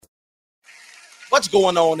What's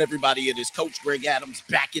going on, everybody? It is Coach Greg Adams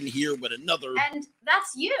back in here with another And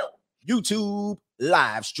that's you. YouTube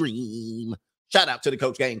live stream. Shout out to the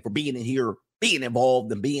Coach Gang for being in here, being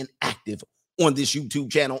involved, and being active on this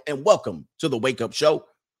YouTube channel. And welcome to the Wake Up Show,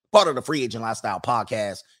 part of the Free Agent Lifestyle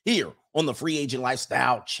podcast here on the Free Agent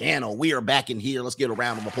Lifestyle channel. We are back in here. Let's get a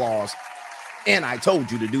round of applause. And I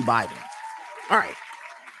told you to do Biden. All right.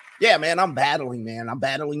 Yeah, man, I'm battling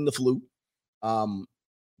the flu,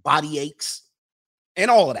 body aches, and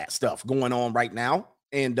all of that stuff going on right now.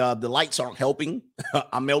 And the lights aren't helping.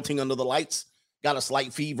 I'm melting under the lights, got a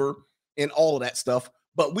slight fever and all of that stuff.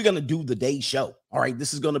 But we're going to do the day show. All right.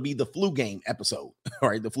 This is going to be the flu game episode. All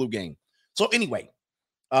right. The flu game. So anyway,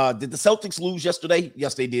 did the Celtics lose yesterday?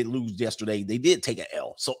 Yes, they did lose yesterday. They did take an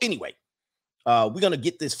L. So anyway, we're going to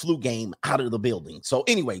get this flu game out of the building. So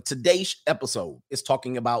anyway, today's episode is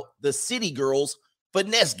talking about the City Girls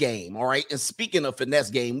finesse game. All right. And speaking of finesse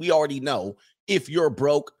game, we already know if you're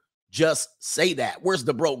broke, just say that. Where's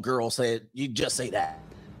the broke girl said? You just say that.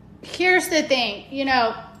 Here's the thing,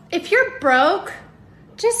 if you're broke,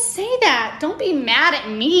 just say that. Don't be mad at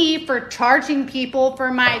me for charging people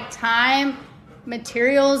for my time,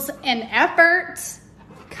 materials, and efforts.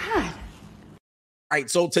 God. All right,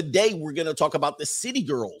 so today we're going to talk about the City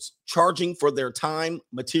Girls charging for their time,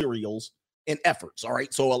 materials, and efforts. All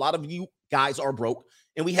right, so a lot of you guys are broke,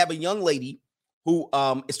 and we have a young lady who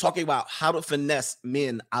is talking about how to finesse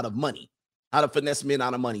men out of money.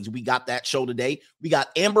 We got that show today. We got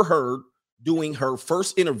Amber Heard doing her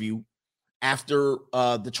first interview after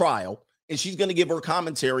the trial, and she's going to give her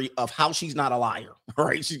commentary of how she's not a liar. All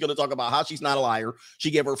right, she's going to talk about how she's not a liar. She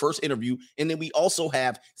gave her first interview, and then we also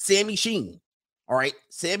have Sammy Sheen. All right,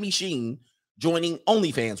 Sammy Sheen joining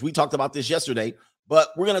OnlyFans. We talked about this yesterday, but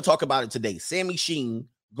we're going to talk about it today. Sammy Sheen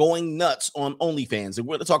going nuts on OnlyFans, and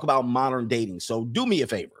we're going to talk about modern dating. So do me a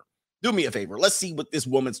favor. Let's see what this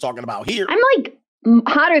woman's talking about here. I'm like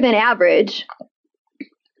hotter than average.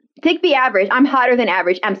 Take the average. I'm hotter than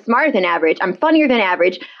average. I'm smarter than average. I'm funnier than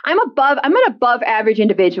average. I'm an above average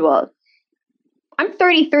individual. I'm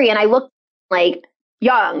 33 and I look like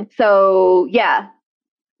young. So yeah,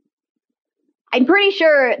 I'm pretty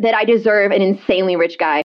sure that I deserve an insanely rich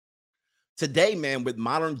guy. Today, man, with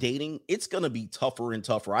modern dating, it's going to be tougher and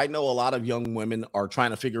tougher. I know a lot of young women are trying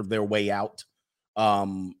to figure their way out.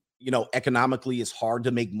 Economically, it's hard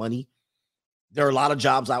to make money. There are a lot of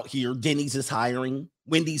jobs out here. Denny's is hiring.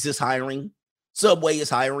 Wendy's is hiring. Subway is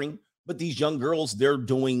hiring. But these young girls, they're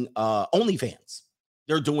doing OnlyFans.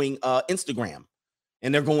 They're doing Instagram.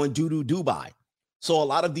 And they're going Dubai. So a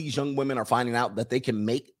lot of these young women are finding out that they can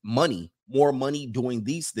make money, more money doing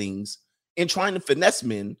these things and trying to finesse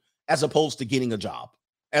men as opposed to getting a job,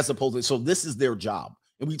 so this is their job.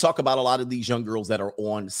 And we talk about a lot of these young girls that are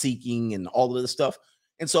on Seeking and all of this stuff.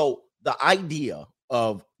 And so the idea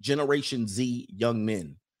of Generation Z young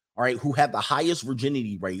men, all right, who have the highest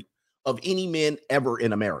virginity rate of any men ever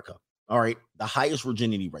in America, all right, the highest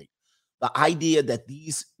virginity rate. The idea that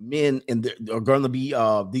these men are going to be,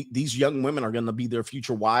 these young women are going to be their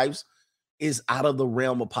future wives is out of the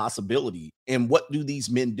realm of possibility. And what do these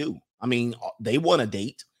men do? I mean, they want to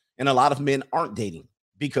date. And a lot of men aren't dating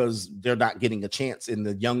because they're not getting a chance. And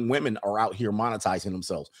the young women are out here monetizing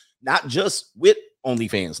themselves, not just with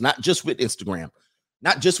OnlyFans, not just with Instagram,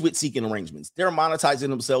 not just with Seeking arrangements. They're monetizing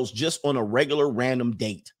themselves just on a regular random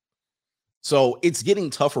date. So it's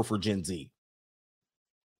getting tougher for Gen Z.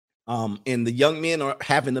 And the young men are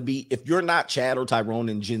having to be, if you're not Chad or Tyrone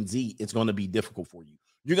and Gen Z, it's going to be difficult for you.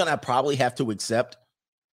 You're going to probably have to accept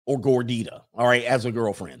or Gordita, all right, as a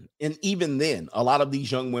girlfriend. And even then, a lot of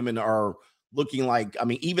these young women are looking like,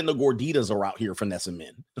 even the Gorditas are out here finessing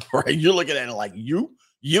men, right? You're looking at it like,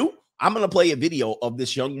 I'm going to play a video of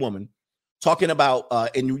this young woman talking about,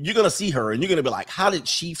 and you're going to see her and you're going to be like, how did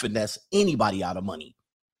she finesse anybody out of money?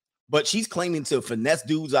 But she's claiming to finesse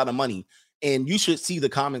dudes out of money. And you should see the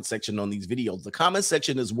comment section on these videos. The comment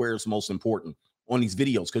section is where it's most important on these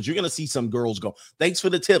videos, because you're going to see some girls go, thanks for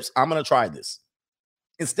the tips. I'm going to try this.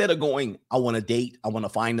 Instead of going, I want to date, I want to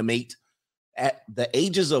find a mate, at the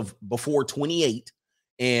ages of before 28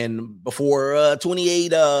 and before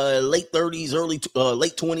 28, late 30s,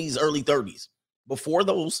 late 20s, early 30s. Before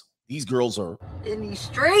those, these girls are in these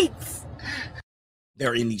streets.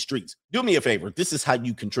 They're in these streets. Do me a favor. This is how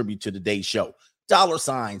you contribute to today's show.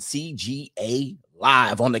 $CGA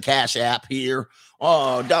Live on the Cash App here.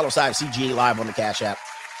 $CGA Live on the Cash App.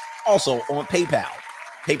 Also on PayPal.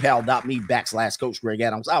 PayPal.me/Coach Greg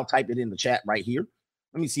Adams. I'll type it in the chat right here.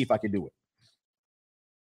 Let me see if I can do it.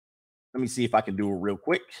 Let me see if I can do it real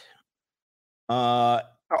quick. I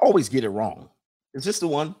always get it wrong. Is this the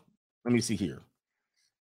one? Let me see here.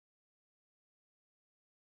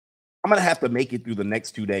 going to have to make it through the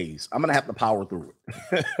next 2 days. I'm going to have to power through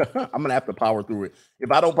it. I'm going to have to power through it.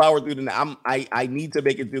 If I don't power through I need to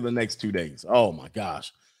make it through the next 2 days. Oh my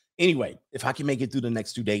gosh. Anyway, if I can make it through the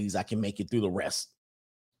next 2 days, I can make it through the rest.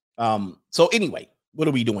 So anyway, what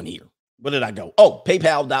are we doing here? Where did I go? Oh,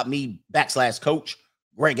 paypal.me/coach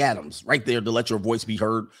Greg Adams, right there to let your voice be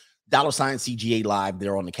heard. $CGA Live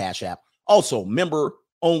there on the Cash App. Also, member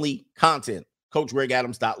only content,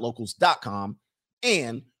 CoachGregAdams.locals.com,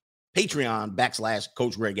 and Patreon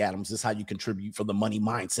 /Coach Greg Adams. This is how you contribute for the money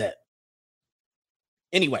mindset.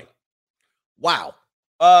 Anyway, wow.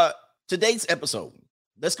 Today's episode,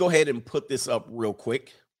 let's go ahead and put this up real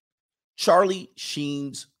quick. Charlie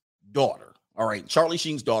Sheen's daughter. All right, Charlie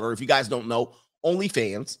Sheen's daughter. If you guys don't know,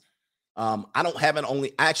 OnlyFans. I don't have an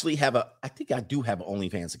only. I actually have I think I do have an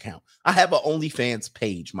OnlyFans account. I have an OnlyFans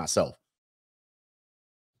page myself.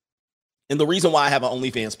 And the reason why I have an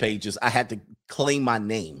OnlyFans page is I had to claim my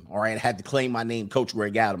name. All right, I had to claim my name, Coach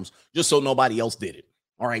Greg Adams, just so nobody else did it.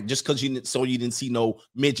 All right, just because you didn't see no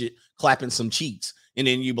midget clapping some cheeks, and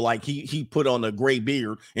then you be like, he put on a gray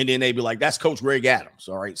beard, and then they be like, that's Coach Greg Adams.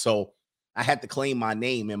 All right, so I had to claim my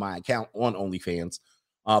name in my account on OnlyFans,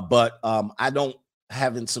 but I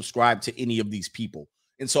haven't subscribed to any of these people.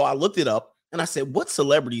 And so I looked it up and I said, what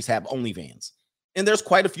celebrities have OnlyFans? And there's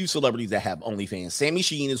quite a few celebrities that have OnlyFans. Sammy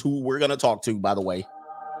Sheen is who we're going to talk to, by the way.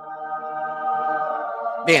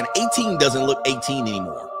 Man, 18 doesn't look 18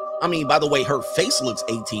 anymore. I mean, by the way, her face looks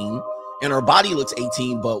 18 and her body looks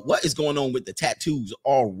 18, but what is going on with the tattoos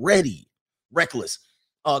already? Reckless.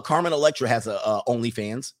 Carmen Electra has a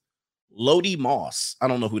OnlyFans. Lodi Moss. I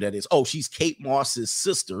don't know who that is. Oh, she's Kate Moss's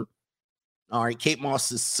sister. All right. Kate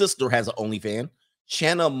Moss's sister has an OnlyFans.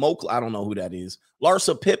 Shanna Moakle. I don't know who that is.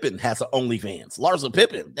 Larsa Pippen has an OnlyFans. Larsa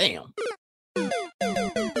Pippen. Damn.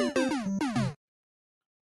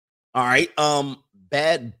 All right.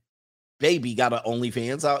 Bad Baby got an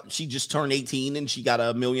OnlyFans. She just turned 18 and she got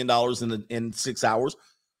 $1 million in 6 hours.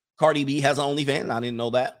 Cardi B has an OnlyFans. I didn't know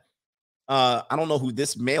that. I don't know who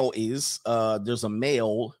this male is. There's a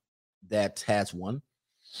male that has one,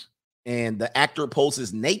 and the actor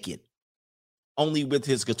poses naked only with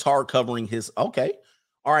his guitar covering his. Okay,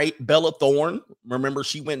 all right. Bella Thorne, remember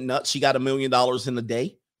she went nuts. She got $1 million in a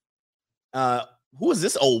day. Who is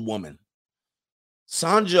this old woman?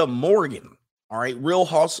 Sonja Morgan. All right, Real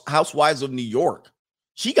Housewives of New York.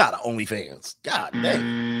 She got an OnlyFans. God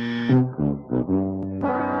dang.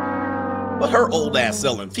 What her old ass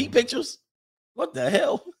selling? Feet pictures? What the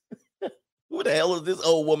hell? Who the hell is this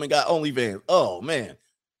old woman got OnlyFans? Oh, man.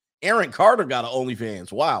 Aaron Carter got an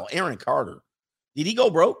OnlyFans. Wow. Aaron Carter. Did he go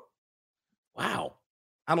broke? Wow.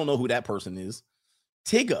 I don't know who that person is.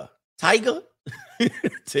 Tyga. Tyga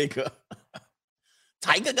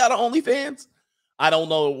got an OnlyFans? I don't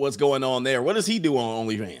know what's going on there. What does he do on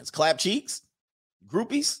OnlyFans? Clap cheeks?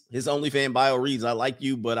 Groupies? His OnlyFans bio reads, I like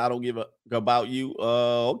you, but I don't give a about you.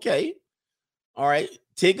 Okay. All right.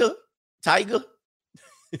 Tyga?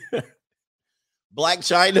 Black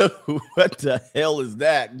China, what the hell is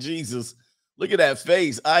that? Jesus, look at that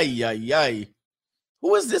face. Ay, ay, ay.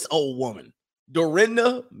 Who is this old woman?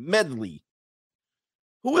 Dorinda Medley.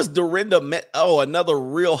 Who is Dorinda Oh, another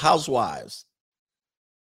Real Housewives.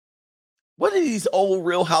 What are these old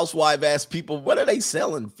Real Housewife ass people? What are they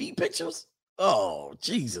selling? Feet pictures? Oh,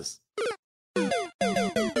 Jesus.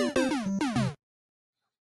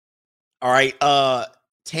 All right.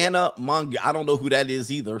 Tana Mongeau. I don't know who that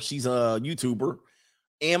is either. She's a YouTuber.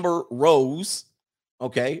 Amber Rose.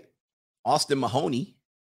 Okay. Austin Mahone.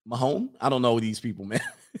 I don't know these people, man.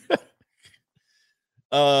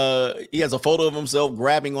 He has a photo of himself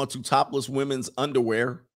grabbing onto topless women's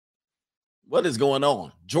underwear. What is going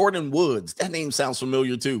on? Jordan Woods. That name sounds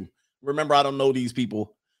familiar too. Remember, I don't know these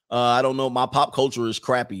people. I don't know. My pop culture is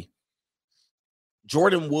crappy.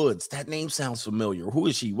 Jordan Woods. That name sounds familiar. Who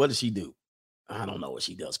is she? What does she do? I don't know what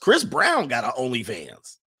she does. Chris Brown got an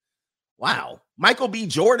OnlyFans. Wow. Michael B.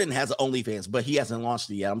 Jordan has an OnlyFans, but he hasn't launched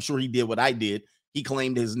it yet. I'm sure he did what I did. He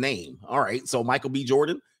claimed his name. All right. So Michael B.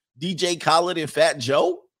 Jordan, DJ Khaled, and Fat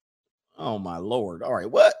Joe. Oh, my Lord. All right.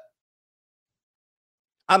 What?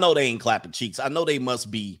 I know they ain't clapping cheeks. I know they must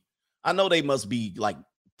be like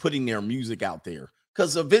putting their music out there,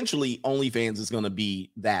 because eventually OnlyFans is going to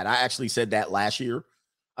be that. I actually said that last year.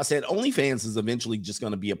 I said OnlyFans is eventually just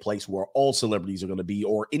going to be a place where all celebrities are going to be,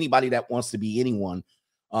 or anybody that wants to be anyone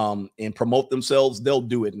and promote themselves, they'll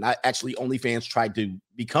do it. And OnlyFans tried to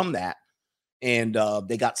become that, and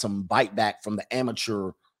they got some bite back from the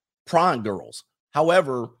amateur prawn girls.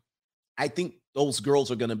 However, I think those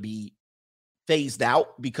girls are going to be phased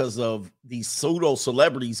out because of these pseudo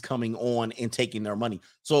celebrities coming on and taking their money.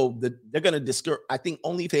 So they're going to discourage. I think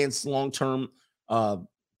OnlyFans' long-term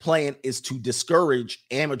plan is to discourage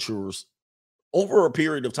amateurs over a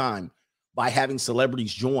period of time by having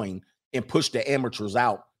celebrities join and push the amateurs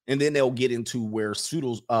out. And then they'll get into where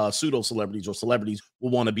pseudo celebrities or celebrities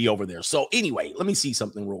will want to be over there. So anyway, let me see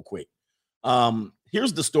something real quick.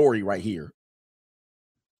 Here's the story right here.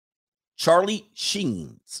 Charlie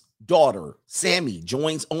Sheen's daughter, Sammy,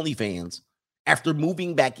 joins OnlyFans after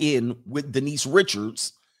moving back in with Denise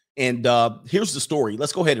Richards. And here's the story.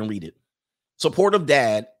 Let's go ahead and read it. Supportive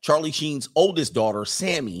dad, Charlie Sheen's oldest daughter,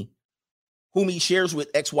 Sammy, whom he shares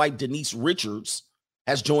with ex-wife Denise Richards,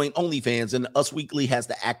 has joined OnlyFans, and Us Weekly has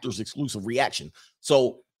the actor's exclusive reaction.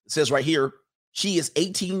 So it says right here, she is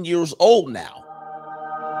 18 years old now.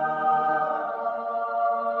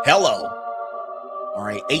 Hello. All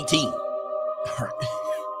right, 18. All right.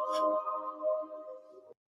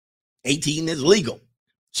 18 is legal.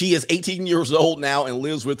 She is 18 years old now and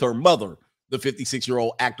lives with her mother, the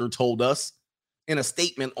 56-year-old actor told us in a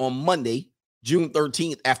statement on Monday, June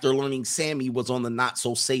 13th, after learning Sammy was on the Not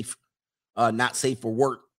Safe for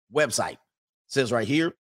Work website. It says right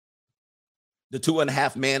here, the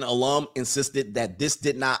 2.5 Man alum insisted that this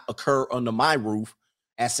did not occur under my roof,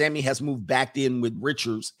 as Sammy has moved back in with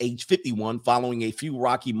Richards, age 51, following a few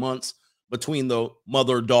rocky months between the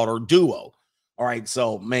mother-daughter duo. All right,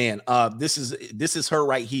 so man, this is her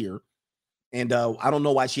right here. And I don't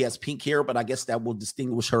know why she has pink hair, but I guess that will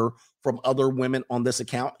distinguish her from other women on this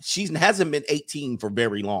account. She hasn't been 18 for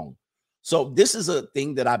very long. So this is a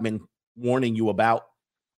thing that I've been warning you about.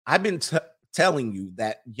 I've been telling you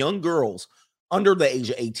that young girls under the age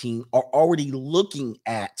of 18 are already looking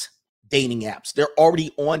at dating apps. They're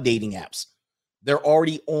already on dating apps. They're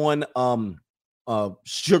already on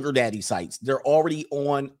sugar daddy sites. They're already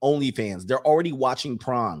on OnlyFans. They're already watching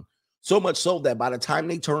prom. So much so that by the time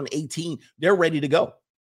they turn 18, they're ready to go.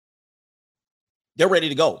 They're ready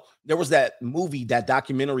to go. There was that movie, that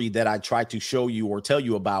documentary that I tried to show you or tell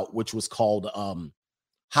you about, which was called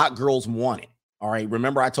Hot Girls Want It. All right.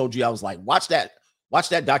 Remember, I told you, I was like, watch that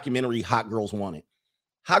documentary, Hot Girls Want It.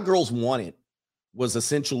 Hot Girls Want It was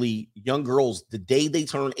essentially young girls, the day they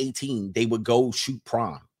turned 18, they would go shoot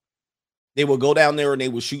prom. They would go down there and they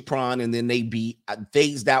would shoot prom, and then they'd be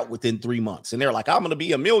phased out within 3 months. And they're like, I'm going to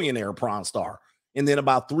be a millionaire prom star. And then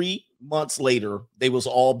about 3 months later, they was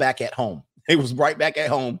all back at home. They was right back at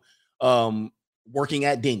home, working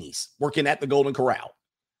at Denny's, working at the Golden Corral.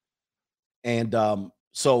 And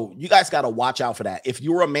so you guys got to watch out for that. If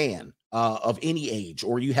you're a man of any age,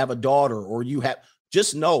 or you have a daughter, or you have,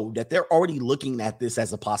 just know that they're already looking at this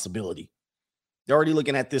as a possibility. They're already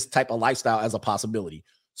looking at this type of lifestyle as a possibility.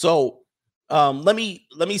 So let me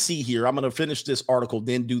see here. I'm going to finish this article,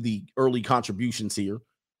 then do the early contributions here.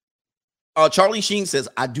 Charlie Sheen says,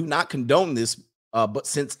 I do not condone this, but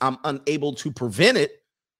since I'm unable to prevent it,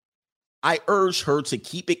 I urge her to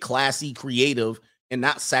keep it classy, creative, and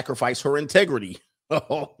not sacrifice her integrity.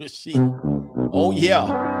 Oh,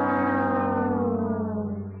 yeah.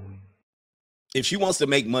 If she wants to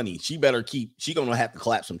make money, she going to have to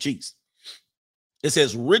clap some cheeks. It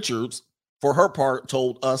says Richards, for her part,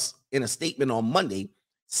 told us in a statement on Monday,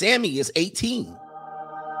 Sammy is 18.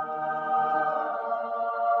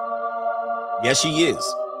 Yes, she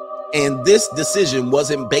is. And this decision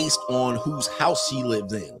wasn't based on whose house she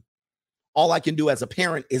lived in. All I can do as a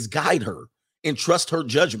parent is guide her and trust her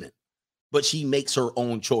judgment, but she makes her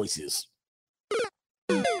own choices.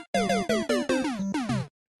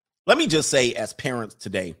 Let me just say, as parents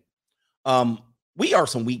today, we are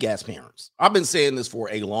some weak ass parents. I've been saying this for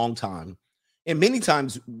a long time. And many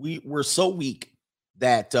times we're so weak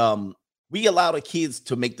that we allow the kids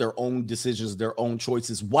to make their own decisions, their own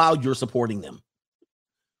choices while you're supporting them.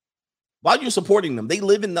 While you're supporting them, they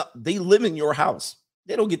live in your house.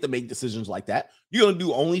 They don't get to make decisions like that. You're going to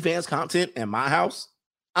do OnlyFans content in my house?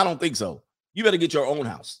 I don't think so. You better get your own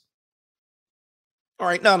house. All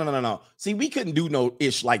right. No. See, we couldn't do no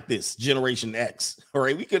ish like this, Generation X. All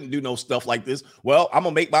right. We couldn't do no stuff like this. Well, I'm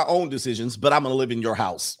going to make my own decisions, but I'm going to live in your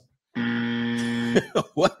house.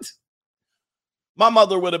 What? My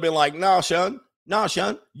mother would have been like, nah, Sean,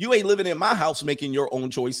 you ain't living in my house making your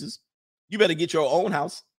own choices. You better get your own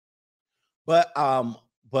house.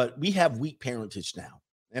 But we have weak parentage now.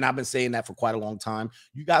 And I've been saying that for quite a long time.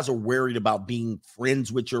 You guys are worried about being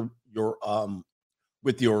friends with your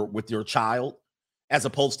child, as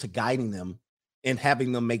opposed to guiding them and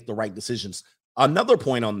having them make the right decisions. Another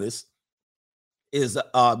point on this is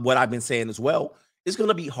what I've been saying as well. It's going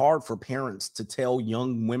to be hard for parents to tell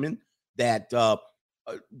young women that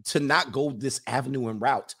to not go this avenue and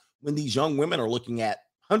route when these young women are looking at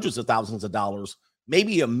hundreds of thousands of dollars,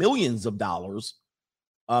 maybe millions of dollars,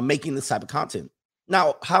 making this type of content.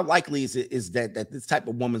 Now, how likely is that this type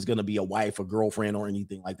of woman's going to be a wife, a girlfriend, or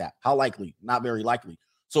anything like that? How likely? Not very likely.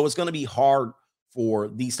 So it's going to be hard for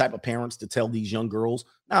these type of parents to tell these young girls,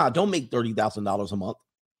 nah, don't make $30,000 a month.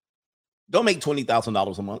 Don't make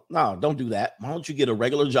 $20,000 a month. No, don't do that. Why don't you get a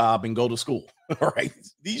regular job and go to school? All right.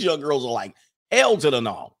 These young girls are like, hell to the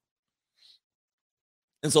no.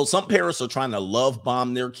 And so some parents are trying to love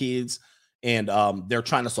bomb their kids, and they're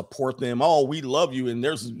trying to support them. Oh, we love you. And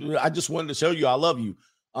I just wanted to show you I love you.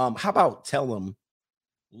 How about tell them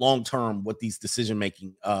long term what these decision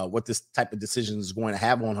making, what this type of decision is going to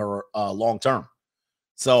have on her long term.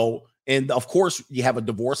 So, and of course, you have a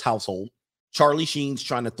divorced household. Charlie Sheen's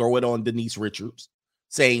trying to throw it on Denise Richards,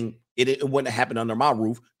 saying it wouldn't happen under my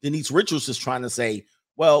roof. Denise Richards is trying to say,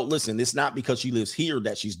 well, listen, it's not because she lives here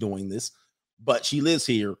that she's doing this, but she lives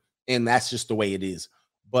here, and that's just the way it is.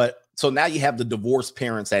 But so now you have the divorced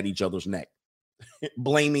parents at each other's neck,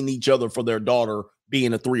 blaming each other for their daughter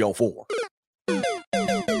being a 304.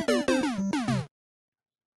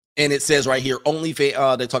 And it says right here,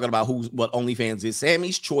 they're talking about what OnlyFans is.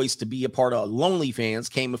 Sammy's choice to be a part of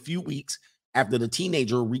OnlyFans came a few weeks after the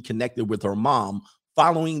teenager reconnected with her mom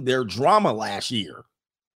following their drama last year.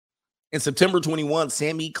 In September 21,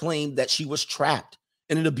 Sammy claimed that she was trapped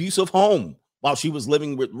in an abusive home while she was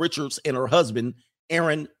living with Richards and her husband,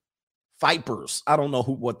 Aaron Vipers. I don't know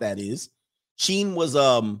what that is. Sheen was,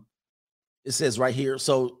 it says right here.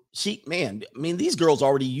 So these girls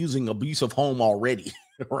already using abusive home already,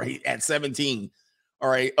 right? At 17. All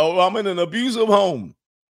right. Oh, I'm in an abusive home.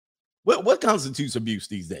 What constitutes abuse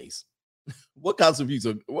these days? What constitutes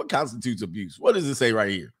abuse? What does it say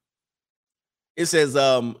right here? It says,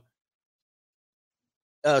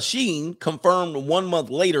 Sheen confirmed 1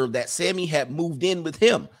 month later that Sammy had moved in with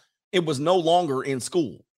him. It was no longer in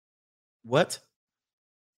school. What?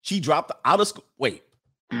 She dropped out of school. Wait.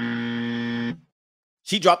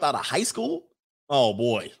 She dropped out of high school? Oh,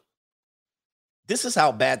 boy. This is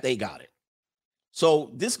how bad they got it.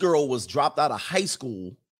 So this girl was dropped out of high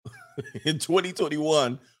school in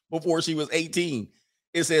 2021 before she was 18.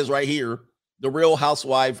 It says right here, the Real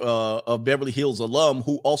Housewife of Beverly Hills alum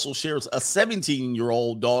who also shares a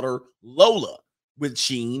 17-year-old daughter, Lola, with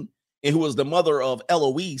Sheen, and who was the mother of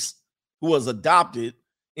Eloise, who was adopted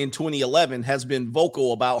in 2011, has been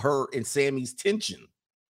vocal about her and Sammy's tension.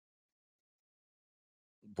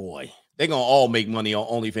 Boy, they're going to all make money on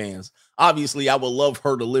OnlyFans. Obviously, I would love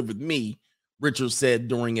her to live with me, Richard said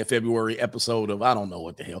during a February episode of I don't know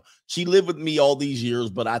what the hell. She lived with me all these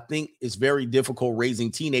years, but I think it's very difficult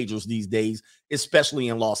raising teenagers these days, especially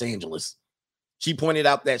in Los Angeles. She pointed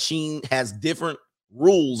out that Sheen has different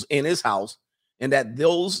rules in his house and that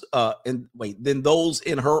than those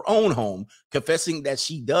in her own home, confessing that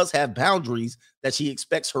she does have boundaries that she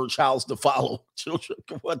expects her child to follow. Children,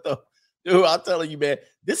 what the dude? I'm telling you, man,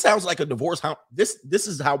 this sounds like a divorce house. This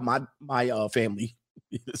is how my family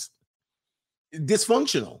is.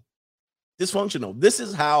 Dysfunctional. This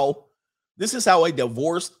is how a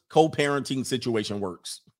divorced co-parenting situation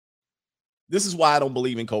works. This is why I don't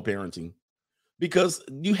believe in co-parenting, because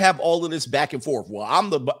you have all of this back and forth. Well,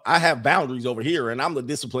 I have boundaries over here, and I'm the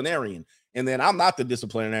disciplinarian, and then I'm not the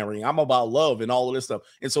disciplinarian. I'm about love and all of this stuff,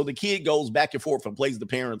 and so the kid goes back and forth and plays the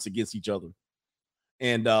parents against each other.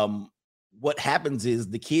 And what happens is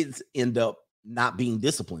the kids end up not being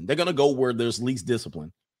disciplined. They're gonna go where there's least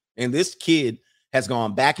discipline. And this kid has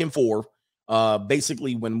gone back and forth.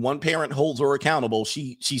 Basically, when one parent holds her accountable,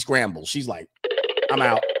 she scrambles. She's like, I'm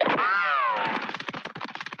out.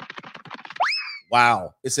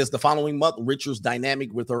 Wow. It says the following month, Richard's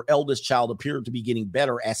dynamic with her eldest child appeared to be getting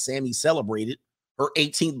better as Sammy celebrated her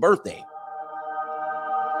 18th birthday.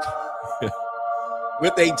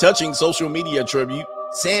 With a touching social media tribute,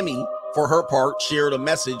 Sammy, for her part, shared a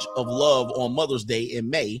message of love on Mother's Day in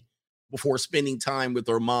May before spending time with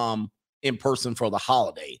her mom in person for the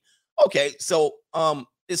holiday. Okay, so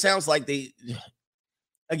it sounds like she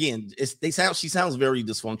sounds very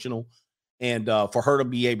dysfunctional. And for her to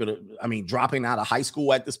be able to, dropping out of high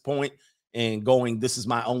school at this point and going, this is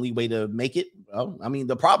my only way to make it. Well,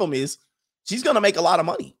 the problem is she's going to make a lot of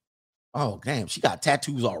money. Oh, damn. She got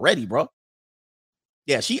tattoos already, bro.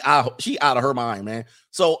 Yeah, she out of her mind, man.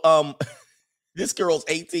 So this girl's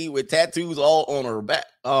 18 with tattoos all on her back.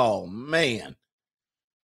 Oh, man.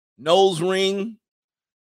 Nose ring.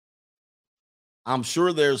 I'm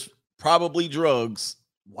sure there's probably drugs.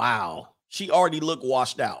 Wow. She already looked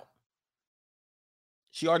washed out.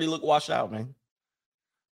 Man.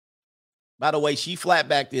 By the way, she flat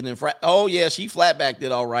backed it in front. Oh, yeah, she flat backed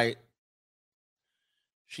it all right.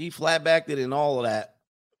 She flat backed it and all of that.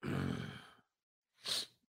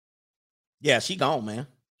 Yeah, she gone, man.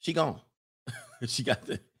 She gone. She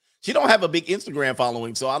don't have a big Instagram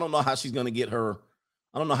following, so I don't know how she's gonna get her.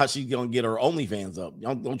 I don't know how she's gonna get her OnlyFans up.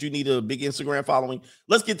 Don't you need a big Instagram following?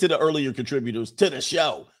 Let's get to the earlier contributors to the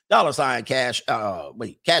show. $ cash,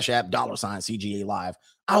 Cash App, $ CGA Live.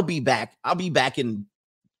 I'll be back. I'll be back in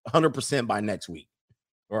 100% by next week.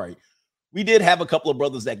 All right. We did have a couple of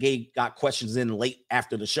brothers that got questions in late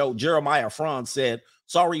after the show. Jeremiah Franz said,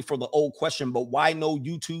 sorry for the old question, but why no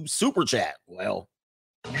YouTube super chat? Well,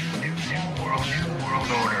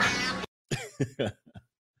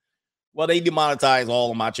 well, they demonetized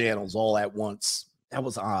all of my channels all at once. That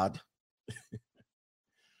was odd.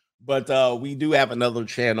 But we do have another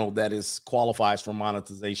channel that qualifies for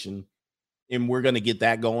monetization, and we're going to get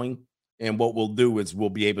that going. And what we'll do is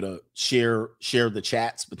we'll be able to share the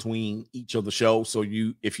chats between each of the shows. So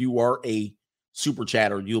if you are a super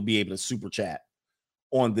chatter, you'll be able to super chat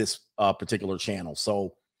on this particular channel.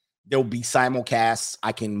 So there'll be simulcasts.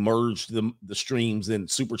 I can merge the streams, and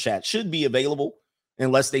super chat should be available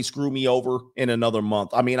unless they screw me over in another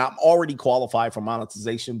month. I mean, I'm already qualified for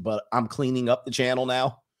monetization, but I'm cleaning up the channel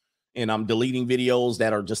now, and I'm deleting videos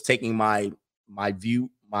that are just taking my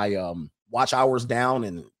watch hours down,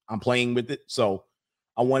 and I'm playing with it. So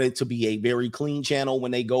I want it to be a very clean channel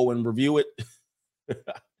when they go and review it.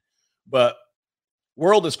 But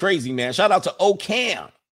world is crazy, man. Shout out to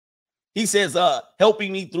Ocam. He says,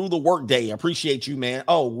 helping me through the workday. Appreciate you, man.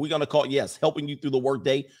 Oh, we're going to call. Yes. Helping you through the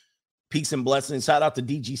workday. Peace and blessings. Shout out to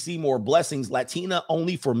DGC. More blessings. Latina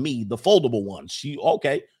only for me. The foldable one.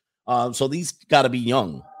 Okay. So these got to be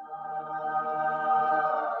young.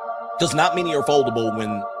 Because not many are foldable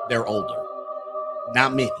when they're older.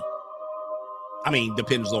 Not many. I mean,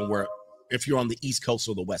 depends on if you're on the East Coast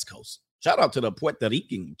or the West Coast. Shout out to the Puerto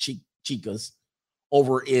Rican chicas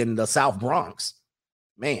over in the South Bronx.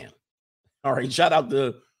 Man. All right. Shout out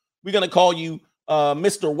we're going to call you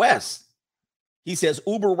Mr. West. He says,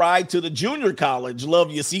 Uber ride to the junior college.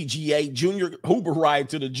 Love you, CGA. Uber ride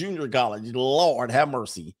to the junior college. Lord have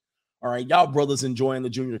mercy. All right. Y'all brothers enjoying the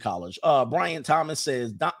junior college. Brian Thompson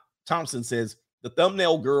says, the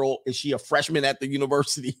thumbnail girl, is she a freshman at the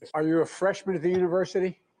university? Are you a freshman at the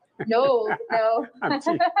university? No.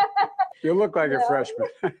 You look like a freshman.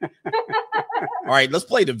 All right, let's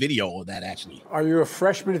play the video of that, actually. Are you a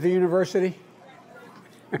freshman at the university?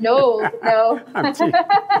 No.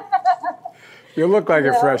 You look like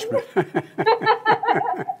a freshman.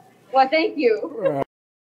 Well, thank you.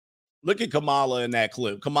 Look at Kamala in that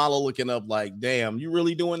clip. Kamala looking up like, damn, you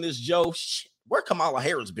really doing this, Joe? Shit. Where Kamala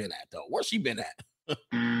Harris been at, though? Where's she been at?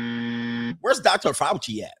 Where's Dr.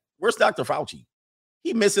 Fauci at? Where's Dr. Fauci?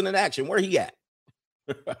 He missing in action. Where he at?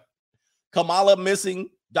 Kamala missing.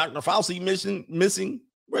 Dr. Fauci missing.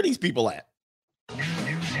 Where these people at?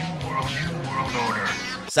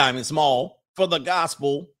 Simon Small for the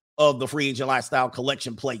gospel of the Free Agent Lifestyle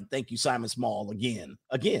Collection plate. Thank you, Simon Small,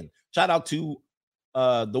 again. Shout out to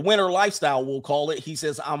the Winter Lifestyle, we'll call it. He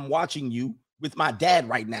says, I'm watching you with my dad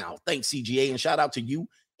right now. Thanks, CGA, and shout out to you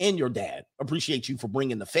and your dad. Appreciate you for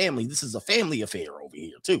bringing the family. This is a family affair over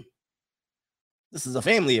here, too. This is a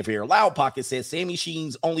family affair. Loud Pocket says, Sammy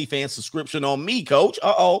Sheen's OnlyFans subscription on me, coach.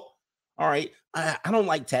 Uh-oh. All right. I don't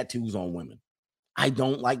like tattoos on women. I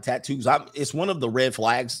don't like tattoos. It's one of the red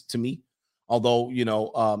flags to me. Although,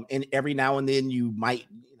 and every now and then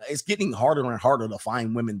it's getting harder and harder to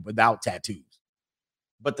find women without tattoos.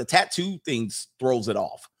 But the tattoo thing throws it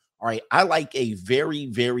off. All right. I like a very,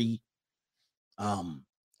 very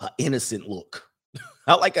innocent look.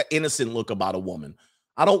 I like an innocent look about a woman.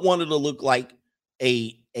 I don't want her to look like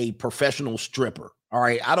a professional stripper. All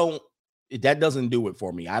right. That doesn't do it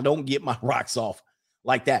for me. I don't get my rocks off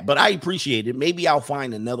like that, but I appreciate it. Maybe I'll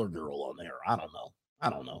find another girl on there. I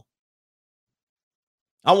don't know.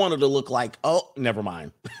 I want her to look like, oh, never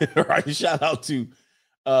mind. All right. Shout out to,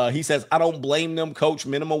 he says, I don't blame them, coach.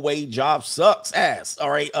 Minimum wage job sucks ass.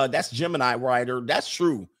 All right. That's Gemini Rider. That's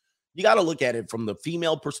true. You got to look at it from the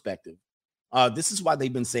female perspective. This is why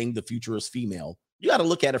they've been saying the future is female. You got to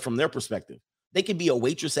look at it from their perspective. They could be a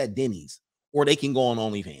waitress at Denny's, or they can go on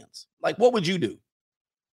OnlyFans. Like, what would you do?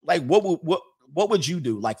 Like, what would you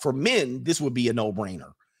do? Like, for men, this would be a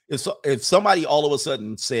no-brainer. If somebody all of a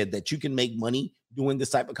sudden said that you can make money doing this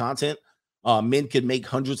type of content, men could make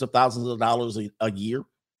hundreds of thousands of dollars a year,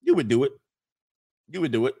 you would do it. You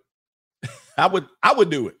would do it. I would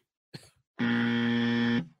do it.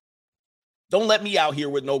 Don't let me out here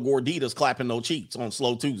with no gorditas clapping no cheeks on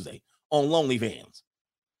Slow Tuesday on OnlyFans.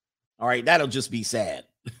 All right, that'll just be sad.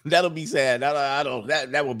 That'll be sad.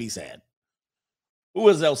 That will be sad. Who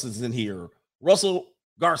else is in here? Russell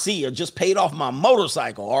Garcia just paid off my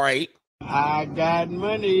motorcycle. All right. I got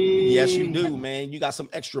money. Yes, you do, man. You got some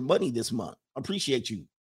extra money this month. Appreciate you.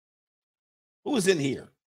 Who is in here?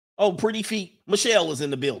 Oh, Pretty Feet. Michelle is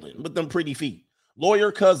in the building with them pretty feet.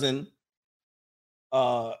 Lawyer cousin,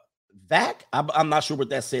 Vac. I'm not sure what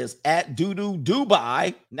that says. At Doodoo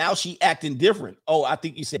Dubai. Now she acting different. Oh, I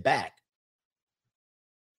think you said back.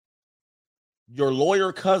 Your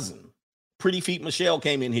lawyer cousin, Pretty Feet Michelle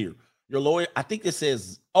came in here. Your lawyer, I think it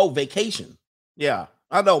says, oh, vacation. Yeah,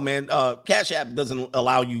 I know, man. Cash App doesn't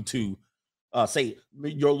allow you to say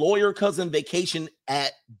your lawyer cousin vacation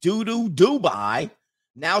at Doodoo Dubai.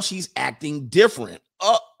 Now she's acting different.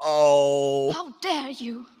 Uh-oh. How dare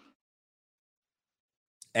you?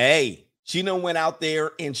 Hey, she done went out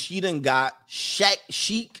there and she done got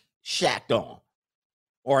chic shacked on.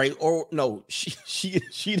 All right, or no, she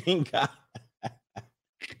didn't got.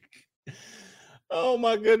 Oh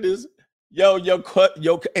my goodness. Yo,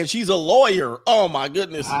 and she's a lawyer. Oh my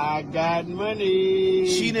goodness. I got money.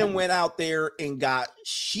 She done went out there and got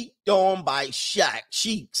sheeked on by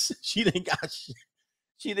sheiks. She done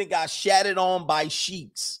got shatted on by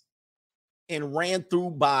sheiks and ran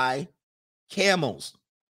through by camels.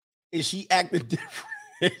 Is she acting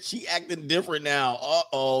different? She acting different now.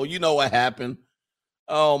 Uh-oh. You know what happened.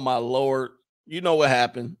 Oh my Lord. You know what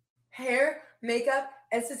happened. Hair, makeup,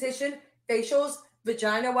 esthetician, facials,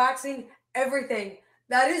 vagina waxing, everything.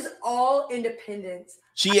 That is all independence.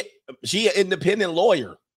 She an independent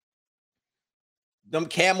lawyer. Them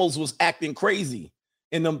camels was acting crazy.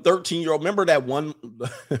 And them 13-year-old, remember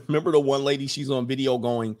the one lady, she's on video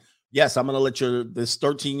going, yes, I'm going to let this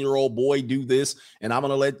 13-year-old boy do this, and I'm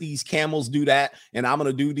going to let these camels do that, and I'm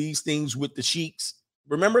going to do these things with the sheiks.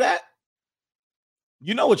 Remember that?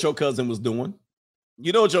 You know what your cousin was doing.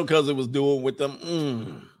 You know what your cousin was doing with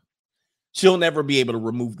them. She'll never be able to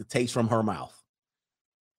remove the taste from her mouth.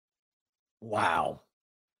 Wow.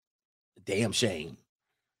 Damn shame.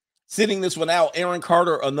 Sitting this one out, Aaron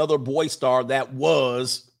Carter, another boy star that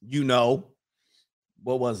was,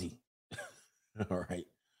 what was he? All right.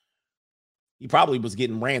 He probably was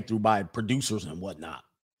getting ran through by producers and whatnot.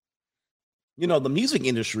 The music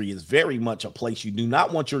industry is very much a place you do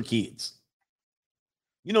not want your kids.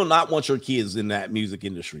 You do not want your kids in that music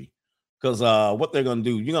industry. Because what they're going to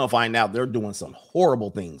do, you're going to find out they're doing some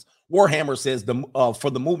horrible things. Warhammer says for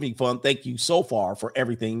the moving fund, thank you so far for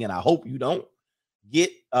everything. And I hope you don't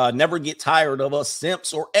never get tired of us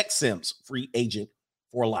simps or ex-simps, free agent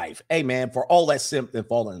for life. Hey, man, for all that simp and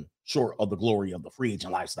falling short of the glory of the free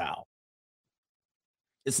agent lifestyle.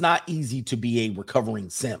 It's not easy to be a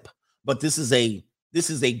recovering simp, but this is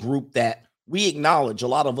a group that we acknowledge. A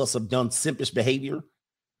lot of us have done simpish behavior.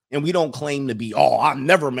 And we don't claim to be, I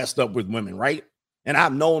never messed up with women, right? And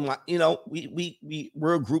I've known,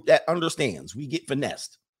 we're a group that understands. We get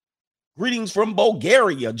finessed. Greetings from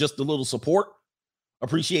Bulgaria. Just a little support.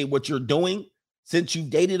 Appreciate what you're doing. Since you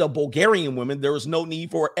dated a Bulgarian woman, there is no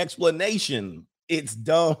need for explanation. It's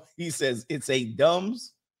dumb. He says it's a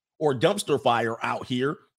dumpster fire out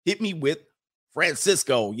here. Hit me with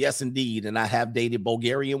Francisco. Yes, indeed. And I have dated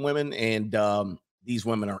Bulgarian women, and these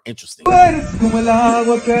women are interesting.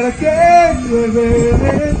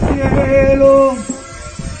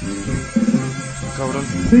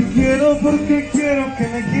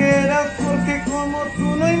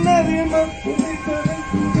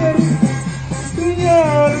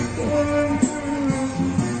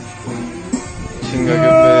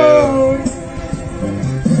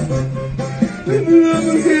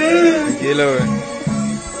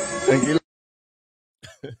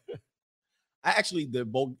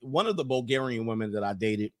 One of the Bulgarian women that I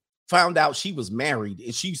dated found out she was married,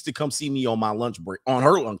 and she used to come see me on her lunch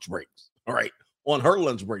breaks. All right. On her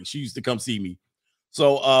lunch break, she used to come see me.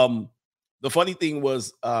 So the funny thing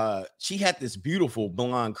was she had this beautiful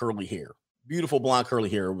blonde curly hair.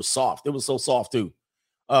 It was soft. It was so soft too.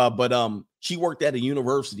 But she worked at a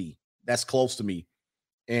university that's close to me.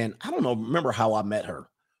 And I don't remember how I met her,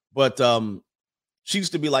 but she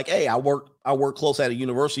used to be like, hey, I work close at a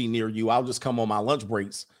university near you. I'll just come on my lunch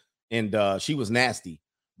breaks. And she was nasty,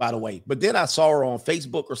 by the way. But then I saw her on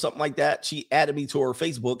Facebook or something like that. She added me to her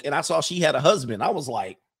Facebook, and I saw she had a husband. I was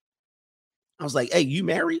like, hey, you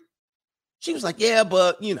married? She was like, yeah,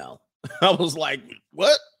 but I was like,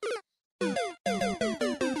 what?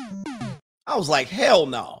 I was like, hell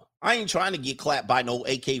no. I ain't trying to get clapped by no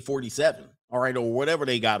AK-47. All right. Or whatever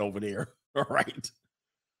they got over there. All right.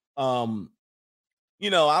 I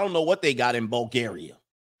don't know what they got in Bulgaria.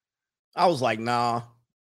 I was like, nah.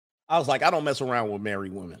 I was like, I don't mess around with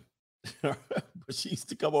married women. But she used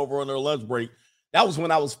to come over on her lunch break. That was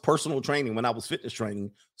when I was personal training, when I was fitness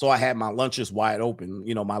training. So I had my lunches wide open.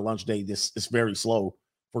 You know, my lunch day, this is very slow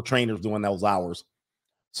for trainers doing those hours.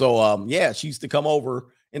 So yeah, she used to come over,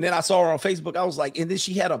 and then I saw her on Facebook. I was like, and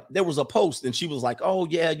then there was a post, and she was like, oh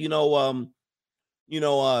yeah,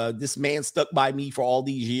 this man stuck by me for all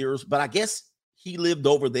these years, but I guess he lived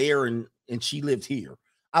over there and she lived here.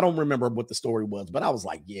 I don't remember what the story was, but I was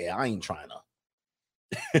like, yeah, I ain't trying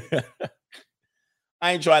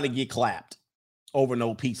to get clapped over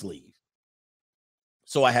no peace leave.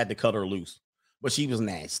 So I had to cut her loose, but she was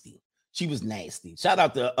nasty. She was nasty. Shout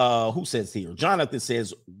out to who says here? Jonathan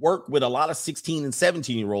says, work with a lot of 16 and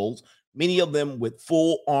 17-year-olds, many of them with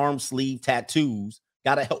full arm sleeve tattoos.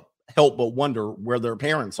 Gotta help but wonder where their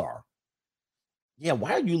parents are. Yeah,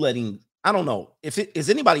 why are you letting, I don't know, is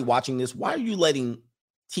anybody watching this, why are you letting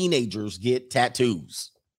teenagers get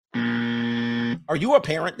tattoos? Are you a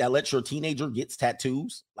parent that lets your teenager get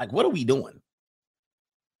tattoos? Like, what are we doing?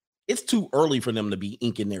 It's too early for them to be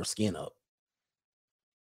inking their skin up.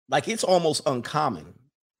 Like, it's almost uncommon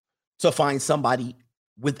to find somebody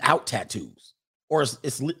without tattoos, or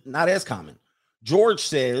it's not as common. George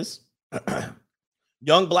says,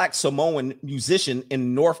 young black Samoan musician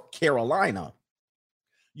in North Carolina,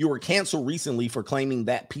 you were canceled recently for claiming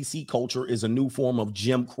that PC culture is a new form of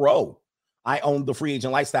Jim Crow. I own The Free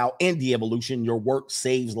Agent Lifestyle and De-Evolution. Your work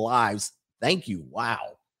saves lives. Thank you.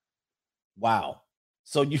 Wow.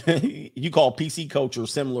 So you call PC culture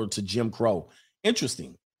similar to Jim Crow.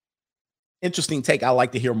 Interesting take. I'd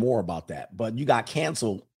like to hear more about that. But you got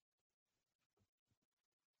canceled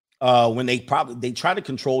when they try to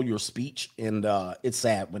control your speech, and it's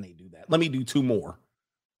sad when they do that. Let me do two more.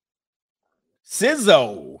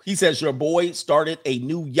 Sizzo, he says, your boy started a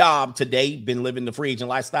new job today, been living the free agent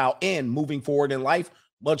lifestyle and moving forward in life.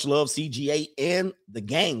 Much love, CGA and the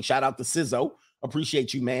gang. Shout out to Sizzo.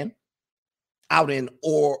 Appreciate you, man. I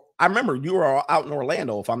remember you were out in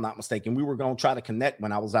Orlando, if I'm not mistaken. We were going to try to connect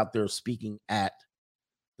when I was out there speaking at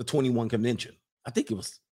the 21 convention. I think it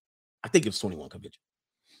was 21 convention.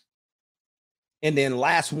 And then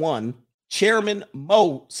last one, Chairman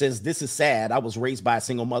Mo says, this is sad. I was raised by a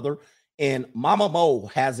single mother, and Mama Mo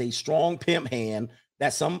has a strong pimp hand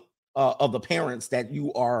that some of the parents that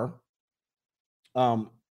you are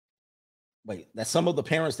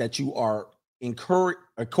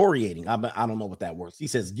excoriating. I don't know what that works. He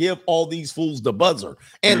says, give all these fools the buzzer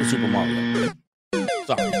and the Super Mario.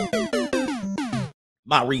 Sorry.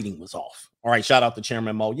 My reading was off. All right. Shout out to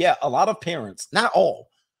Chairman Mo. Yeah, a lot of parents, not all,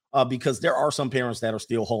 because there are some parents that are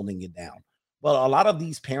still holding it down. But a lot of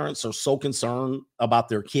these parents are so concerned about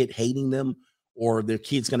their kid hating them, or their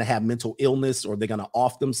kid's going to have mental illness, or they're going to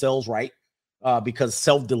off themselves, right? Because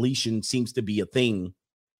self-deletion seems to be a thing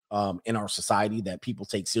in our society that people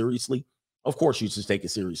take seriously. Of course, you should take it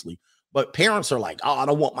seriously. But parents are like, oh, I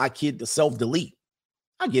don't want my kid to self-delete.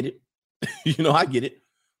 I get it. I get it.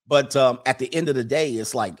 But at the end of the day,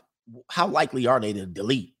 it's like, how likely are they to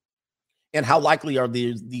delete? And how likely are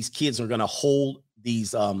these kids are going to hold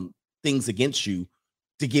these things against you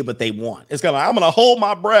to get what they want? I'm going to hold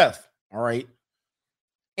my breath. All right.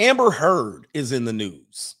 Amber Heard is in the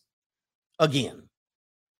news again.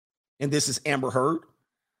 And this is Amber Heard.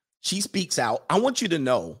 She speaks out. I want you to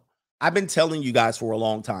know, I've been telling you guys for a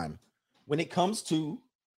long time, when it comes to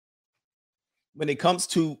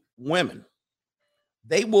women,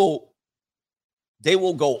 they will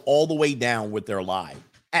go all the way down with their lie.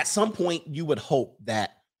 At some point, you would hope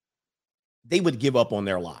that they would give up on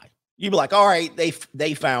their lie. You'd be like, all right,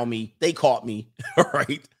 they found me, they caught me, all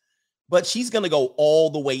right? But she's going to go all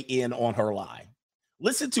the way in on her lie.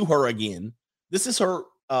 Listen to her again. This is her,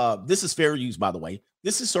 this is fair use, by the way.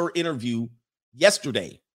 This is her interview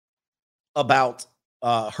yesterday about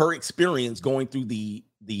her experience going through the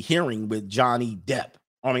hearing with Johnny Depp.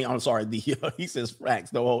 I mean, I'm sorry, he says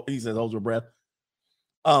facts. No, he says hold your breath.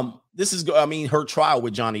 This is, her trial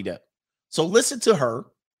with Johnny Depp. So listen to her.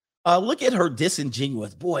 Look at her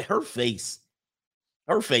disingenuous. Boy, her face,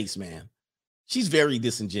 man. She's very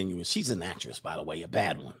disingenuous. She's an actress, by the way, a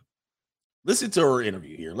bad one. Listen to her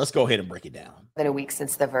interview here. Let's go ahead and break it down. Been a week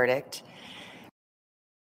since the verdict.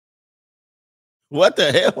 What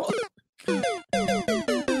the hell?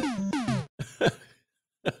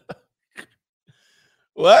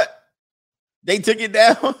 What? They took it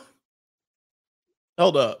down?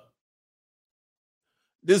 Hold up.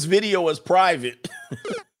 This video is private.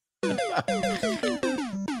 New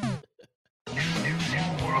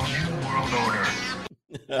world order.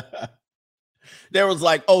 There was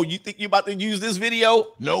like, oh, you think you about to use this video?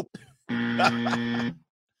 Nope. They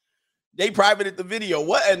privated the video.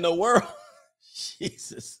 What in the world?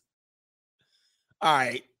 Jesus. All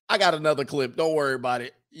right. I got another clip. Don't worry about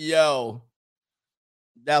it. Yo,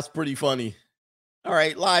 that's pretty funny. All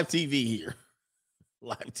right, live TV here.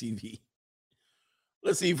 Live TV.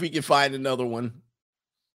 Let's see if we can find another one.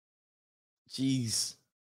 Jeez.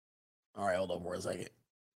 All right, hold on for a second.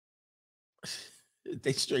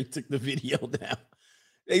 They straight took the video down.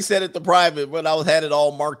 They said it to private, but I had it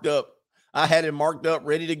all marked up. I had it marked up,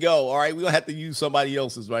 ready to go. All right, we're going to have to use somebody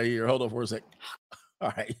else's right here. Hold on for a second.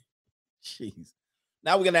 All right. Jeez.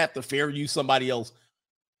 Now we're going to have to fair use somebody else.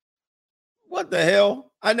 What the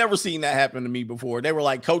hell? I never seen that happen to me before. They were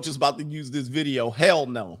like, Coach is about to use this video. Hell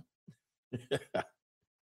no.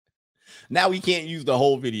 Now we can't use the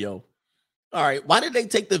whole video. All right. Why did they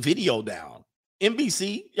take the video down?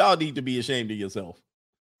 NBC, y'all need to be ashamed of yourself.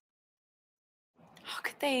 How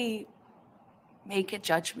could they make a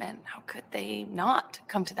judgment? How could they not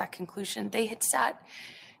come to that conclusion? They had sat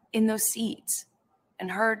in those seats and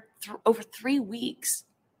heard over 3 weeks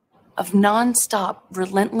of nonstop,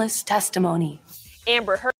 relentless testimony.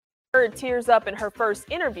 Amber Heard tears up in her first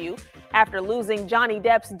interview after losing Johnny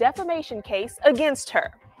Depp's defamation case against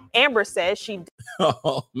her. Amber says she...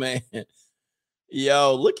 Oh, man.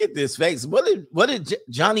 Yo, look at this face. What did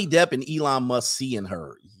Johnny Depp and Elon Musk see in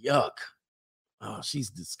her? Yuck. Oh, she's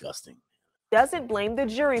disgusting. Doesn't blame the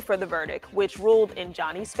jury for the verdict, which ruled in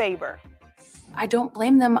Johnny's favor. I don't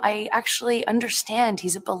blame them. I actually understand.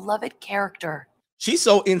 He's a beloved character. She's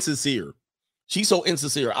so insincere. She's so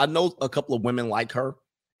insincere. I know a couple of women like her,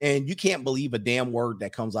 and you can't believe a damn word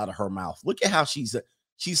that comes out of her mouth. Look at how she's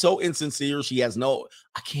so insincere. She has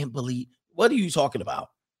I can't believe. What are you talking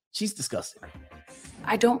about? She's disgusting.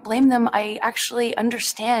 I don't blame them. I actually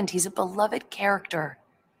understand. He's a beloved character,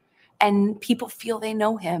 and people feel they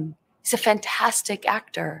know him. He's a fantastic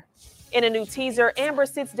actor. In a new teaser, Amber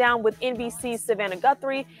sits down with NBC's Savannah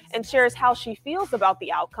Guthrie and shares how she feels about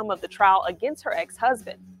the outcome of the trial against her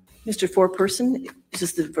ex-husband. Mr. Foreperson, is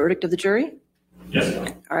this the verdict of the jury?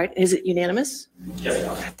 Yes. All right. Is it unanimous?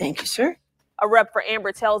 Yes. Thank you, sir. A rep for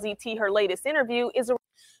Amber tells ET her latest interview is a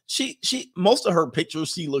She most of her pictures,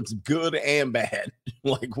 she looks good and bad.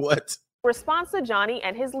 Like what? response to Johnny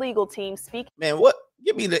and his legal team speaking. Man, what?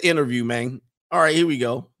 Give me the interview, man. All right, here we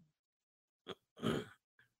go.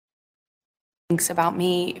 Thinks about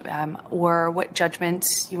me, or what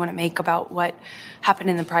judgments you want to make about what happened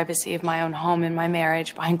in the privacy of my own home and my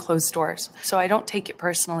marriage behind closed doors. So I don't take it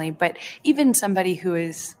personally, but even somebody who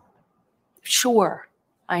is sure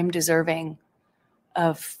I'm deserving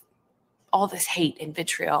of all this hate and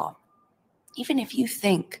vitriol, even if you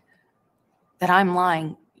think that I'm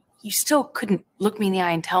lying, you still couldn't look me in the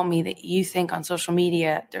eye and tell me that you think on social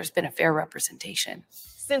media there's been a fair representation.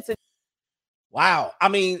 Wow. I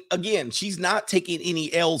mean, again, she's not taking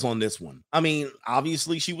any L's on this one. I mean,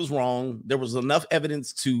 obviously she was wrong. There was enough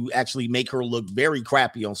evidence to actually make her look very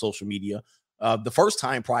crappy on social media. The first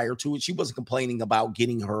time prior to it, she wasn't complaining about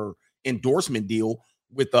getting her endorsement deal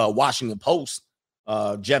with Washington Post.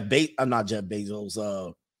 Not Jeff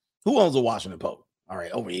Bezos. Who owns the Washington Post? All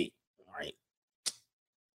right, over here. All right.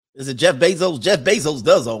 Is it Jeff Bezos? Jeff Bezos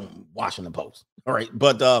does own Washington Post. All right.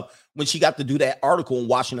 But when she got to do that article in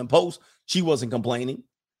Washington Post, she wasn't complaining.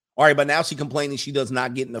 All right. But now she's complaining she does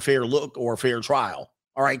not get a fair look or a fair trial.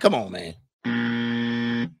 All right. Come on, man.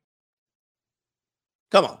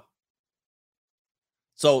 Come on.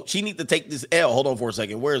 So she needs to take this L. Hold on for a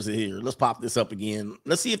second. Where is it here? Let's pop this up again.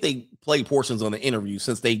 Let's see if they play portions on the interview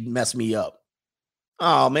since they messed me up.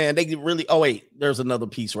 Oh, man. They really. Oh, wait. There's another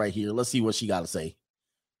piece right here. Let's see what she got to say.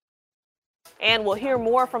 And we'll hear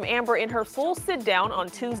more from Amber in her full sit down on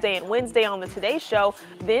Tuesday and Wednesday on the Today Show,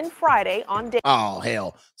 then Friday on Day. Oh,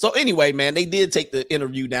 hell. So anyway, man, they did take the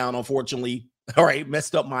interview down, unfortunately. All right,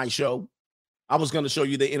 messed up my show. I was going to show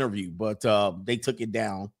you the interview, but they took it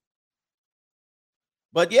down.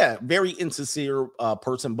 But yeah, very insincere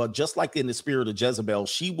person. But just like in the spirit of Jezebel,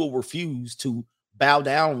 she will refuse to bow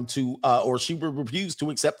down to, or she will refuse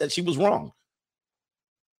to accept that she was wrong.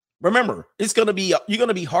 Remember, you're going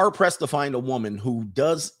to be hard pressed to find a woman who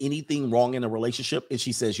does anything wrong in a relationship. And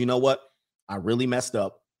she says, you know what? I really messed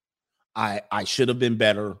up. I should have been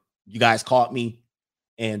better. You guys caught me.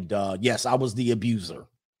 And yes, I was the abuser,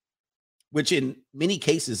 which in many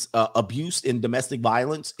cases, abuse in domestic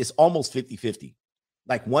violence is almost 50-50.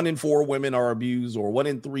 Like 1 in 4 women are abused, or 1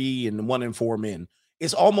 in 3 and 1 in 4 men.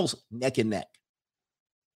 It's almost neck and neck.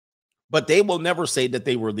 But they will never say that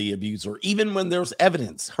they were the abuser, even when there's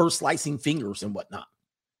evidence, her slicing fingers and whatnot.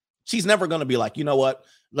 She's never going to be like, you know what?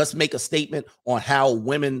 Let's make a statement on how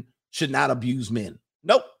women should not abuse men.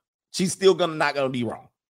 Nope. She's still not going to be wrong.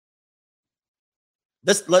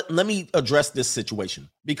 Let me address this situation,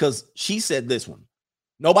 because she said this one.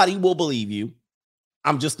 Nobody will believe you.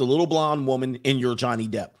 I'm just a little blonde woman and you're Johnny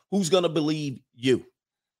Depp. Who's going to believe you?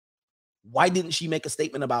 Why didn't she make a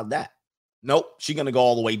statement about that? Nope, she's going to go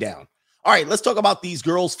all the way down. All right, let's talk about these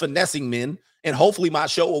girls finessing men, and hopefully my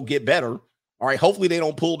show will get better. All right, hopefully they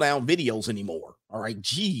don't pull down videos anymore. All right,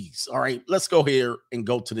 geez. All right, let's go here and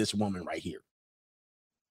go to this woman right here.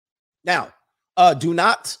 Now, do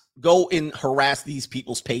not go and harass these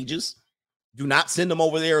people's pages. Do not send them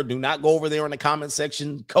over there. Do not go over there in the comment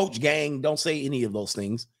section. Coach gang, don't say any of those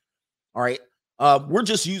things. All right, we're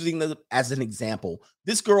just using them as an example.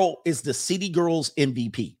 This girl is the City Girls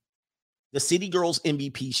MVP. The City Girls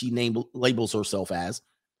MVP, she labels herself as.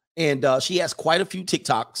 And she has quite a few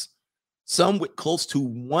TikToks, some with close to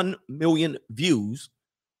 1 million views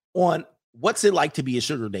on what's it like to be a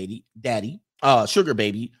sugar baby,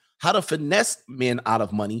 how to finesse men out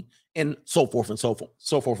of money, and so forth and so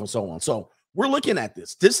on. So we're looking at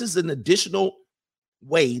this. This is an additional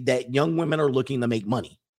way that young women are looking to make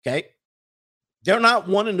money, okay? They're not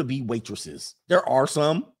wanting to be waitresses. There are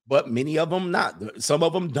some, but many of them not. Some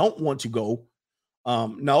of them don't want to go.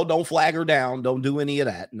 No, don't flag her down. Don't do any of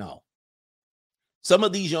that. No. Some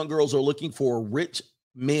of these young girls are looking for rich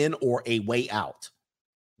men or a way out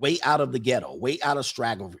of the ghetto, way out of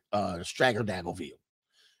Stragger-Daggleville.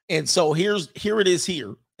 And so here it is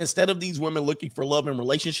here. Instead of these women looking for love and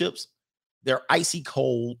relationships, they're icy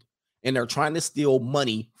cold and they're trying to steal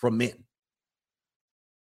money from men.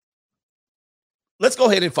 Let's go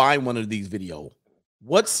ahead and find one of these videos.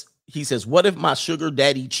 He says, what if my sugar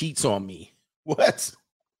daddy cheats on me? What?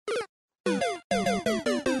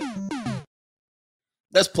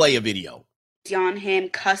 Let's play a video. On him,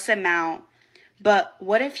 cuss him out. But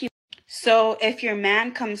what if if your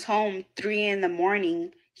man comes home 3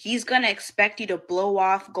 a.m, he's going to expect you to blow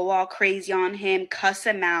off, go all crazy on him, cuss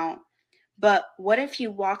him out. But what if he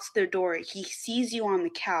walks through the door, he sees you on the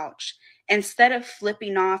couch, instead of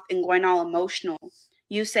flipping off and going all emotional,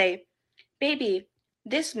 you say, baby,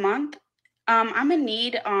 this month, I'm going to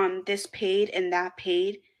need this paid and that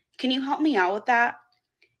paid. Can you help me out with that?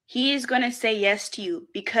 He is going to say yes to you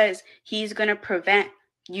because he's going to prevent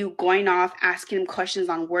you going off, asking him questions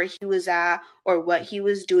on where he was at or what he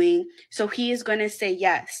was doing. So he is going to say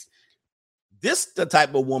yes. This the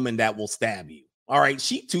type of woman that will stab you. All right,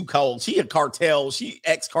 she too cold. She a cartel. She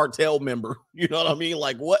ex-cartel member. You know what I mean?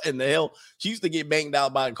 Like, what in the hell? She used to get banged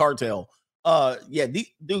out by a cartel. Yeah,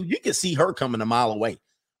 dude, you can see her coming a mile away.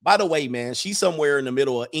 By the way, man, she's somewhere in the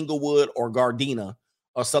middle of Inglewood or Gardena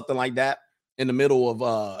or something like that, in the middle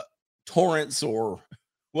of Torrance or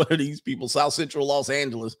what are these people? South Central Los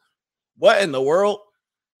Angeles. What in the world?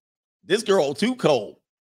 This girl too cold.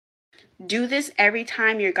 Do this every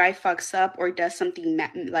time your guy fucks up or does something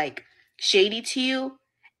like shady to you,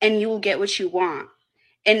 and you will get what you want.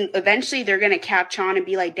 And eventually they're going to catch on and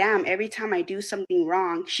be like, damn, every time I do something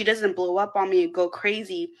wrong, she doesn't blow up on me and go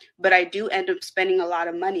crazy, but I do end up spending a lot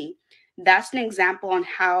of money. That's an example on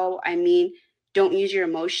how, don't use your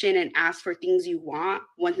emotion and ask for things you want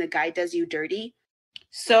when the guy does you dirty.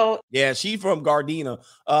 So yeah, she from Gardena.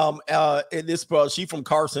 She from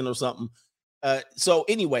Carson or something. So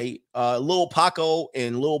anyway, Lil Paco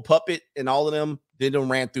and Lil Puppet and all of them, they done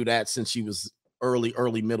ran through that since she was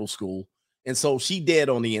early middle school. And so she dead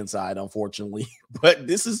on the inside, unfortunately. But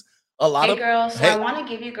this is a lot of girls. So I want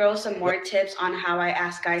to give you girls some more tips on how I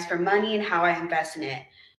ask guys for money and how I invest in it.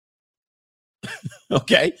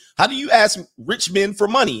 Okay. How do you ask rich men for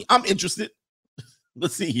money? I'm interested.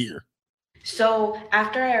 Let's see here. So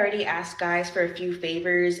after I already asked guys for a few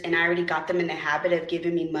favors and I already got them in the habit of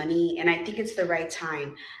giving me money, and I think it's the right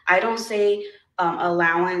time. I don't say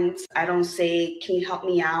allowance. I don't say, can you help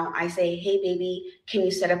me out? I say, hey, baby, can you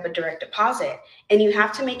set up a direct deposit? And you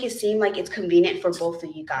have to make it seem like it's convenient for both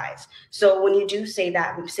of you guys. So when you do say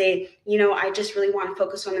that, say, I just really want to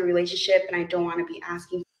focus on the relationship and I don't want to be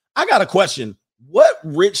asking. I got a question. What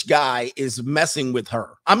rich guy is messing with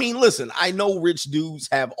her? I mean, listen, I know rich dudes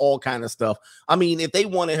have all kind of stuff. I mean, if they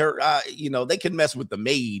wanted her, they can mess with the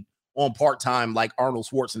maid on part-time like Arnold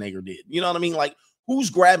Schwarzenegger did. You know what I mean? Like, who's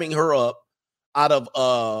grabbing her up out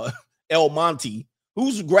of El Monte?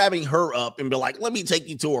 Who's grabbing her up and be like, let me take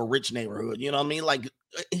you to a rich neighborhood? You know what I mean? Like,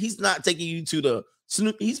 he's not taking you to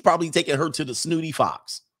he's probably taking her to the Snooty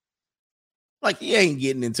Fox. Like, he ain't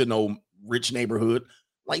getting into no rich neighborhood.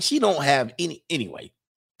 Like, she don't have any anyway.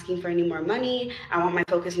 Asking for any more money. I want my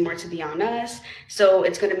focus more to be on us. So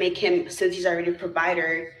it's going to make him, since he's already a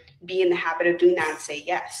provider, be in the habit of doing that and say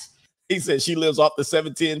yes. He said she lives off the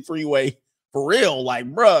 710 freeway. For real, like,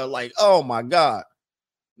 bruh, like, oh my God.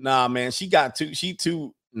 Nah, man, she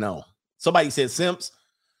too, no. Somebody said simps.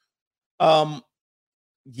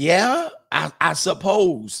 Yeah, I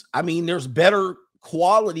suppose. I mean, there's better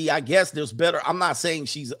quality, I guess there's better. I'm not saying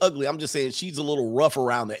she's ugly. I'm just saying she's a little rough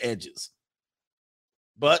around the edges.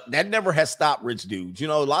 But that never has stopped rich dudes. You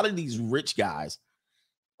know, a lot of these rich guys,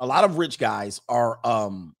 a lot of rich guys are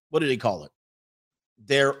what do they call it?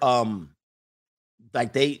 They're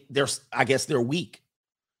like they're I guess they're weak.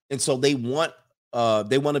 And so they want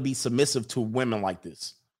to be submissive to women like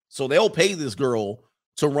this. So they'll pay this girl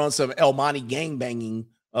to run some El Monte gangbanging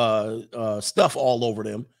stuff all over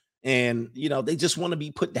them. And, you know, they just want to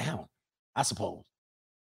be put down, I suppose.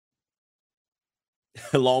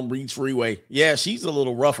 Long Beach Freeway. Yeah, she's a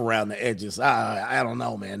little rough around the edges. I don't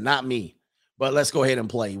know, man. Not me. But let's go ahead and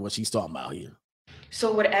play what she's talking about here.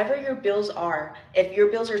 So whatever your bills are, if your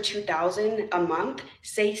bills are $2,000 a month,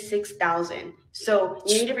 say $6,000. So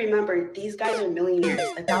you need to remember, these guys are millionaires.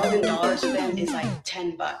 $1,000 for them is like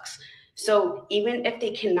 $10. So even if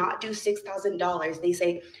they cannot do $6,000, they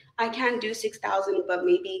say, I can't do $6,000, but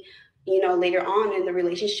maybe, you know, later on in the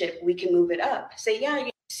relationship, we can move it up. Say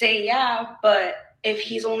yeah, but if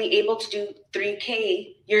he's only able to do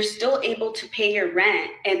 $3,000, you're still able to pay your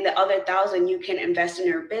rent, and the other $1,000 you can invest in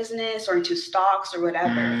your business or into stocks or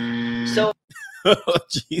whatever. So,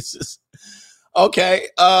 Jesus. Okay.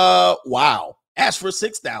 Wow. Ask for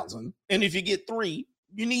 6,000, and if you get 3,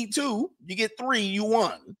 you need 2. You get 3, you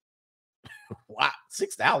won. Wow,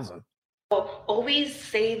 6,000. Always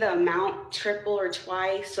say the amount triple or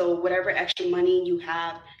twice. So whatever extra money you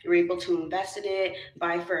have, you're able to invest in it,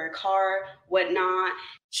 buy for a car, whatnot.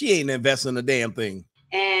 She ain't investing a damn thing.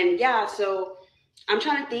 And yeah, so I'm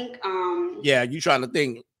trying to think. Yeah, you trying to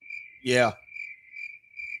think. Yeah.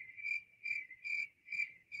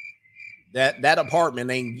 That apartment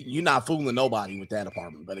you're not fooling nobody with that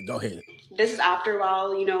apartment, but go ahead. This is after a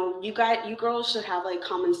while, you know, you girls should have like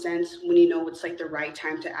common sense when you know it's like the right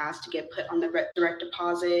time to ask to get put on the direct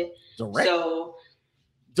deposit. Direct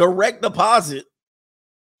deposit.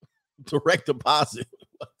 Direct deposit.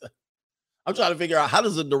 I'm trying to figure out, how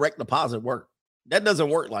does a direct deposit work? That doesn't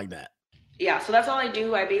work like that. Yeah, so that's all I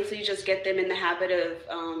do. I basically just get them in the habit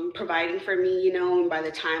of providing for me, you know, and by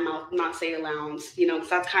the time I'll not say allowance, you know, because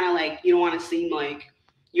that's kind of like, you don't want to seem like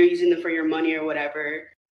you're using them for your money or whatever.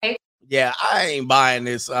 Yeah, I ain't buying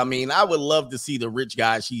this. I mean, I would love to see the rich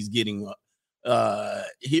guy she's getting.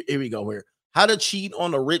 Here we go here. How to cheat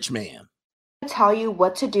on a rich man. Tell you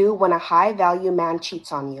what to do when a high value man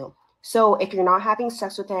cheats on you. So if you're not having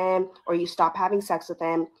sex with him or you stop having sex with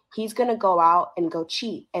him, he's going to go out and go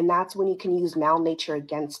cheat. And that's when you can use male nature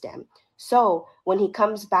against him. So when he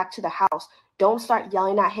comes back to the house, don't start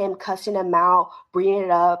yelling at him, cussing him out, bringing it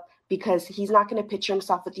up, because he's not going to picture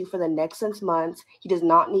himself with you for the next 6 months. He does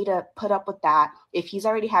not need to put up with that. If he's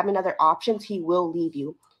already having other options, he will leave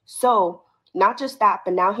you. So not just that,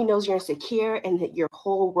 but now he knows you're insecure and that your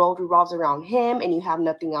whole world revolves around him and you have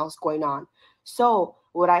nothing else going on. So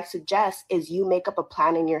what I suggest is you make up a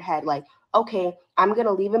plan in your head, like, okay, I'm going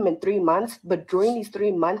to leave him in 3 months, but during these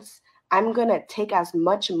 3 months, I'm going to take as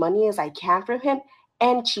much money as I can from him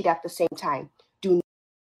and cheat at the same time.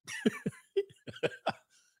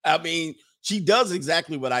 I mean, she does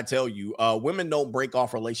exactly what I tell you. Women don't break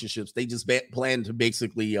off relationships. They just plan to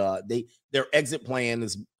basically, their exit plan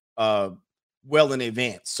is well in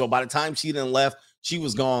advance. So by the time she then left, she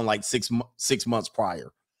was gone like 6 months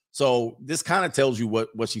prior. So this kind of tells you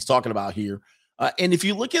what she's talking about here. And if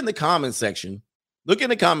you look in the comment section,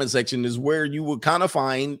 is where you will kind of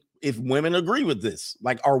find if women agree with this.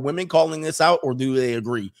 Like, are women calling this out or do they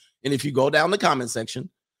agree? And if you go down the comment section,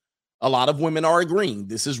 a lot of women are agreeing.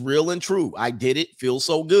 This is real and true. I did it. Feels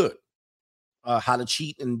so good. How to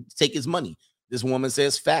cheat and take his money. This woman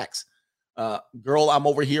says facts. Girl, I'm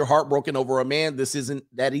over here heartbroken over a man. This isn't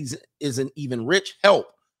even rich. Help.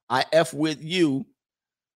 I F with you.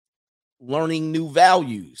 Learning new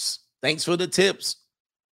values. Thanks for the tips.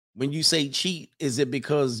 When you say cheat, is it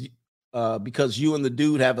because you and the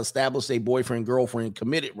dude have established a boyfriend-girlfriend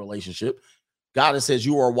committed relationship? Goddess says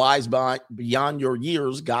you are wise beyond your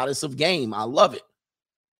years, goddess of game. I love it.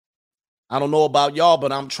 I don't know about y'all,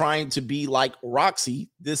 but I'm trying to be like Roxy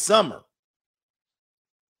this summer.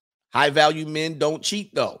 High value men don't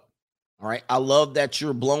cheat though. All right. I love that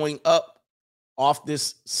you're blowing up off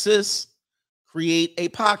this, sis. Create a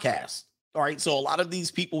podcast. All right. So a lot of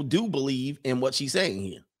these people do believe in what she's saying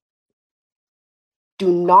here. Do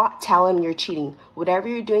not tell him you're cheating. Whatever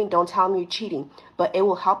you're doing, don't tell him you're cheating. But it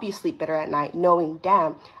will help you sleep better at night, knowing,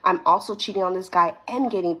 damn, I'm also cheating on this guy and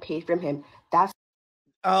getting paid from him. That's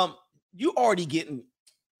you already getting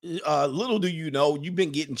little do you know, you've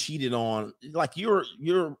been getting cheated on. Like you're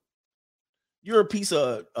a piece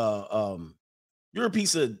of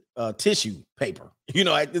tissue paper, you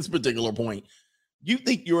know, at this particular point. You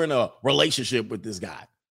think you're in a relationship with this guy,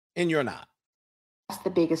 and you're not. That's the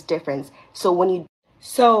biggest difference. So when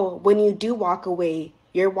you do walk away,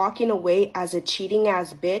 you're walking away as a cheating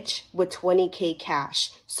ass bitch with 20K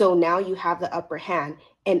cash. So now you have the upper hand.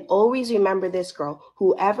 And always remember this, girl,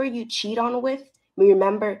 whoever you cheat on with,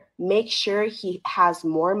 remember, make sure he has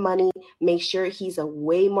more money. Make sure he's a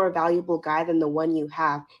way more valuable guy than the one you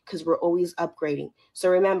have, because we're always upgrading. So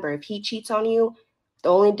remember, if he cheats on you, the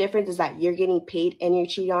only difference is that you're getting paid and you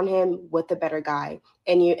cheat on him with a better guy,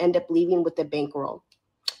 and you end up leaving with the bankroll.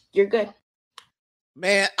 You're good.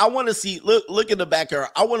 Man, I want to see, look in the back of her.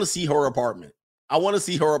 I want to see her apartment. I want to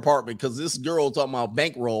see her apartment, because this girl talking about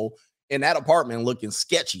bankroll in that apartment looking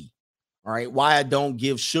sketchy. All right. Why I don't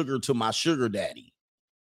give sugar to my sugar daddy.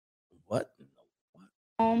 What?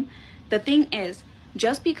 The thing is,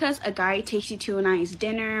 just because a guy takes you to a nice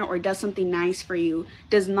dinner or does something nice for you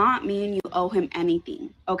does not mean you owe him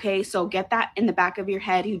anything. Okay. So get that in the back of your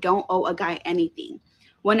head. You don't owe a guy anything.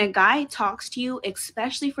 When a guy talks to you,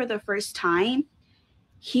 especially for the first time,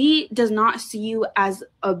 he does not see you as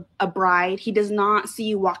a bride. He does not see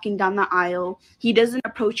you walking down the aisle. He doesn't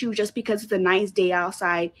approach you just because it's a nice day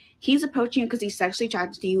outside. He's approaching you because he's sexually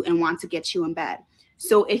attracted to you and wants to get you in bed.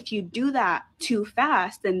 So if you do that too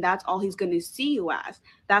fast, then that's all he's going to see you as.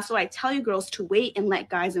 That's why I tell you girls to wait and let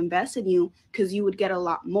guys invest in you, because you would get a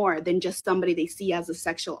lot more than just somebody they see as a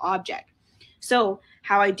sexual object. So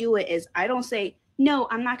how I do it is I don't say, no,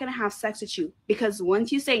 I'm not going to have sex with you. Because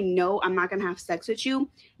once you say, no, I'm not going to have sex with you,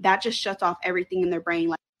 that just shuts off everything in their brain.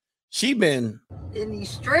 Like, she been in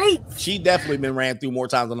these streets. She definitely been ran through more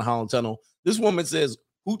times on the Holland Tunnel. This woman says,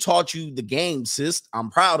 who taught you the game, sis?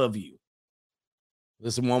 I'm proud of you.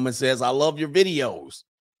 This woman says, I love your videos.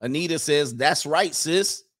 Anita says, that's right,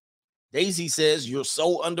 sis. Daisy says, you're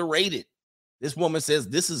so underrated. This woman says,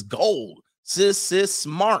 this is gold. Sis,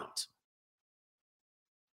 smart.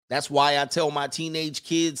 That's why I tell my teenage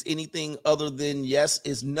kids anything other than yes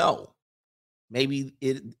is no. Maybe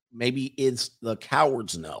it's the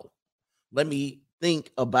coward's no. Let me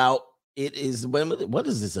think about it is, what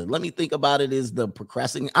is this? Let me think about it is the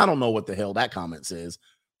procrastinating. I don't know what the hell that comment says.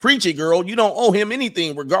 Preach it, girl. You don't owe him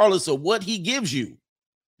anything regardless of what he gives you.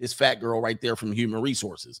 This fat girl right there from Human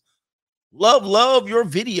Resources. Love your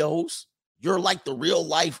videos. You're like the real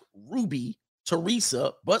life Ruby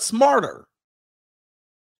Teresa, but smarter.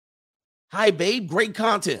 Hi, babe. Great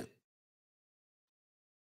content.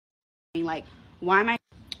 Like, why am I?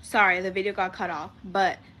 Sorry, the video got cut off.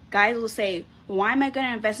 But guys will say, why am I going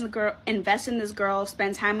to invest in this girl,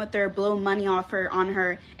 spend time with her, blow money off her on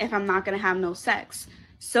her if I'm not going to have no sex?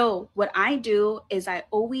 So what I do is I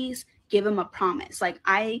always give him a promise. Like,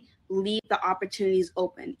 I leave the opportunities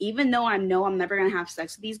open. Even though I know I'm never going to have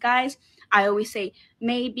sex with these guys, I always say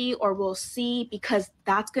maybe or we'll see, because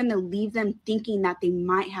that's going to leave them thinking that they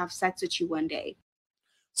might have sex with you one day.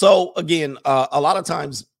 So again, a lot of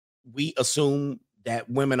times we assume that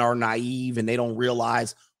women are naive and they don't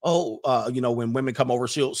realize, when women come over,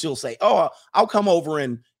 she'll say, I'll come over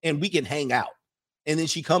and we can hang out. And then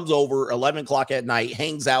she comes over 11 o'clock at night,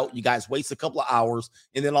 hangs out. You guys waste a couple of hours.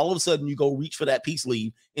 And then all of a sudden you go reach for that peace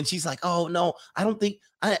leave. And she's like, oh no, I don't think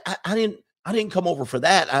I didn't come over for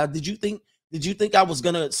that. Did you think I was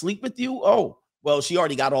going to sleep with you? Oh, well, she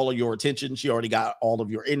already got all of your attention. She already got all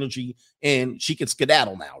of your energy, and she can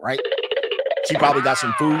skedaddle now, right? She probably got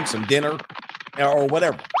some food, some dinner or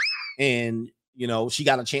whatever. And, she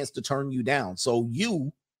got a chance to turn you down. So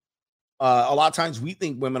a lot of times we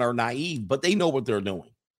think women are naive, but they know what they're doing.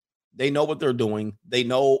 They know what they're doing. They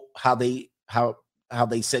know how they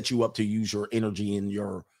set you up to use your energy and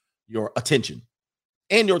your attention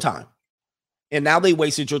and your time. And now they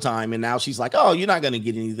wasted your time. And now she's like, oh, you're not going to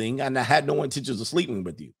get anything. And I had no intentions of sleeping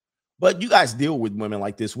with you. But you guys deal with women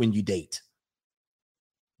like this when you date.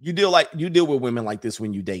 You deal with women like this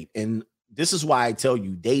when you date. And this is why I tell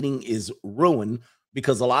you dating is ruined,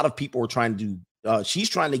 because a lot of people are trying to she's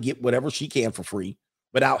trying to get whatever she can for free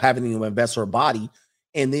without having to invest her body.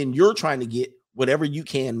 And then you're trying to get whatever you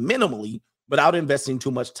can minimally without investing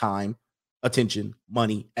too much time, attention,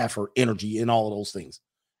 money, effort, energy, and all of those things.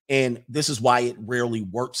 And this is why it rarely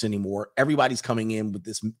works anymore. Everybody's coming in with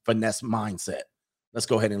this finesse mindset. Let's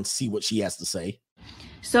go ahead and see what she has to say.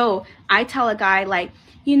 So I tell a guy, like,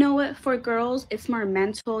 you know what, for girls, it's more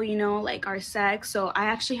mental, like our sex. So I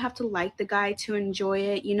actually have to like the guy to enjoy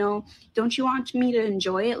it. Don't you want me to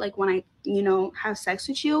enjoy it? Like when I, have sex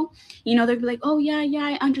with you, they'll be like, oh yeah,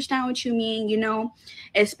 I understand what you mean,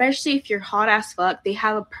 especially if you're hot as fuck. They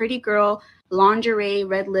have a pretty girl, lingerie,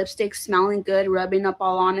 red lipstick, smelling good, rubbing up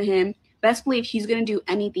all on him. Best believe he's going to do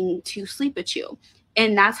anything to sleep with you.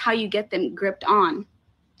 And that's how you get them gripped on.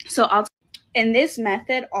 So And this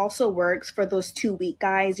method also works for those 2 week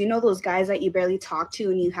guys. You know, those guys that you barely talk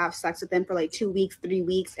to and you have sex with them for like 2 weeks, 3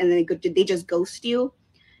 weeks, and then they just ghost you.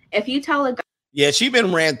 If you tell a guy, yeah, she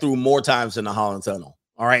been ran through more times in the Holland Tunnel.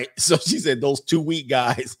 All right. So she said those 2 week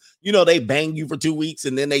guys, you know, they bang you for 2 weeks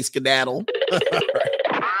and then they skedaddle.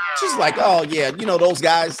 She's like, oh yeah, you know, those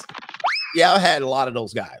guys. Yeah, I had a lot of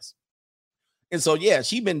those guys. And so, yeah,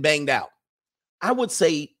 she been banged out. I would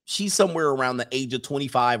say she's somewhere around the age of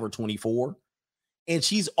 25 or 24. And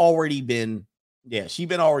she's already been, she's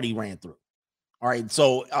been already ran through. All right.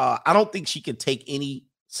 So I don't think she could take any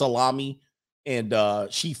salami and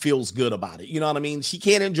she feels good about it. You know what I mean? She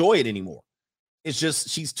can't enjoy it anymore. It's just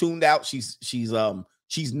she's tuned out. She's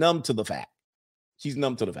numb to the fact. She's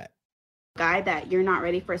numb to the fact. Guy that you're not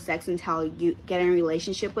ready for sex until you get in a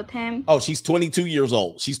relationship with him. Oh, she's 22 years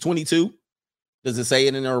old. She's 22. Does it say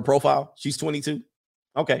it in her profile? She's 22.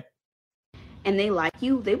 Okay. And they like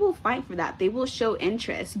you, they will fight for that. They will show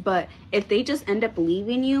interest. But if they just end up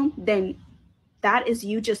leaving you, then that is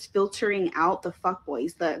you just filtering out the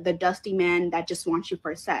fuckboys, the dusty man that just wants you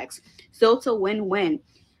for sex. So it's a win-win.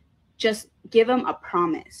 Just give him a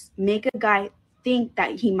promise. Make a guy think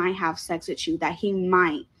that he might have sex with you, that he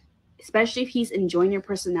might. Especially if he's enjoying your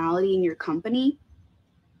personality and your company,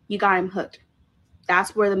 you got him hooked.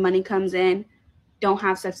 That's where the money comes in. Don't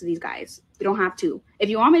have sex with these guys. You don't have to. If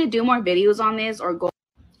you want me to do more videos on this or go,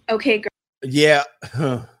 okay, girl. Yeah.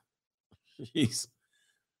 Jeez.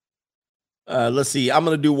 Let's see. I'm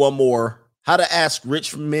going to do one more. How to ask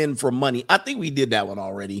rich men for money. I think we did that one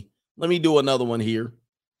already. Let me do another one here.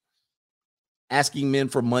 Asking men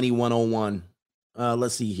for money 101.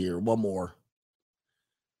 Let's see here. One more.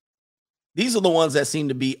 These are the ones that seem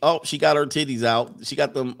to be, oh, she got her titties out. She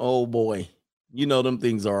got them. Oh, boy. You know, them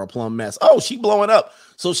things are a plumb mess. Oh, she blowing up.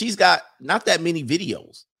 So she's got not that many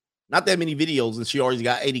videos. And she already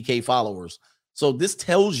got 80K followers. So this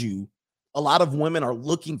tells you a lot of women are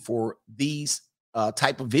looking for these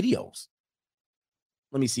type of videos.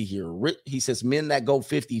 Let me see here. He says men that go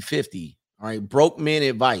 50-50. All right. Broke men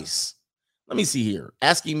advice. Let me see here.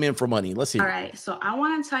 Asking men for money. Let's see. All right. So I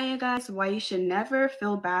want to tell you guys why you should never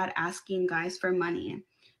feel bad asking guys for money.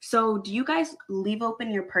 So do you guys leave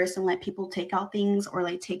open your purse and let people take out things or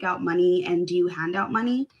like take out money? And do you hand out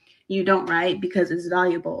money? You don't, right? Because it's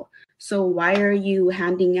valuable. So why are you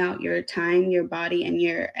handing out your time, your body, and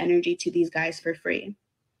your energy to these guys for free?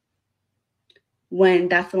 When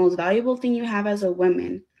that's the most valuable thing you have as a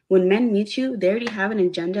woman. When men meet you, they already have an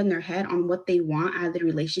agenda in their head on what they want out of the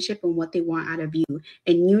relationship and what they want out of you.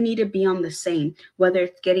 And you need to be on the same, whether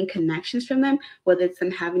it's getting connections from them, whether it's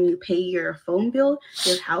them having you pay your phone bill,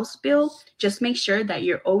 your house bill. Just make sure that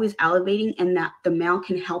you're always elevating and that the male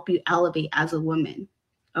can help you elevate as a woman.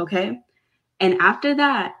 Okay? And after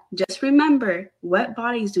that, just remember, wet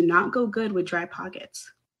bodies do not go good with dry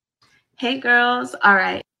pockets. Hey, girls. All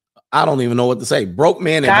right. I don't even know what to say. Broke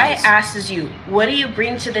man Guy advice. asks you, what do you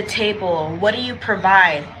bring to the table? What do you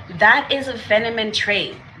provide? That is a feminine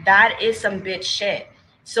trait. That is some bitch shit.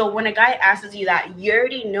 So when a guy asks you that, you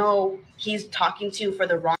already know he's talking to you for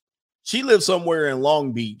the wrong. She lives somewhere in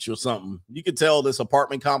Long Beach or something. You can tell this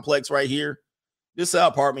apartment complex right here. This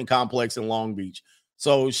apartment complex in Long Beach.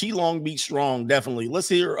 So she Long Beach strong, definitely. Let's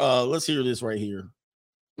hear this right here.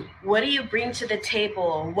 What do you bring to the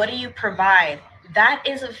table? What do you provide? That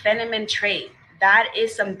is a feminine trait. That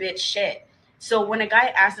is some bitch shit. So when a guy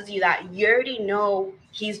asks you that, you already know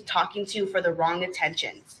he's talking to you for the wrong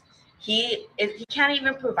intentions. He can't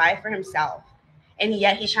even provide for himself. And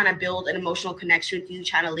yet he's trying to build an emotional connection with you,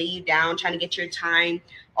 trying to lay you down, trying to get your time,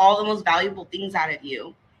 all the most valuable things out of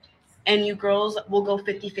you. And you girls will go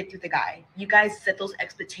 50-50 with the guy. You guys set those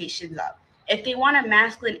expectations up. If they want a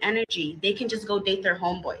masculine energy, they can just go date their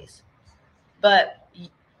homeboys. But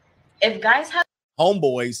if guys have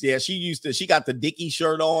homeboys, yeah, she got the Dickie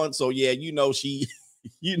shirt on. So yeah, she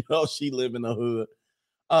live in the hood.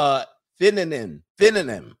 Feminine.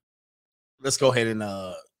 Let's go ahead and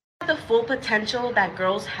the full potential that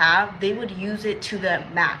girls have, they would use it to the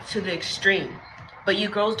max, to the extreme. But you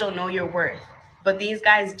girls don't know your worth. But these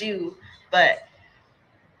guys do. But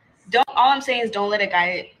all I'm saying is don't let a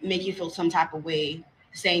guy make you feel some type of way,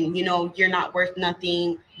 saying, you're not worth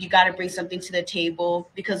nothing. You got to bring something to the table,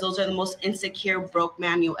 because those are the most insecure broke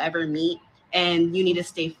man you'll ever meet. And you need to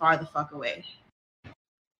stay far the fuck away.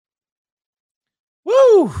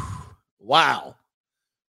 Woo! Wow.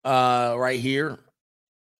 Right here.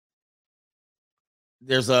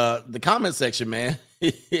 There's the comment section, man.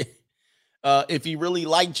 If he really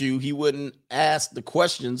liked you, he wouldn't ask the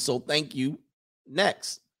question. So thank you.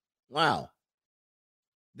 Next. Wow.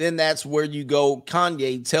 Then that's where you go.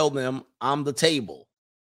 Kanye, tell them I'm the table.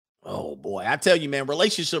 Oh boy, I tell you, man,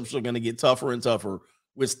 relationships are going to get tougher and tougher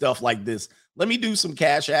with stuff like this. Let me do some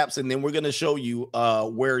cash apps, and then we're going to show you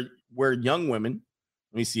where young women.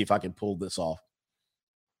 Let me see if I can pull this off.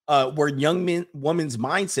 Where women's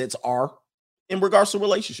mindsets are in regards to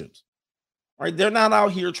relationships. All right, they're not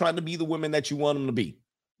out here trying to be the women that you want them to be.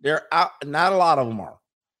 They're out. Not a lot of them are.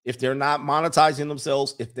 If they're not monetizing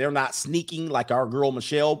themselves, if they're not sneaking like our girl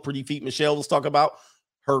Michelle, Pretty Feet Michelle, let's talk about.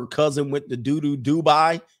 Her cousin went to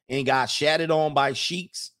Dubai and got shatted on by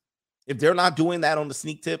sheiks. If they're not doing that on the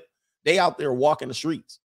sneak tip, they out there walking the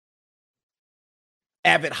streets.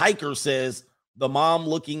 Avid Hiker says the mom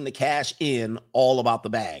looking to cash in, all about the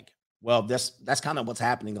bag. Well, that's kind of what's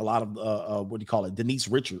happening. A lot of what do you call it? Denise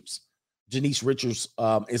Richards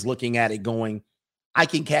is looking at it going, I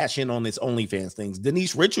can cash in on this OnlyFans things.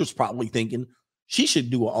 Denise Richards probably thinking she should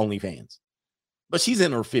do an OnlyFans. But she's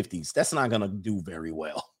in her 50s. That's not going to do very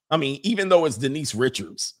well. I mean, even though it's Denise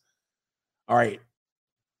Richards. All right.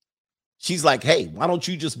 She's like, hey, why don't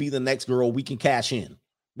you just be the next girl? We can cash in.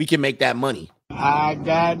 We can make that money. I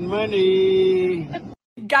got money.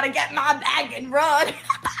 Gotta get my bag and run.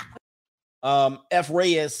 F.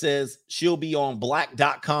 Reyes says she'll be on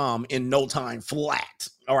black.com in no time flat.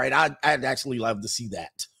 All right. I'd actually love to see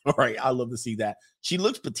that. All right. I love to see that. She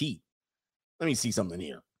looks petite. Let me see something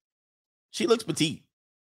here. She looks petite.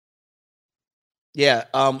 Yeah,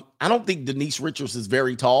 I don't think Denise Richards is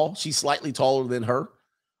very tall. She's slightly taller than her.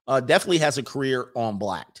 Definitely has a career on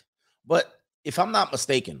Blacked. But if I'm not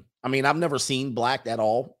mistaken, I mean, I've never seen Blacked at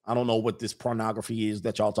all. I don't know what this pornography is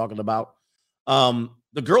that y'all talking about.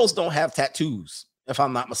 The girls don't have tattoos, if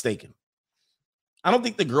I'm not mistaken. I don't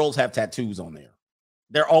think the girls have tattoos on there.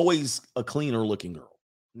 They're always a cleaner looking girl,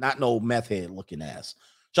 not no meth head looking ass.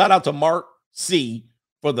 Shout out to Mark C.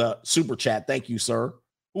 for the super chat. Thank you, sir.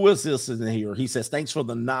 Who is this in here? He says, thanks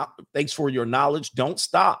for your knowledge. Don't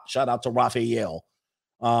stop. Shout out to Raphael.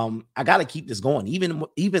 I got to keep this going,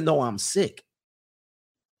 even though I'm sick.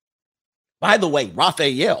 By the way,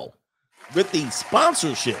 Raphael, with the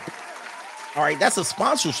sponsorship. All right, that's a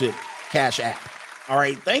sponsorship cash app. All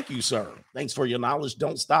right, thank you, sir. Thanks for your knowledge.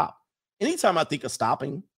 Don't stop. Anytime I think of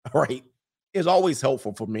stopping, all right, it's always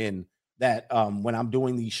helpful for men that when I'm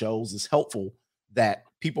doing these shows, it's helpful that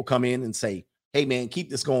people come in and say, hey, man, keep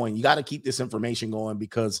this going. You got to keep this information going,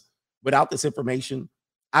 because without this information,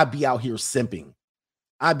 I'd be out here simping.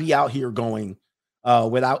 I'd be out here going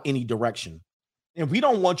without any direction. And we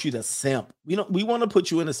don't want you to simp. We want to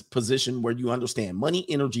put you in a position where you understand money,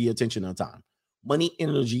 energy, attention, and time. Money,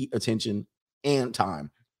 energy, attention, and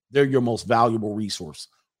time. They're your most valuable resource.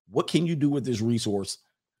 What can you do with this resource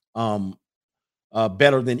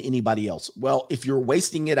better than anybody else? Well, if you're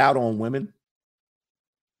wasting it out on women,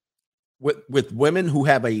 with women who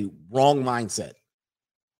have a wrong mindset,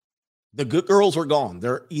 the good girls are gone.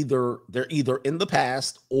 They're either in the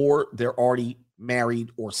past, or they're already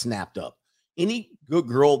married or snapped up. Any good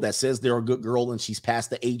girl that says they're a good girl and she's past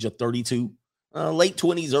the age of 32, late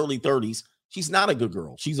 20s, early 30s, she's not a good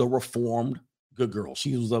girl. She's a reformed good girl.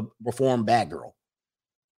 She was a reformed bad girl.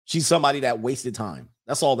 She's somebody that wasted time.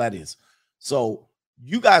 That's all that is. So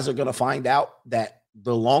you guys are going to find out that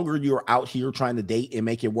the longer you're out here trying to date and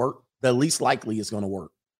make it work, the least likely it's going to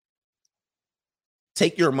work.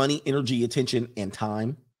 Take your money, energy, attention, and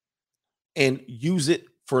time and use it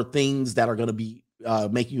for things that are going to be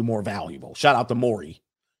make you more valuable. Shout out to Maury.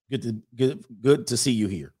 Good to see you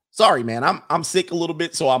here. Sorry, man. I'm sick a little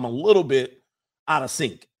bit, so I'm a little bit out of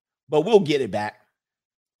sync, but we'll get it back.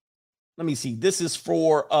 Let me see. This is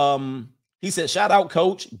for he said, shout out,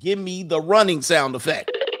 coach. Give me the running sound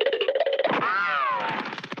effect.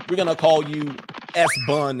 We're gonna call you S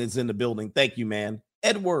Bun is in the building. Thank you, man.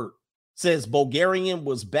 Edward says Bulgarian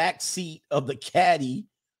was backseat of the caddy,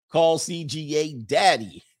 call CGA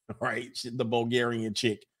daddy. Right, the Bulgarian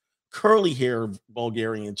chick, curly hair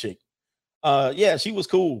Bulgarian chick. Yeah, she was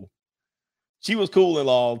cool. She was cool and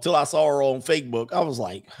all until I saw her on Facebook. I was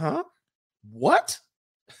like, huh? What?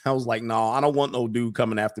 I was like, no, I don't want no dude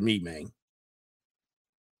coming after me, man.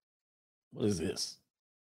 What is this?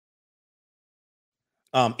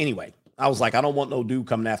 Anyway, I was like, I don't want no dude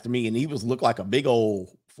coming after me. And he looked like a big old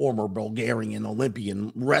former Bulgarian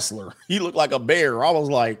Olympian wrestler. He looked like a bear. I was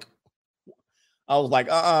like,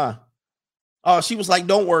 she was like,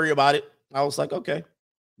 don't worry about it. I was like, okay,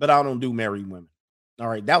 but I don't do married women. All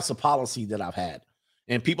right. That's a policy that I've had.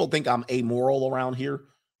 And people think I'm amoral around here,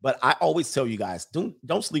 but I always tell you guys, don't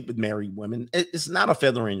sleep with married women. It's not a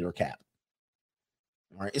feather in your cap.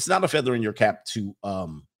 All right. It's not a feather in your cap to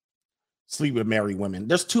sleep with married women.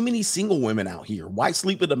 There's too many single women out here. Why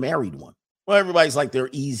sleep with a married one? Well, everybody's like, they're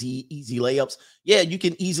easy layups. Yeah, you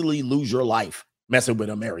can easily lose your life messing with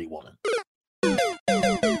a married woman.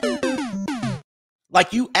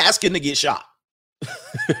 Like you asking to get shot.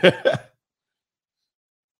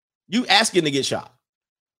 You asking to get shot.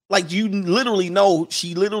 Like you literally know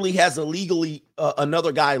she literally has a legally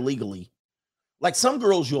another guy legally. Like some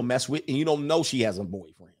girls you'll mess with and you don't know she has a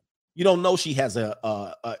boyfriend. You don't know she has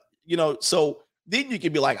a so then you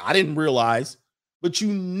can be like, I didn't realize, but you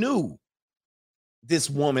knew this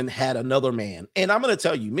woman had another man. And I'm going to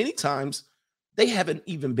tell you, many times they haven't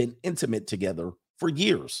even been intimate together for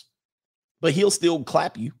years, but he'll still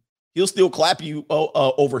clap you. He'll still clap you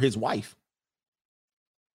over his wife.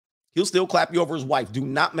 He'll still clap you over his wife. Do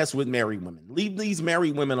not mess with married women. Leave these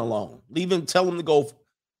married women alone. Leave them, tell them to go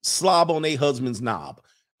slob on their husband's knob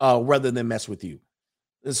rather than mess with you.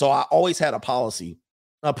 And so I always had a policy,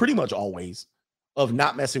 pretty much always, of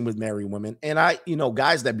not messing with married women. And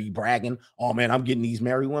guys that be bragging, oh man, I'm getting these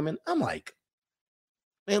married women. I'm like,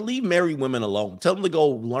 man, leave married women alone. Tell them to go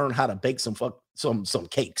learn how to bake some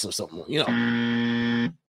cakes or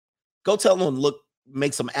something, Go tell them, look,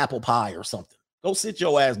 make some apple pie or something. Go sit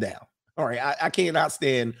your ass down. All right. I cannot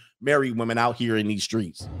stand married women out here in these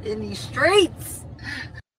streets.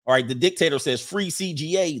 All right. The dictator says free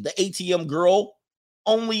CGA. The ATM girl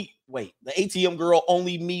only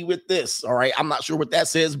me with this. All right. I'm not sure what that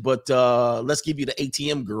says, but let's give you the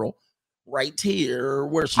ATM girl right here.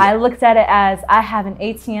 Where's she? I looked at it as I have an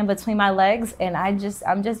ATM between my legs and I'm just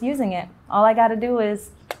using it. All I got to do is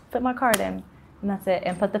put my card in and that's it.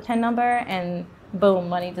 And put the PIN number and boom,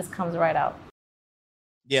 money just comes right out.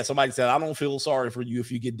 Yeah, somebody said, I don't feel sorry for you if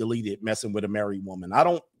you get deleted messing with a married woman. I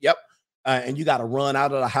don't, yep. And you got to run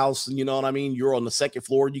out of the house, and you know what I mean? You're on the second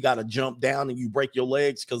floor, you got to jump down and you break your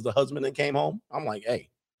legs because the husband that came home. I'm like,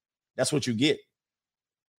 hey, that's what you get.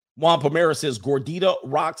 Juan Pomera says, Gordita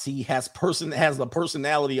Roxy has the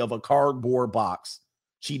personality of a cardboard box.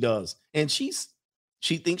 She does. And she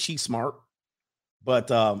thinks she's smart,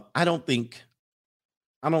 but I don't think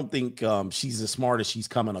she's as smart as she's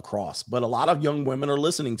coming across, but a lot of young women are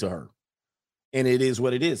listening to her, and it is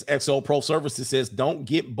what it is. XO Pro Services says, don't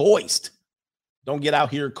get boiced. Don't get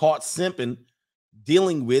out here caught simping,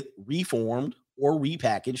 dealing with reformed or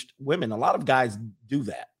repackaged women. A lot of guys do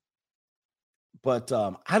that, but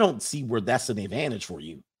I don't see where that's an advantage for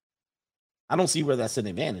you. I don't see where that's an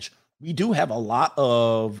advantage. We do have a lot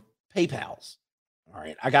of PayPals. All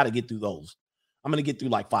right. I got to get through those. I'm going to get through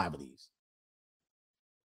like 5 of these.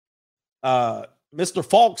 Mr.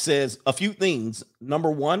 Falk says a few things.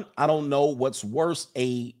 Number one, I don't know what's worse,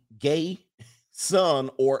 a gay son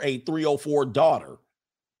or a 304 daughter.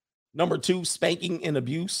 Number two, spanking and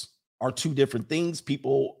abuse are two different things.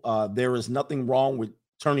 People, there is nothing wrong with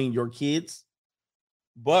turning your kids.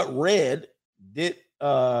 But Red did,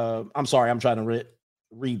 I'm sorry, I'm trying to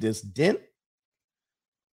read this. Then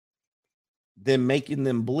making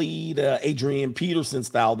them bleed, Adrian Peterson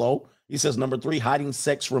style though. He says, number three, hiding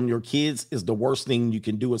sex from your kids is the worst thing you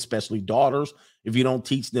can do, especially daughters. If you don't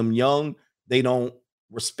teach them young, they don't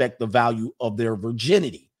respect the value of their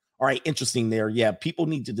virginity. All right, interesting there. Yeah, people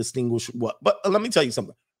need to distinguish what. But let me tell you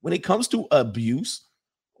something. When it comes to abuse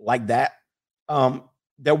like that,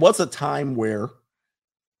 there was a time where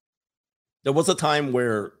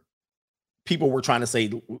people were trying to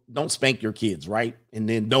say, don't spank your kids, right? And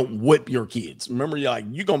then don't whip your kids. Remember,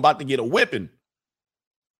 you're about to get a whipping.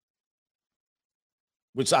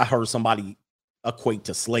 Which I heard somebody equate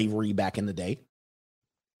to slavery back in the day.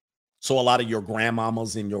 So a lot of your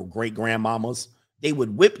grandmamas and your great grandmamas, they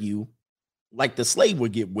would whip you like the slave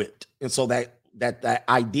would get whipped. And so that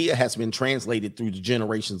idea has been translated through the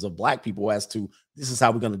generations of black people as to this is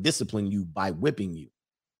how we're going to discipline you, by whipping you.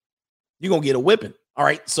 You're going to get a whipping. All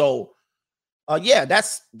right. So yeah,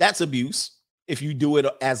 that's abuse. If you do it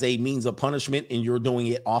as a means of punishment and you're doing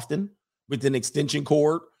it often with an extension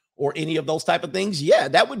cord, or any of those type of things, yeah,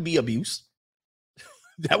 that would be abuse.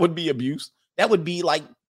 That would be abuse. That would be like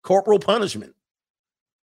corporal punishment.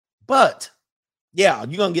 But yeah,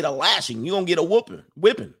 you're gonna get a lashing. You're gonna get a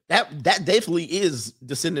whipping. That definitely is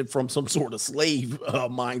descended from some sort of slave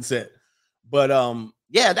mindset. But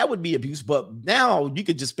yeah, that would be abuse. But now you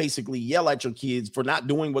could just basically yell at your kids for not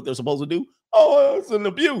doing what they're supposed to do. Oh, it's an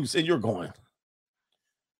abuse, and you're going.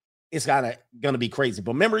 It's gonna be crazy.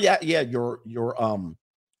 But remember, yeah,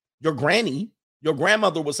 your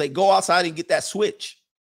grandmother would say, go outside and get that switch.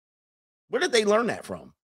 Where did they learn that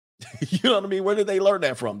from? You know what I mean? Where did they learn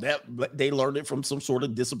that from? They learned it from some sort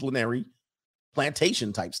of disciplinary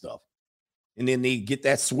plantation type stuff. And then they get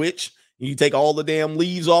that switch and you take all the damn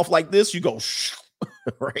leaves off like this, you go,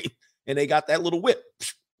 right? And they got that little whip,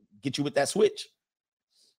 get you with that switch.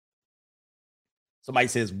 Somebody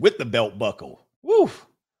says with the belt buckle. Woo.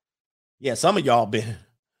 Yeah, some of y'all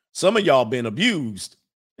been abused.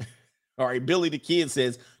 All right, Billy the Kid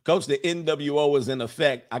says, Coach, the NWO is in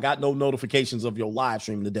effect. I got no notifications of your live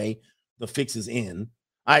stream today. The fix is in.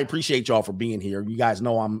 I appreciate y'all for being here. You guys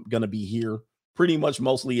know I'm going to be here pretty much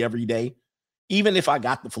mostly every day, even if I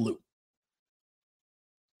got the flu.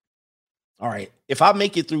 All right, if I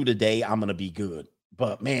make it through the day, I'm going to be good.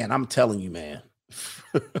 But, man, I'm telling you, man,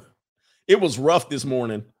 it was rough this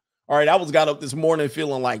morning. All right, I got up this morning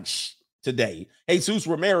feeling like today. Jesus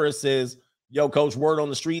Ramirez says, yo, Coach, word on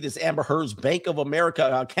the street is Amber Heard's Bank of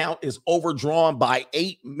America account is overdrawn by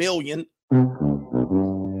 $8 million.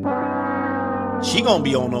 She gonna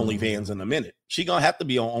be on OnlyFans in a minute. She gonna have to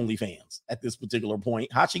be on OnlyFans at this particular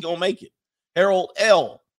point. How she gonna make it? Harold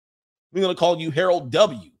L. We're gonna call you Harold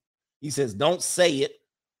W. He says, don't say it.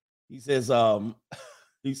 He says, the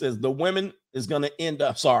woman is gonna end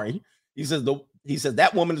up. Sorry. He says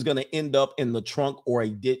that woman is gonna end up in the trunk or a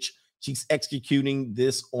ditch. She's executing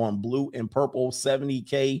this on blue and purple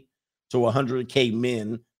 70K to 100K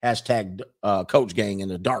men. Hashtag Coach Gang in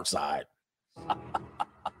the dark side.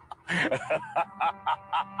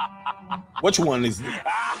 Which one is it?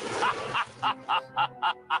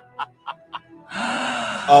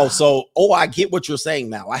 I get what you're saying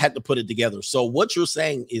now. I had to put it together. So what you're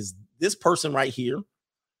saying is this person right here,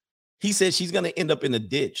 he says she's going to end up in a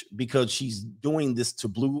ditch because she's doing this to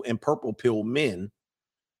blue and purple pill men.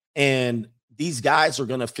 And these guys are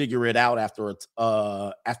going to figure it out after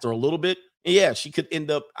a little bit. And yeah, she could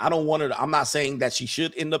end up, I'm not saying that she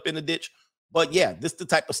should end up in a ditch, but yeah, this is the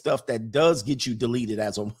type of stuff that does get you deleted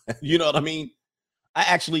as a, you know what I mean? I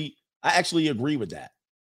actually agree with that.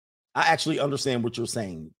 I actually understand what you're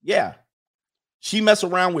saying. Yeah. She mess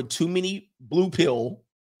around with too many blue pill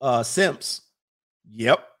simps.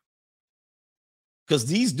 Yep. Because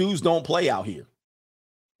these dudes don't play out here.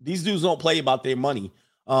 These dudes don't play about their money.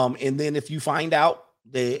 And then if you find out,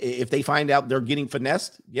 if they find out they're getting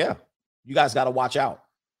finessed, yeah, you guys got to watch out.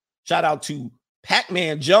 Shout out to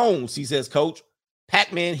Pac-Man Jones. He says, Coach,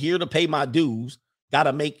 Pac-Man here to pay my dues. Got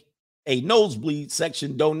to make a nosebleed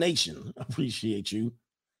section donation. Appreciate you.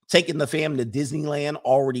 Taking the fam to Disneyland,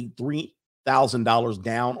 already $3,000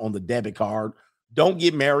 down on the debit card. Don't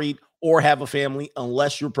get married or have a family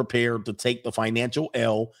unless you're prepared to take the financial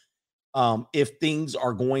L. If things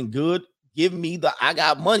are going good, give me the I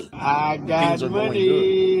got money. I got things are money.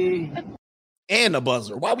 Going good. And the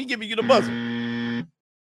buzzer. Why are we giving you the buzzer?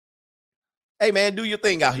 Hey, man, do your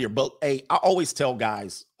thing out here. But, hey, I always tell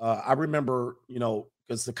guys, I remember,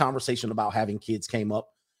 because the conversation about having kids came up,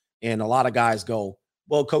 and a lot of guys go,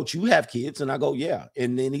 well, Coach, you have kids. And I go, yeah.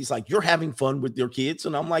 And then he's like, you're having fun with your kids.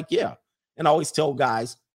 And I'm like, yeah. And I always tell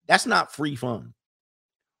guys, that's not free fun.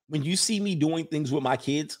 When you see me doing things with my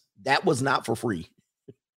kids, that was not for free.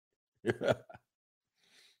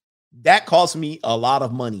 That cost me a lot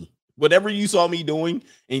of money. Whatever you saw me doing,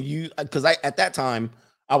 and because at that time,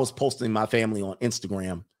 I was posting my family on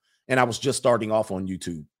Instagram, and I was just starting off on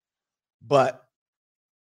YouTube. But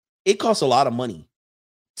it costs a lot of money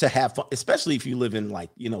to have fun, especially if you live in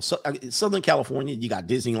Southern California. You got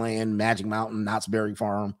Disneyland, Magic Mountain, Knott's Berry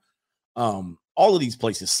Farm, all of these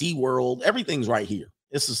places, SeaWorld, everything's right here.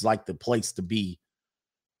 This is like the place to be.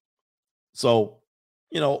 So,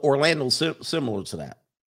 Orlando's similar to that.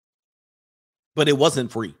 But it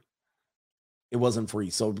wasn't free. It wasn't free.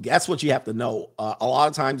 So that's what you have to know. A lot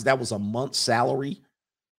of times that was a month's salary,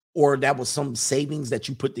 or that was some savings that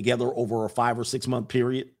you put together over a 5 or 6 month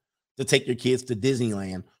period to take your kids to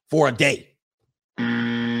Disneyland for a day.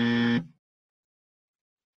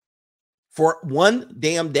 For one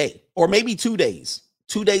damn day, or maybe 2 days.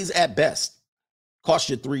 2 days at best cost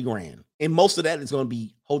you $3,000. And most of that is going to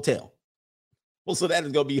be hotel. Most of that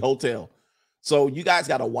is going to be hotel. So you guys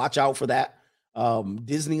got to watch out for that.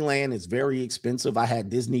 Disneyland is very expensive. I had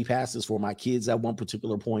Disney passes for my kids at one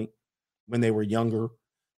particular point when they were younger.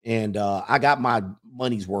 And I got my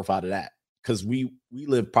money's worth out of that because we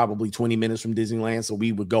live probably 20 minutes from Disneyland. So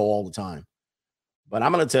we would go all the time. But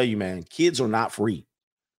I'm going to tell you, man, kids are not free.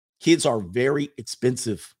 Kids are very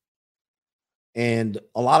expensive. And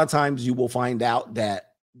a lot of times you will find out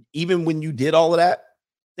that even when you did all of that,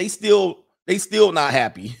 they still not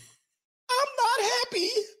happy. I'm not happy.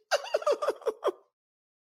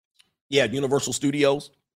 Yeah, Universal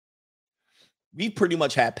Studios. We pretty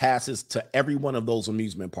much had passes to every one of those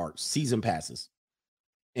amusement parks, season passes.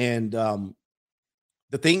 And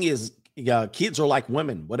the thing is, kids are like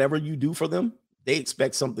women. Whatever you do for them, they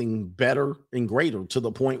expect something better and greater, to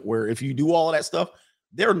the point where if you do all of that stuff,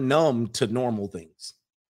 they're numb to normal things.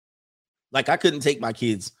 Like I couldn't take my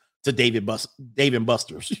kids to Dave and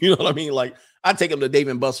Buster's. You know what I mean? Like I'd take them to Dave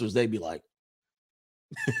and Buster's. They'd be like,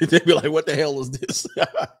 They'd be like, what the hell is this?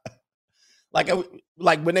 like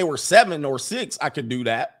when they were 7 or 6, I could do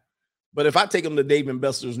that. But if I take them to Dave &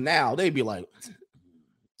 Buster's now, they'd be like,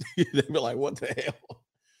 what the hell?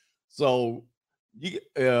 So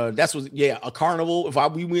that's what, a carnival.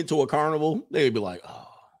 If we went to a carnival, they'd be like, oh,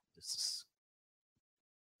 this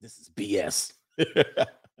is BS.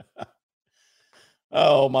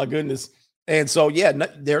 Oh my goodness. And so,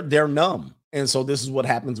 they're numb. And so this is what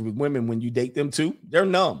happens with women when you date them too. They're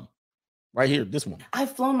numb. Right here, this one.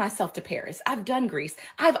 I've flown myself to Paris. I've done Greece.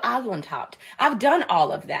 I've island hopped. I've done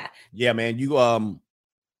all of that. Yeah, man.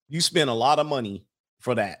 You spend a lot of money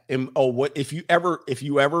for that. And if you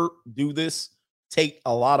ever do this, take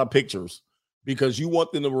a lot of pictures because you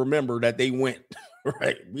want them to remember that they went.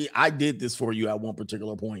 Right? I did this for you at one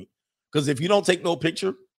particular point. Because if you don't take no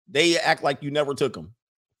picture, they act like you never took them.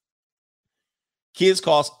 Kids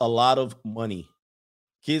cost a lot of money.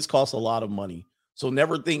 So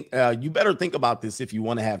never think, you better think about this if you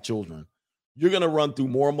want to have children. You're going to run through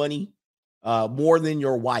more money, more than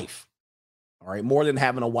your wife. All right. More than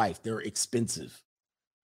having a wife. They're expensive.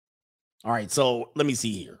 All right. So let me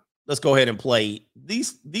see here. Let's go ahead and play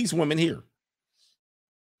these women here.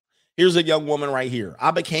 Here's a young woman right here.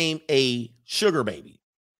 I became a sugar baby.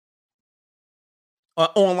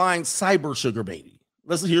 Online cyber sugar baby.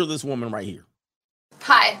 Let's hear this woman right here.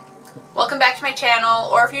 Hi. Welcome back to my channel,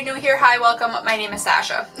 or if you're new here, hi, welcome. My name is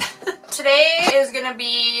Sasha. Today is going to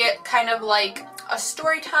be kind of like a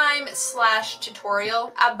story time /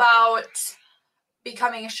 tutorial about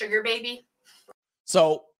becoming a sugar baby.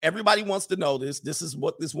 So everybody wants to know this. This is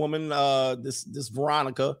what this woman, this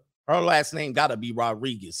Veronica, her last name got to be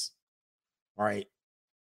Rodriguez. All right.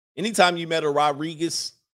 Anytime you met a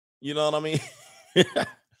Rodriguez, you know what I mean?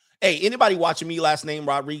 Hey, anybody watching me last name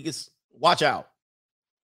Rodriguez? Watch out.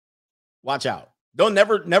 Watch out. Don't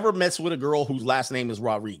never mess with a girl whose last name is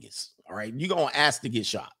Rodriguez. All right. You're going to ask to get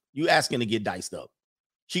shot. You asking to get diced up.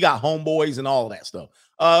 She got homeboys and all of that stuff.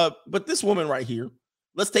 But this woman right here,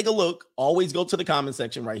 let's take a look. Always go to the comment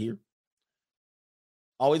section right here.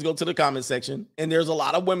 Always go to the comment section. And there's a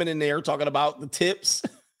lot of women in there talking about the tips.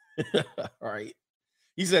 All right.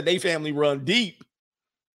 He said they family run deep.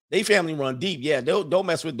 They family run deep. Yeah. Don't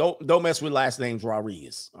mess with last names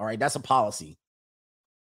Rodriguez. All right. That's a policy.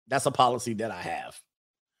 That's a policy that I have.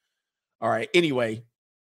 All right. Anyway,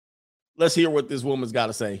 let's hear what this woman's got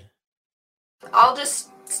to say. I'll just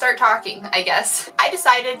start talking, I guess. I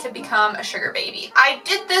decided to become a sugar baby. I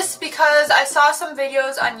did this because I saw some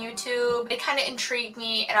videos on YouTube. It kind of intrigued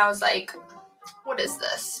me, and I was like, what is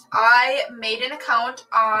this? I made an account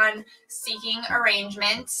on Seeking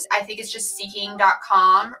Arrangements. I think it's just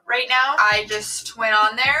seeking.com right now. I just went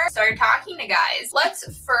on there, started talking to guys.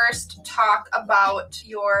 Let's first talk about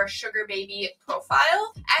your sugar baby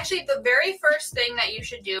profile. Actually, the very first thing that you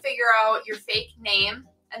should do, figure out your fake name,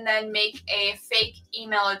 and then make a fake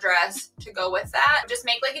email address to go with that. Just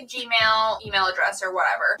make like a Gmail email address or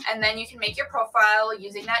whatever. And then you can make your profile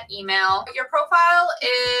using that email. Your profile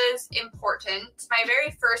is important. My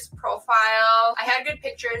very first profile, I had good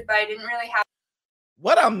pictures, but I didn't really have.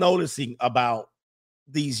 What I'm noticing about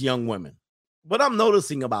these young women, what I'm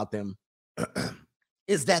noticing about them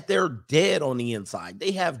is that they're dead on the inside.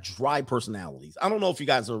 They have dry personalities. I don't know if you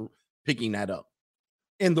guys are picking that up.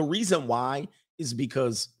 And the reason why is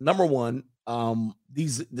because, number one,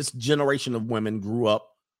 this generation of women grew up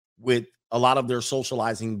with a lot of their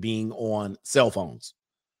socializing being on cell phones.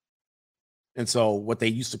 And so what they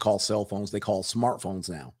used to call cell phones, they call smartphones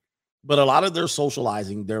now. But a lot of their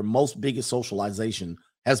socializing, their most biggest socialization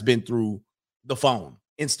has been through the phone,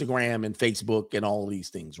 Instagram and Facebook and all of these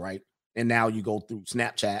things, right? And now you go through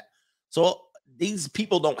Snapchat. So these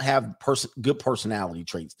people don't have good personality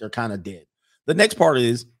traits. They're kind of dead. The next part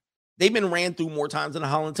is they've been ran through more times in the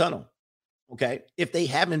Holland Tunnel. Okay. If they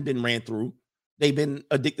haven't been ran through, they've been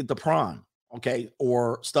addicted to prawn. Okay.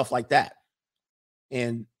 Or stuff like that.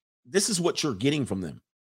 And this is what you're getting from them.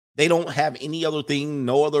 They don't have any other thing,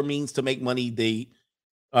 no other means to make money.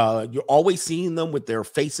 You're always seeing them with their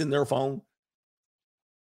face in their phone.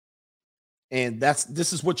 And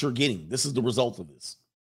this is what you're getting. This is the result of this.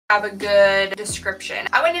 Have a good description.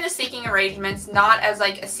 I went into Seeking Arrangements not as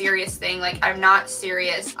like a serious thing. Like, I'm not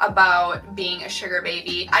serious about being a sugar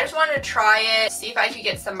baby. I just wanted to try it, see if I could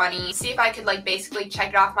get some money, see if I could like basically check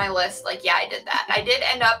it off my list. Like, yeah, I did that. I did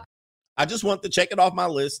end up. I just want to check it off my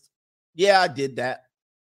list. Yeah, I did that.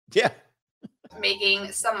 Yeah.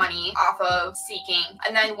 Making some money off of Seeking.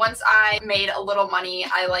 And then once I made a little money,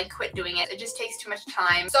 I like quit doing it. It just takes too much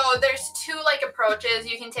time. So there's two like approaches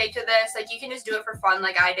you can take to this. Like, you can just do it for fun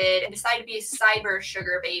like I did and decide to be a cyber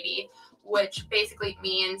sugar baby, which basically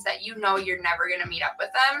means that you know you're never going to meet up with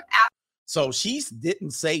them. So she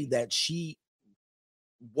didn't say that she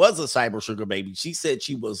was a cyber sugar baby. She said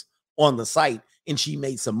she was on the site and she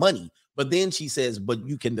made some money. But then she says, but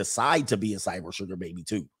you can decide to be a cyber sugar baby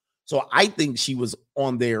too. So I think she was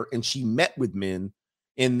on there and she met with men.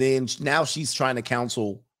 And then now she's trying to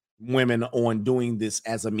counsel women on doing this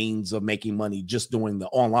as a means of making money, just doing the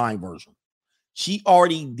online version. She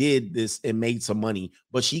already did this and made some money,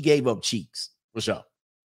 but she gave up cheeks for sure.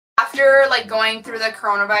 After like going through the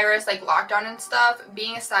coronavirus, like lockdown and stuff,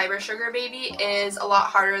 being a cyber sugar baby is a lot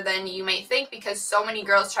harder than you may think, because so many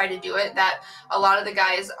girls try to do it that a lot of the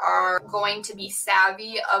guys are going to be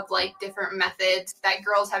savvy of like different methods that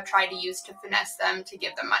girls have tried to use to finesse them to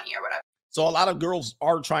give them money or whatever. So a lot of girls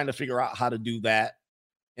are trying to figure out how to do that.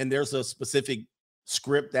 And there's a specific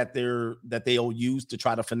script that they'll use to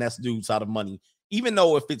try to finesse dudes out of money, even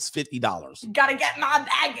though if it's $50. Gotta get my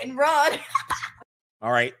bag and run.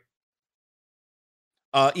 All right.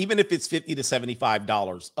 Even if it's $50 to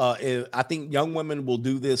 $75, I think young women will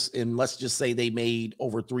do this. And let's just say they made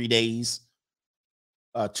over 3 days,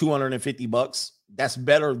 $250. That's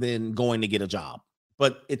better than going to get a job.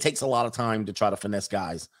 But it takes a lot of time to try to finesse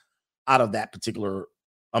guys out of that particular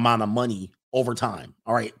amount of money over time.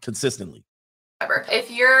 All right. Consistently. If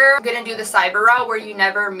you're going to do the cyber route where you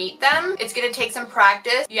never meet them, it's going to take some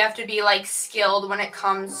practice. You have to be like skilled when it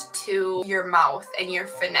comes to your mouth and your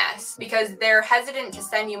finesse, because they're hesitant to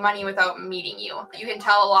send you money without meeting you. You can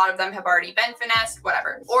tell a lot of them have already been finessed,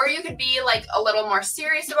 whatever. Or you could be like a little more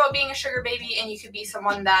serious about being a sugar baby, and you could be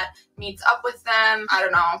someone that meets up with them, I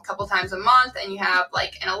don't know, a couple times a month, and you have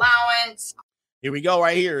like an allowance. Here we go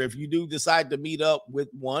right here. If you do decide to meet up with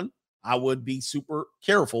one, I would be super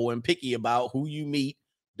careful and picky about who you meet.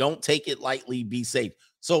 Don't take it lightly. Be safe.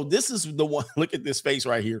 So this is the one. Look at this face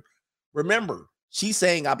right here. Remember, she's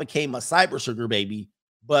saying I became a cyber sugar baby,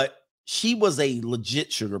 but she was a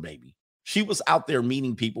legit sugar baby. She was out there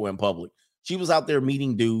meeting people in public. She was out there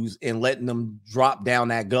meeting dudes and letting them drop down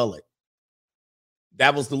that gullet.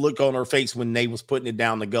 That was the look on her face when they was putting it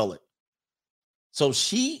down the gullet. So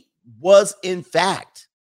she was, in fact,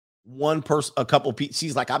 one person, a couple people.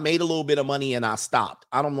 She's like, I made a little bit of money and I stopped.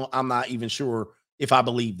 I don't know. I'm not even sure if I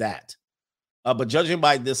believe that. But judging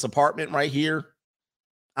by this apartment right here,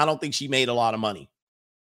 I don't think she made a lot of money.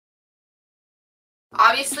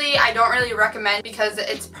 Obviously, I don't really recommend, because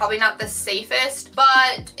it's probably not the safest,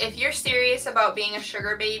 but if you're serious about being a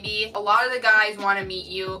sugar baby, a lot of the guys want to meet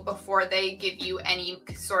you before they give you any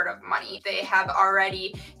sort of money. They have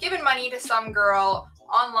already given money to some girl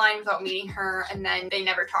online without meeting her, and then they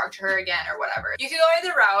never talk to her again or whatever. You could go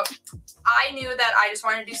either route. I knew that I just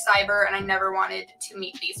wanted to do cyber and I never wanted to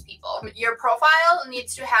meet these people. Your profile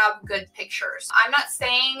needs to have good pictures. I'm not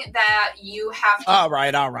saying that you have to. All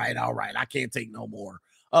right. I can't take no more.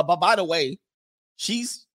 But by the way,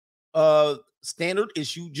 she's standard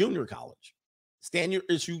issue junior college.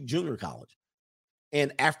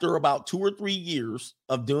 And after about 2 or 3 years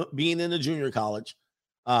of being in a junior college,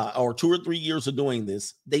 or 2 or 3 years of doing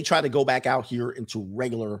this, they try to go back out here into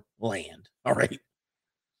regular land. All right.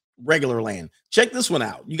 Regular land. Check this one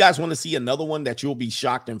out. You guys want to see another one that you'll be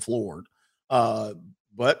shocked and floored.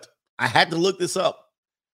 But I had to look this up.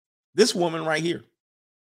 This woman right here,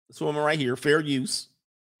 fair use.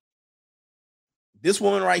 This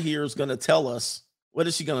woman right here is going to tell us, what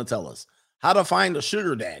is she going to tell us? How to find a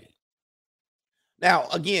sugar daddy. Now,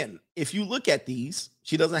 again, if you look at these,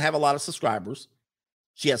 she doesn't have a lot of subscribers.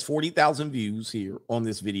 She has 40,000 views here on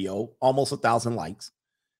this video, almost 1,000 likes.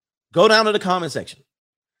 Go down to the comment section.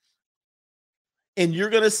 And you're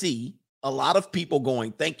going to see a lot of people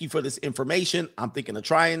going, thank you for this information. I'm thinking of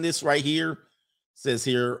trying this right here. It says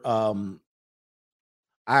here, I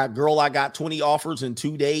got 20 offers in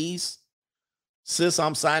 2 days. Sis,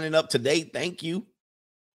 I'm signing up today. Thank you.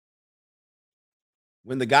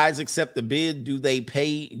 When the guys accept the bid, do they pay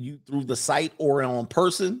you through the site or on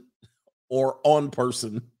person?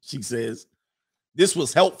 She says. This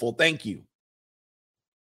was helpful. Thank you.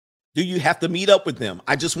 Do you have to meet up with them?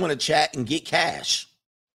 I just want to chat and get cash.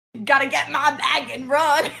 Gotta get my bag and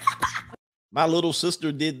run. My little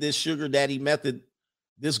sister did this sugar daddy method.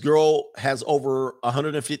 This girl has over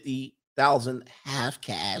 150,000 half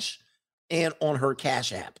cash and on her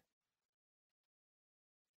Cash App.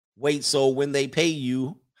 Wait, so when they pay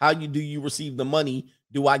you, do you receive the money?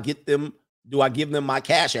 Do I give them my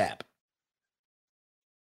Cash App?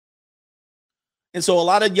 And so a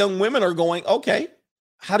lot of young women are going, okay,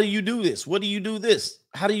 how do you do this? What do you do this?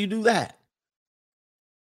 How do you do that?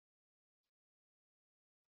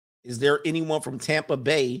 Is there anyone from Tampa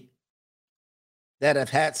Bay that have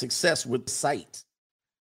had success with the site?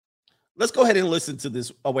 Let's go ahead and listen to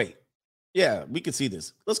this. Oh, wait. Yeah, we can see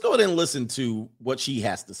this. Let's go ahead and listen to what she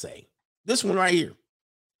has to say. This one right here.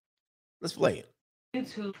 Let's play it.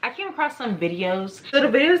 YouTube, I came across some videos. So the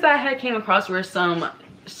videos that I had came across were some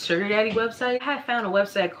sugar daddy website. I had found a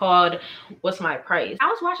website called What's My Price. I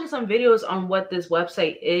was watching some videos on what this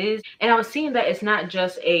website is, and I was seeing that it's not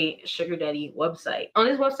just a sugar daddy website. On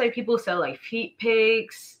this website, people sell like feet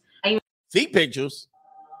pics. Feet pictures?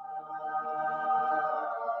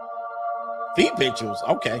 Feet pictures,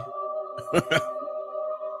 okay.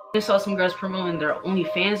 I saw some girls promoting their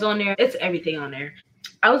OnlyFans on there. It's everything on there.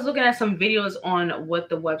 I was looking at some videos on what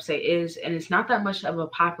the website is, and it's not that much of a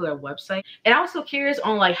popular website. And I was so curious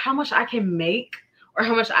on like how much I can make or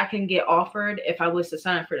how much I can get offered if I was to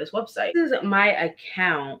sign up for this website. This is my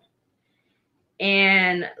account.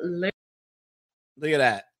 And look at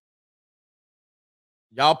that.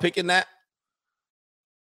 Y'all picking that?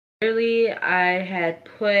 Literally, I had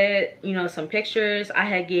put, you know, some pictures. I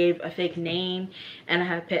had gave a fake name, and I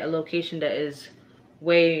had put a location that is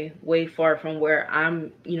way far from where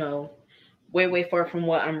I'm, you know, way far from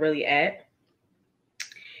what I'm really at.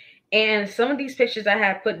 And some of these pictures I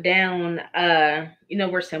had put down, you know,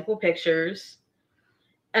 were simple pictures.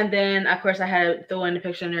 And then, of course, I had throw in the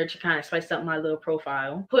picture in there to kind of spice up my little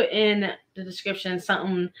profile. Put in the description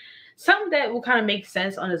something that will kind of make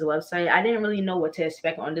sense on this website. I didn't really know what to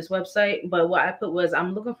expect on this website, but what I put was,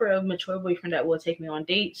 I'm looking for a mature boyfriend that will take me on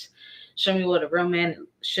dates, show me what a real man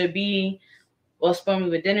should be, will spoil me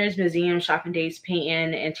with dinners, museums, shopping dates,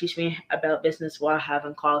 painting, and teach me about business while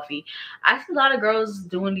having coffee. I see a lot of girls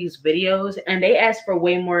doing these videos, and they ask for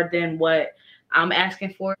way more than what I'm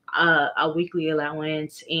asking for. A weekly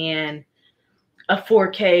allowance and a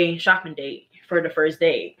 4K shopping date for the first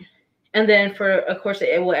date. And then of course,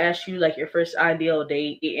 it will ask you like your first ideal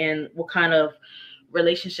date and what kind of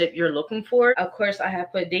relationship you're looking for. Of course, I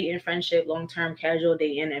have put dating, friendship, long-term, casual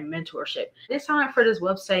dating, and mentorship. This time for this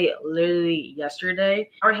website literally yesterday,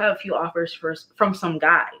 I already have a few offers from some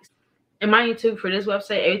guys. And mind you too, for this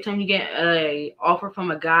website, every time you get an offer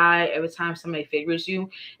from a guy, every time somebody favors you,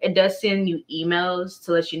 it does send you emails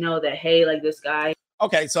to let you know that, hey, like this guy.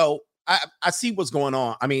 Okay, so I see what's going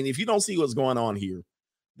on. I mean, if you don't see what's going on here,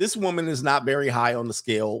 this woman is not very high on the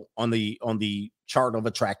scale on the chart of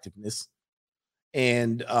attractiveness.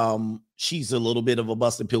 And she's a little bit of a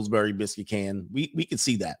busted Pillsbury biscuit can. We can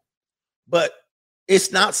see that. But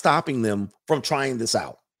it's not stopping them from trying this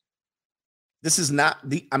out. This is not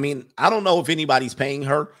I mean, I don't know if anybody's paying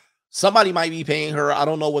her. Somebody might be paying her. I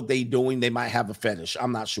don't know what they're doing. They might have a fetish.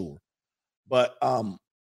 I'm not sure. But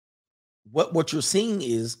what you're seeing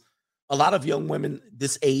is a lot of young women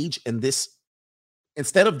this age and this,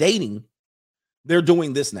 instead of dating, they're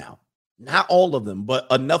doing this now. Not all of them, but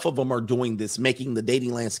enough of them are doing this, making the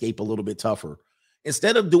dating landscape a little bit tougher.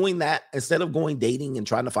 Instead of doing that, instead of going dating and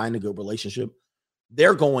trying to find a good relationship,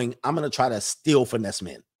 they're going, I'm going to try to still finesse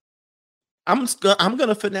men. I'm going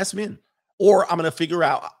to finesse men, or I'm going to figure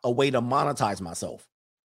out a way to monetize myself.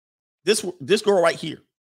 This girl right here.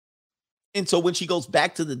 And so when she goes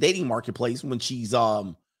back to the dating marketplace, when she's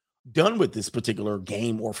done with this particular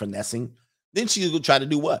game or finessing, then she's going to try to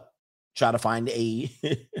do what? Try to find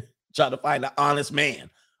an honest man,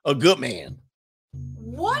 a good man.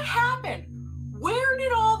 What happened? Where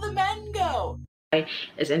did all the men go?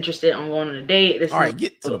 Is interested on going on a date. All right,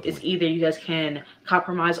 get to the point. It's either you guys can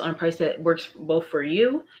compromise on a price that works both for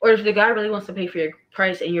you, or if the guy really wants to pay for your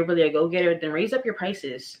price and you're really a go-getter, then raise up your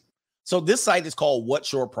prices. So this site is called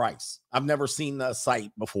What's Your Price? I've never seen the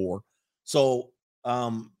site before. So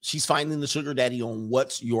she's finding the sugar daddy on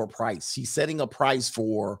What's Your Price. She's setting a price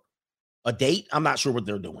for a date. I'm not sure what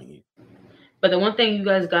they're doing. But the one thing you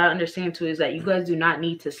guys got to understand too is that you guys do not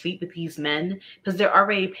need to sleep with these men because they're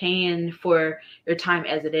already paying for your time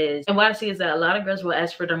as it is. And what I see is that a lot of girls will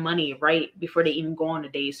ask for their money right before they even go on a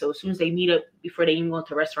date. So as soon as they meet up, before they even go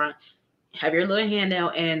to a restaurant, have your little hand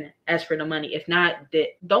out and ask for the money. If not,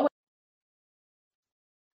 don't.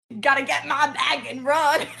 Gotta get my bag and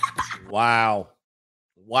run. Wow.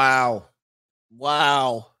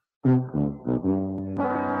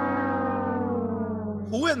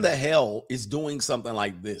 Who in the hell is doing something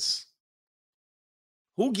like this?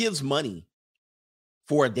 Who gives money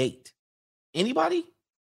for a date? Anybody?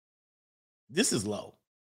 This is low.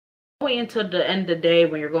 Wait until the end of the day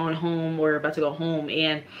when you're going home or about to go home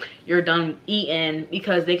and you're done eating,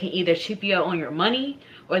 because they can either cheap you out on your money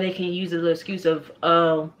or they can use the excuse of,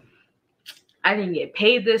 oh, I didn't get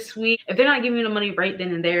paid this week. If they're not giving you the money right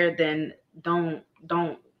then and there, then don't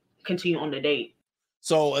continue on the date.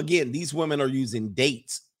 So again, these women are using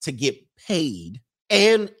dates to get paid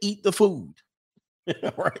and eat the food,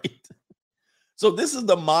 right? So this is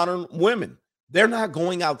the modern women. They're not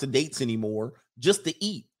going out to dates anymore just to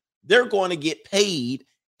eat. They're going to get paid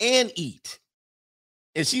and eat.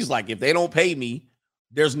 And she's like, if they don't pay me,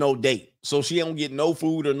 there's no date. So she don't get no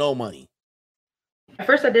food or no money. At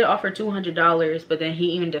first, I did offer $200, but then he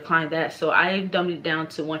even declined that. So I dumbed it down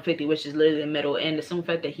to $150, which is literally the middle. And the simple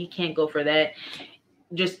fact that he can't go for that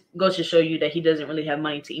just goes to show you that he doesn't really have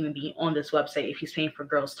money to even be on this website if he's paying for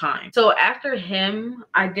girls' time. So after him,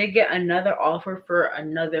 I did get another offer for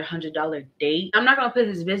another $100 date. I'm not going to put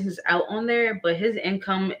his business out on there, but his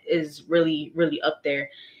income is really, really up there.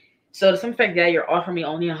 So the simple fact that you're offering me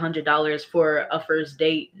only $100 for a first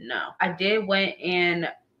date, no. I did went and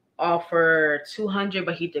offer $200,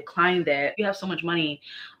 but he declined that. You have so much money.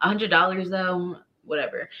 $100 though,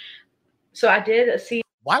 whatever. So I did see.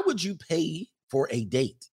 Why would you pay for a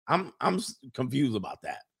date? I'm confused about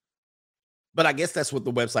that. But I guess that's what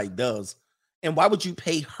the website does. And why would you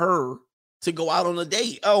pay her to go out on a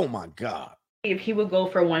date? Oh my God. If he would go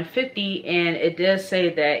for $150, and it does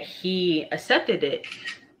say that he accepted it.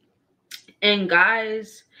 And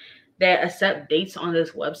guys that accept dates on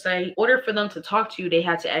this website, in order for them to talk to you, they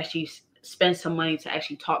had to actually spend some money to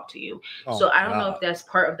actually talk to you. So I don't know if that's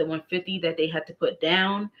part of the $150 that they had to put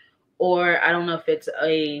down, or I don't know if it's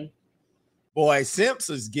a... Boy, Simps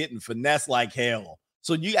is getting finesse like hell.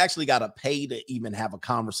 So you actually got to pay to even have a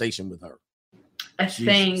conversation with her. A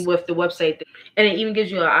thing with the website. And it even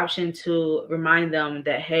gives you an option to remind them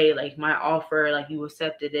that, hey, like my offer, like you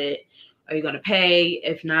accepted it. Are you going to pay?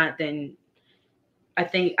 If not, then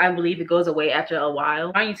I believe it goes away after a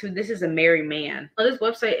while. Mind you too, this is a married man. On this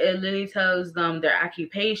website, it literally tells them their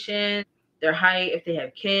occupation, their height, if they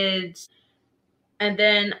have kids. And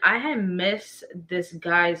then I had missed this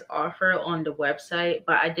guy's offer on the website,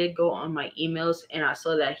 but I did go on my emails and I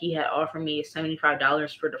saw that he had offered me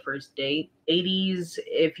 $75 for the first date. 80s,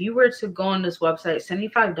 if you were to go on this website,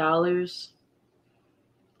 $75,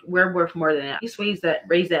 we're worth more than that. At least raise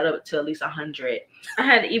that up to at least $100. I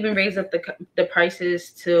had even raised up the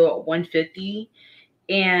prices to $150,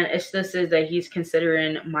 and it still says that he's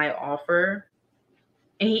considering my offer.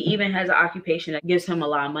 And he even has an occupation that gives him a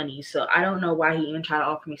lot of money. So I don't know why he even tried to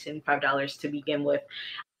offer me $75 to begin with.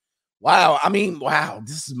 Wow. I mean, wow.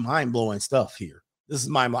 This is mind-blowing stuff here. This is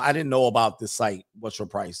mind-blowing. I didn't know about this site. What's your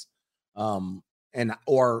price?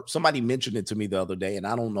 Or somebody mentioned it to me the other day, and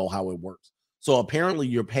I don't know how it works. So apparently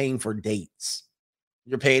you're paying for dates.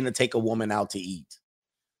 You're paying to take a woman out to eat.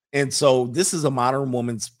 And so this is a modern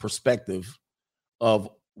woman's perspective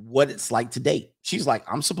of what it's like to date. She's like,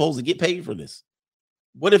 I'm supposed to get paid for this.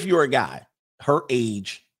 What if you're a guy her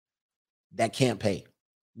age that can't pay?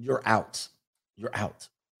 You're out. You're out.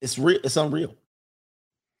 It's real. It's unreal.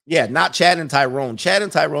 Yeah, not Chad and Tyrone. Chad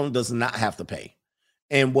and Tyrone does not have to pay.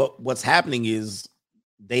 And what's happening is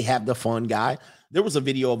they have the fun guy. There was a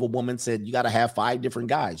video of a woman said you got to have 5 different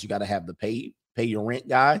guys. You got to have the pay your rent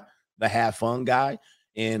guy, the have fun guy,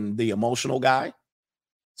 and the emotional guy.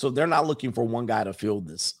 So they're not looking for one guy to fill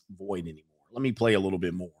this void anymore. Let me play a little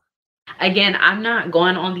bit more. Again, I'm not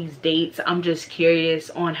going on these dates. I'm just curious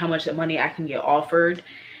on how much money I can get offered.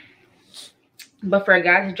 But for a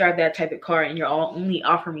guy to drive that type of car and you're only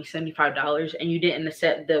offering me $75 and you didn't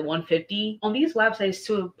accept the $150 on these websites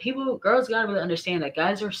too, girls gotta really understand that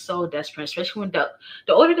guys are so desperate, especially when the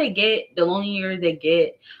older they get, the lonelier they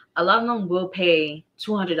get. A lot of them will pay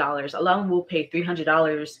 $200. A lot of them will pay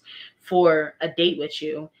 $300 for a date with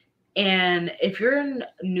you. And if you're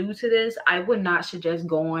new to this, I would not suggest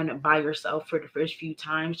going by yourself for the first few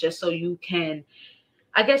times, just so you can,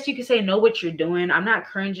 I guess you could say, know what you're doing. I'm not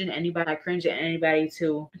cringing anybody. I cringe at anybody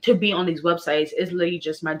to be on these websites. It's literally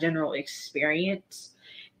just my general experience.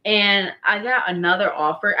 And I got another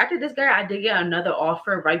offer. After this guy, I did get another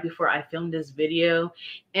offer right before I filmed this video.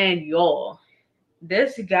 And y'all,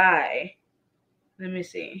 this guy, let me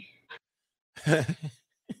see.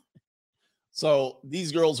 So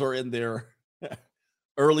these girls are in their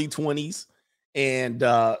early 20s and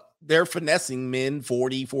they're finessing men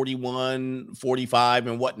 40, 41, 45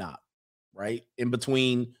 and whatnot, right? In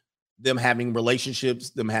between them having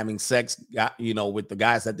relationships, them having sex, with the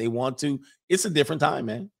guys that they want to. It's a different time,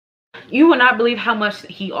 man. You will not believe how much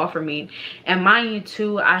he offered me. And mind you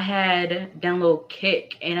too, I had download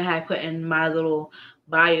Kick and I had put in my little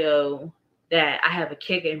bio that I have a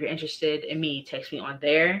Kick. If you're interested in me, text me on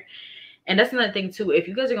there. And that's another thing too. If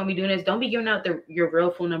you guys are gonna be doing this, don't be giving out your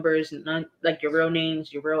real phone numbers, none, like your real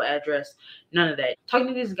names, your real address, none of that. Talking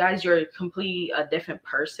to these guys, you're a completely different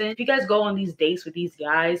person. If you guys go on these dates with these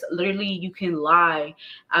guys, literally you can lie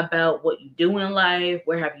about what you do in life,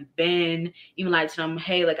 where have you been, even lie to them,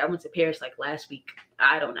 hey, like I went to Paris like last week.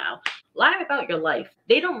 I don't know. Lie about your life.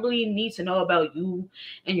 They don't really need to know about you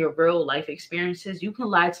and your real life experiences. You can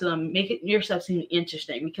lie to them, make it yourself seem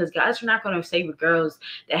interesting, because guys are not going to stay with girls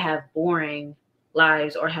that have boring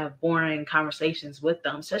lives or have boring conversations with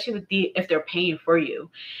them, especially if they're paying for you.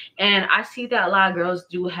 And I see that a lot of girls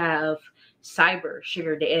do have cyber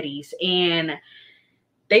sugar daddies, and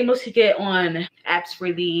they mostly get on apps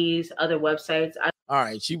for these other websites. All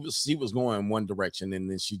right, she was going one direction and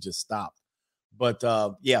then she just stopped. But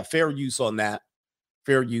yeah, fair use on that.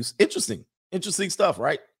 Fair use. Interesting stuff,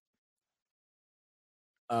 right?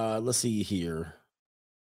 Let's see here.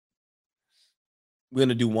 We're going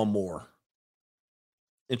to do one more.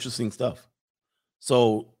 Interesting stuff.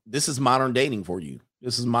 So this is modern dating for you.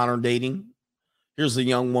 This is modern dating. Here's a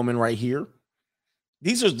young woman right here.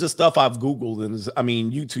 These are just stuff I've Googled and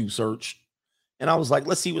YouTube search. And I was like,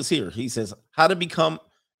 let's see what's here. He says, how to become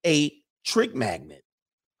a trick magnet.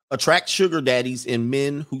 Attract sugar daddies and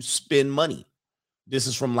men who spend money. This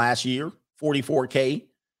is from last year. 44K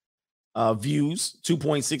views,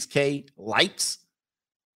 2.6K likes.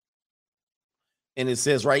 And it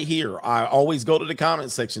says right here, I always go to the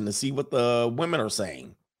comment section to see what the women are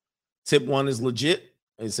saying. Tip 1 is legit.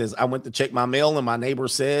 It says, I went to check my mail and my neighbor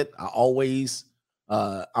said, I'm always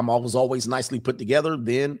nicely put together.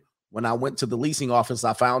 Then when I went to the leasing office,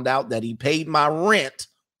 I found out that he paid my rent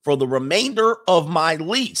for the remainder of my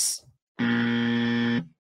lease.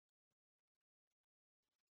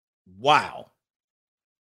 Wow.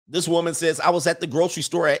 This woman says, I was at the grocery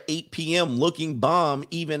store at 8 p.m. looking bomb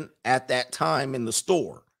even at that time in the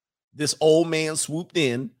store. This old man swooped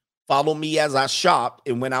in, followed me as I shopped,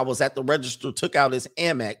 and when I was at the register, took out his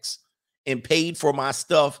Amex and paid for my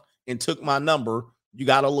stuff and took my number. You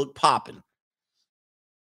got to look popping.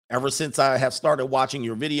 Ever since I have started watching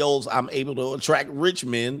your videos, I'm able to attract rich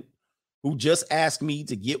men who just ask me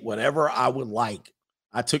to get whatever I would like.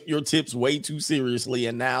 I took your tips way too seriously,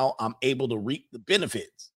 and now I'm able to reap the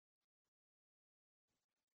benefits.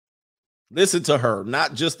 Listen to her,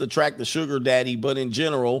 not just attract the sugar daddy, but in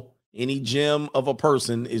general, any gem of a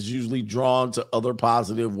person is usually drawn to other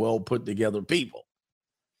positive, well put together people.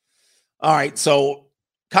 All right, so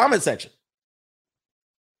comment section.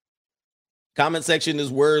 Comment section is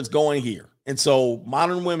where it's going here. And so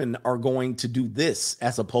modern women are going to do this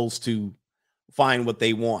as opposed to find what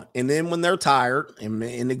they want. And then when they're tired and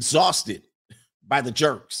exhausted by the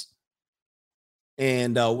jerks,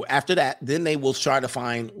 and after that, then they will try to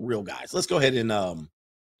find real guys. Let's go ahead and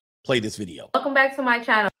play this video. Welcome back to my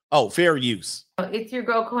channel. Oh, fair use. It's your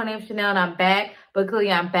girl, codenamed Chanel, and I'm back. But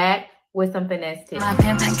clearly, I'm back with some finesse tips.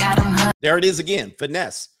 There it is again,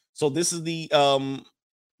 finesse. So this is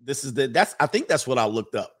I think that's what I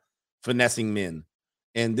looked up, finessing men.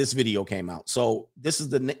 And this video came out. So this is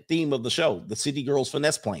the theme of the show, the City Girls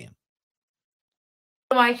Finesse Plan.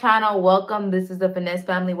 My channel, welcome. This is the Finesse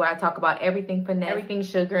Family, where I talk about everything finesse, everything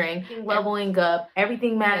sugaring, everything leveling up,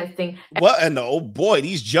 everything managing. What? And oh boy,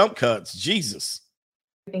 these jump cuts, Jesus.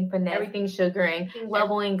 Everything finesse, everything sugaring,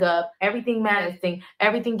 leveling up, everything managing,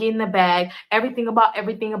 everything getting the bag, everything about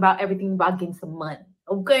getting some money.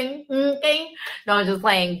 Okay. No, I'm just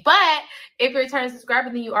playing. But if you're a returning subscriber,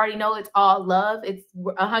 then you already know it's all love. It's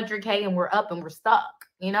 100K and we're up and we're stuck.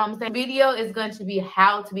 You know what I'm saying? The video is going to be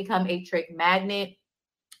how to become a trick magnet.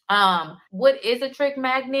 What is a trick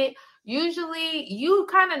magnet? Usually you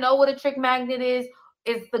kind of know what a trick magnet is.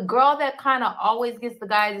 It's the girl that kind of always gets the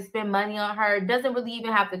guys to spend money on her. Doesn't really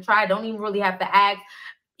even have to try. Don't even really have to ask,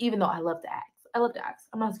 even though I love to ask.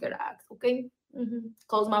 I'm not scared to ask, okay?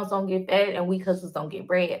 Closed mouths don't get fed and weak hustlers don't get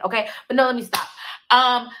bread, okay? But no, let me stop.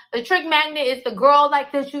 The trick magnet is the girl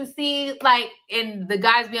like that you see, like, and the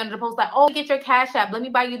guys be under the post like, oh, get your Cash App. Let me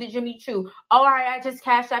buy you the Jimmy Choo. All right, I just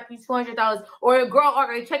Cash App you $200. Or a girl, all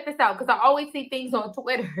right, check this out, because I always see things on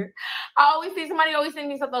Twitter. Somebody always send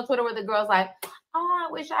me something on Twitter where the girl's like, oh,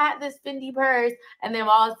 I wish I had this Fendi purse. And then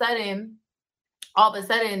all of a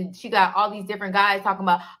sudden, she got all these different guys talking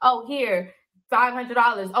about, oh, here,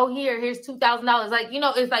 $500. Oh, here's $2,000. Like, you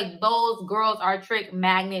know, it's like those girls are trick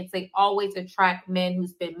magnets. They always attract men who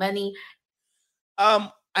spend money.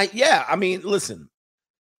 Listen,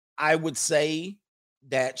 I would say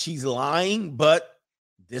that she's lying, but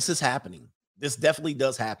this is happening. This definitely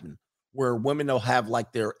does happen, where women will have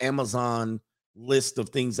like their Amazon list of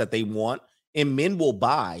things that they want, and men will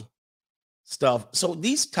buy stuff. So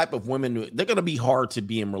these type of women, they're going to be hard to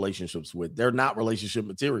be in relationships with. They're not relationship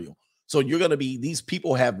material. So these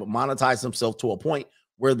people have monetized themselves to a point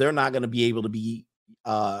where they're not going to be able to be,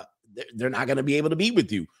 they're not going to be able to be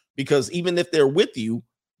with you, because even if they're with you,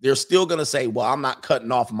 they're still going to say, well, I'm not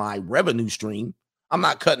cutting off my revenue stream. I'm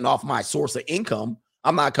not cutting off my source of income.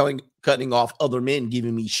 I'm not cutting off other men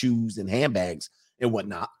giving me shoes and handbags and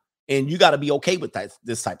whatnot. And you got to be okay with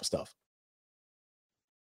this type of stuff.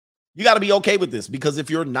 You got to be okay with this, because if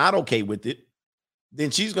you're not okay with it, then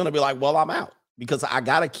she's going to be like, well, I'm out because I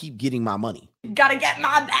got to keep getting my money. Gotta get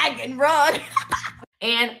my bag and run.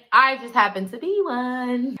 And I just happen to be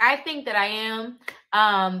one. I think that I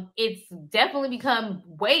am. It's definitely become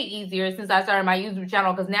way easier since I started my YouTube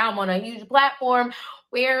channel, because now I'm on a huge platform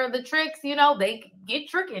where the tricks, they get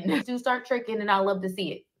tricking to start tricking, and I love to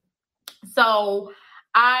see it. So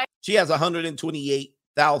she has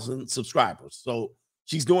 128,000 subscribers. So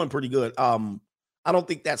she's doing pretty good. I don't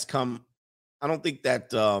think that,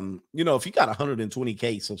 if you got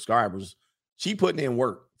 120K subscribers, she putting in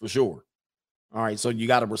work for sure. All right. So you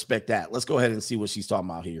got to respect that. Let's go ahead and see what she's talking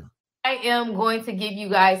about here. I am going to give you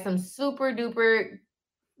guys some super duper,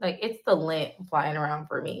 it's the lint flying around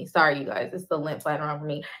for me. Sorry, you guys. It's the lint flying around for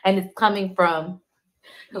me. And it's coming from,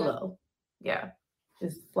 hello. Yeah.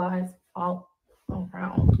 Just flies all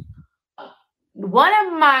around. One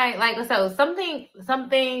of my,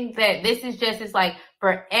 something that this is just is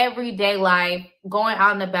for everyday life, going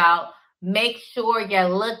out and about. Make sure you're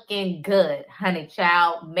looking good, honey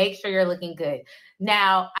child. Make sure you're looking good.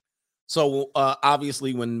 Now, so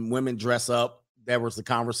obviously when women dress up, there was the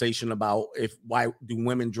conversation about why do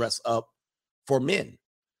women dress up for men?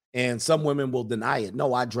 And some women will deny it.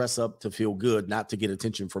 No, I dress up to feel good, not to get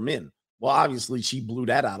attention from men. Well, obviously she blew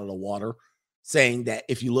that out of the water, saying that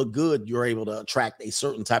if you look good, you're able to attract a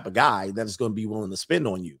certain type of guy that is going to be willing to spend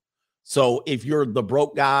on you. So if you're the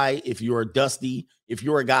broke guy, if you're a dusty, if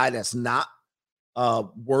you're a guy that's not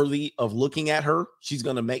worthy of looking at her, she's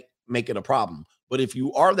going to make it a problem. But if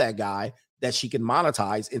you are that guy that she can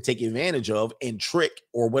monetize and take advantage of and trick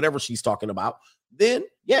or whatever she's talking about, then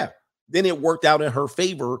then it worked out in her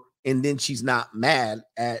favor. And then she's not mad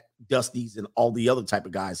at dusties and all the other type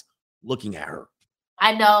of guys looking at her.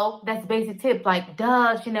 I know that's a basic tip.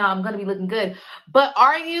 Duh, I'm going to be looking good. But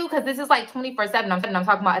are you? Because this is 24/7. I'm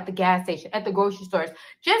talking about at the gas station, at the grocery stores.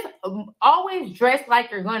 Just always dress like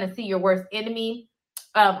you're going to see your worst enemy.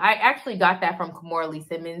 I actually got that from Kimora Lee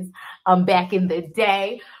Simmons back in the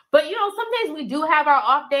day. But, sometimes we do have our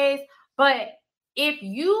off days. But if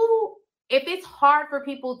it's hard for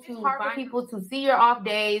people to see your off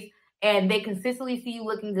days, and they consistently see you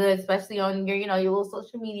looking good, especially on your, your little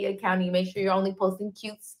social media account, you make sure you're only posting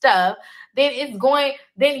cute stuff, then you're going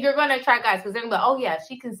to attract guys, because they're going to be like, oh yeah,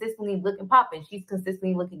 she's consistently looking popping. She's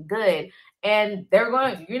consistently looking good. And they're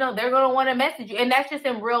going to want to message you. And that's just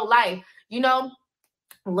in real life.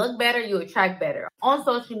 Look better, you attract better. On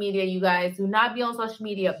social media, you guys, do not be on social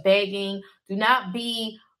media begging. Do not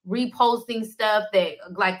be reposting stuff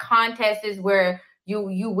that contests where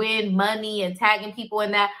you win money and tagging people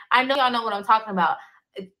in that. I know y'all know what I'm talking about.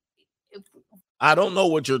 I don't know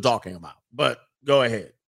what you're talking about, but go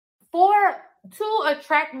ahead. To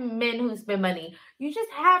attract men who spend money, you just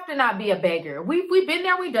have to not be a beggar. We've been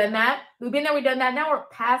there, we've done that. Now we're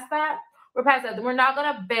past that. We're not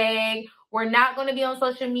gonna beg. We're not gonna be on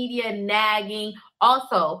social media nagging.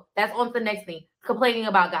 Also, that's on to the next thing. Complaining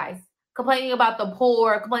about guys. Complaining about the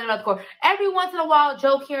poor, every once in a while,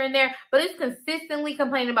 joke here and there, but it's consistently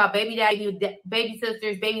complaining about baby daddy, baby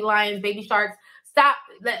sisters, baby lions, baby sharks. Stop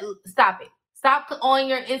it. Stop on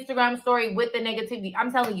your Instagram story with the negativity.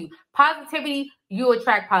 I'm telling you, positivity, you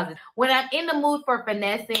attract positive. When I'm in the mood for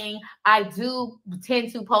finessing, I do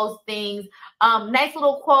tend to post things, nice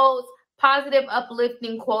little quotes, positive,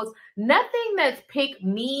 uplifting quotes, nothing that's pick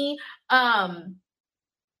me, because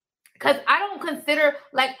I don't consider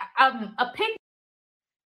a pick.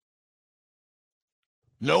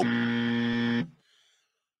 Nope.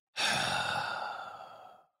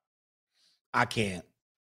 I can't.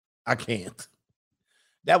 I'm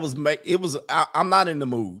not in the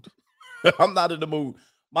mood. I'm not in the mood.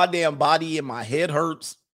 My damn body and my head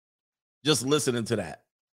hurts just listening to that.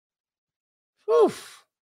 Whew.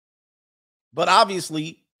 But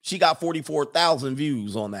obviously, she got 44,000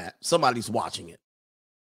 views on that. Somebody's watching it.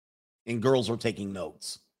 And girls are taking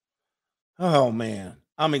notes. Oh, man.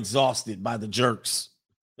 I'm exhausted by the jerks.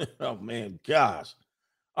 Oh, man. Gosh.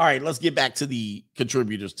 All right. Let's get back to the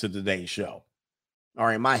contributors to today's show. All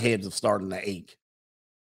right. My head's starting to ache.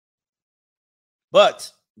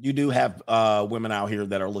 But you do have women out here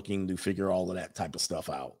that are looking to figure all of that type of stuff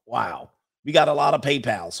out. Wow. We got a lot of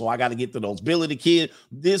PayPal, so I got to get to those. Billy the Kid,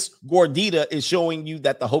 this Gordita is showing you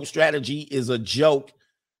that the Hope strategy is a joke.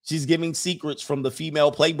 She's giving secrets from the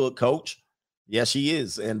female playbook coach. Yes, she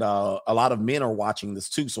is. And a lot of men are watching this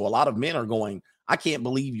too. So a lot of men are going, I can't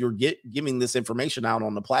believe you're giving this information out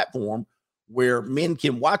on the platform where men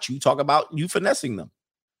can watch you talk about you finessing them.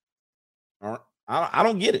 All right. I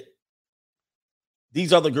don't get it.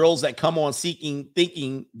 These are the girls that come on Seeking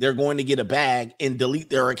thinking they're going to get a bag and delete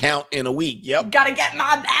their account in a week. Yep. Gotta get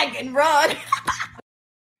my bag and run.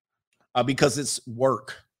 Because it's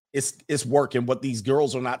work. It's work. And what these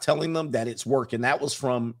girls are not telling them, that it's work. And that was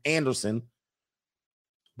from Anderson.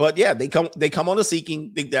 But yeah, they come on to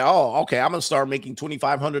Seeking, think that, oh, okay, I'm gonna start making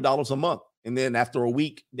 $2,500 a month. And then after a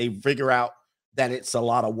week, they figure out that it's a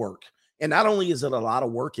lot of work. And not only is it a lot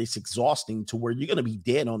of work, it's exhausting to where you're gonna be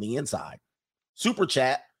dead on the inside. Super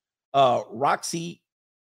chat, Roxy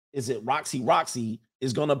is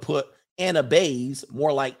gonna put Anna Bay's,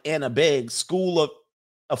 more like Anna Beg's, School of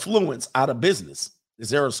Affluence out of business. Is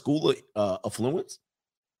there a school of affluence?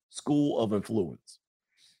 School of Influence.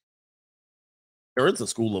 There is a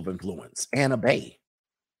School of Influence. Anna Bay.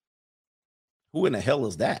 Who in the hell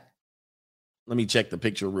is that? Let me check the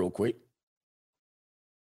picture real quick.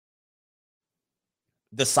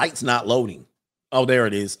 The site's not loading. Oh, there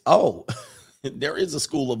it is. Oh, there is a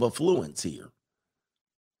School of Affluence here.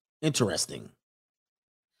 Interesting.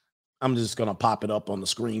 I'm just going to pop it up on the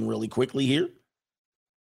screen really quickly here.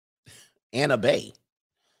 Anna Bay.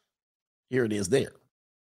 Here it is there.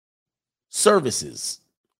 Services.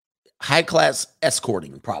 High class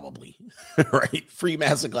escorting, probably. Right? Free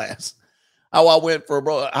masterclass. How I went for,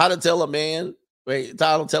 bro, how to tell a man,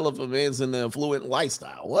 how to tell if a man's in the affluent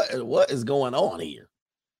lifestyle. What is going on here?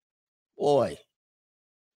 Boy.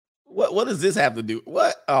 What does this have to do?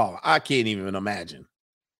 What? Oh, I can't even imagine.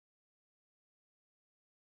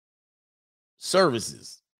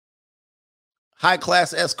 Services. High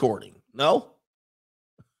class escorting. No?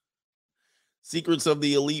 Secrets of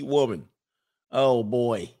the elite woman. Oh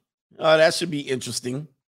boy. That should be interesting.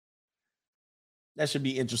 That should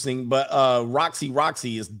be interesting. But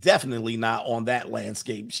Roxy is definitely not on that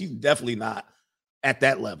landscape. She's definitely not at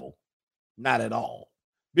that level. Not at all.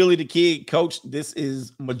 Billy the Kid, coach, this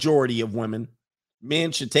is majority of women.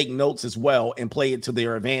 Men should take notes as well and play it to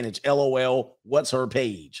their advantage. LOL, what's her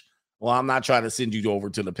page? Well, I'm not trying to send you over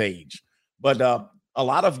to the page. But a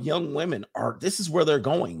lot of young women this is where they're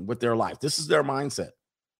going with their life. This is their mindset.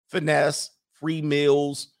 Finesse, free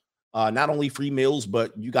meals, not only free meals,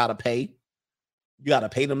 but you got to pay. You got to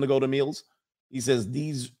pay them to go to meals. He says,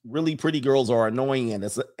 these really pretty girls are annoying and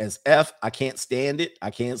as F, I can't stand it.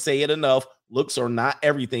 I can't say it enough. Looks are not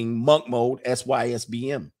everything. Monk mode,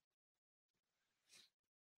 SYSBM.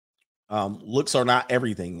 Looks are not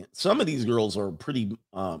everything. Some of these girls are pretty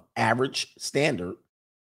average standard.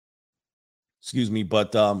 Excuse me,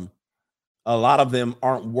 but a lot of them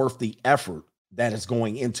aren't worth the effort that is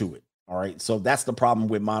going into it. All right. So that's the problem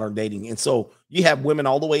with modern dating. And so you have women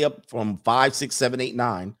all the way up from 5, 6, 7, 8,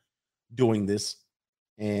 9 doing this.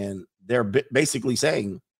 And they're basically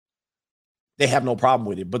saying they have no problem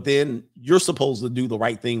with it. But then you're supposed to do the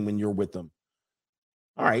right thing when you're with them.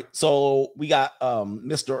 All right. So we got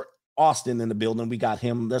Mr. Austin in the building. We got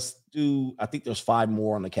him. Let's do, I think there's 5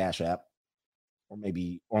 more on the Cash App or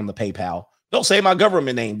maybe on the PayPal. Don't say my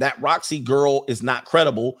government name. That Roxy girl is not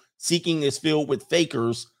credible. Seeking is filled with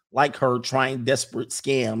fakers like her trying desperate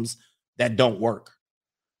scams that don't work.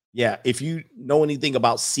 Yeah, if you know anything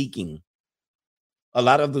about Seeking, a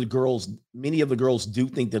lot of the girls, many of the girls do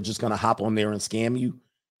think they're just going to hop on there and scam you.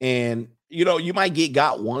 And, you know, you might get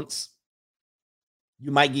got once.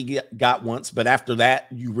 You might get got once, but after that,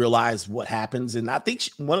 you realize what happens. And I think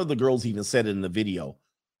one of the girls even said it in the video.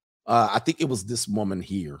 I think it was this woman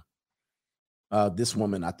here. This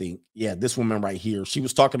woman, I think. Yeah, this woman right here. She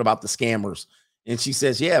was talking about the scammers. And she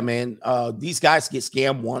says, yeah, man, these guys get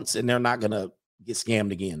scammed once and they're not going to get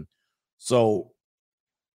scammed again. So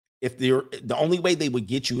if they're the only way they would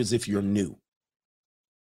get you is if you're new.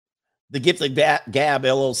 The Gift of Gab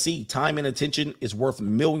LLC, time and attention is worth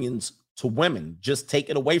millions to women. Just take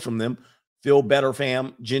it away from them. Feel Better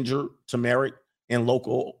Fam, ginger, turmeric, and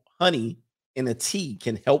local honey in a tea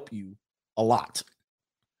can help you a lot.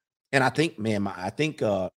 And I think, man,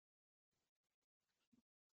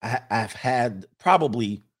 I've had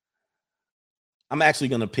probably, I'm actually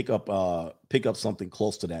going to pick up something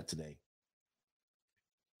close to that today.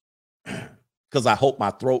 Because I hope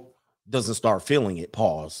my throat doesn't start feeling it.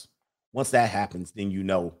 Pause. Once that happens, then you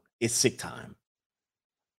know it's sick time.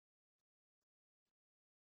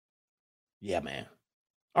 Yeah, man.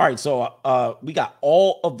 All right, so we got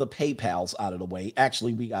all of the PayPals out of the way.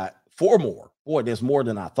 Actually, we got 4 more. Boy, there's more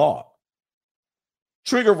than I thought.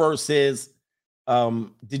 Triggerverse says,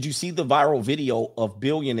 did you see the viral video of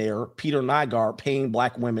billionaire Peter Nygaard paying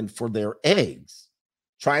black women for their eggs,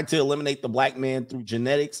 trying to eliminate the black man through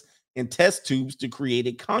genetics and test tubes to create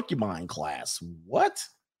a concubine class? What?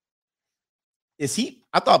 Is he?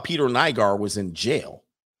 I thought Peter Nygaard was in jail.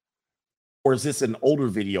 Or is this an older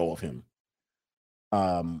video of him?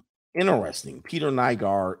 Interesting. Peter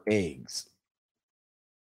Nygaard eggs.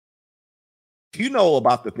 Do you know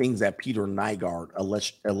about the things that Peter Nygaard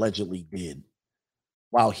allegedly did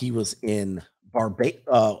while he was in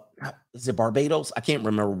Barbados? Is it Barbados? I can't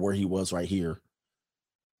remember where he was right here.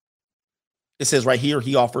 It says right here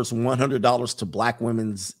he offers $100 to Black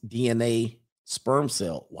women's DNA sperm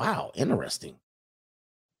cell. Wow, interesting.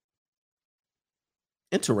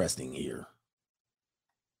 Interesting here.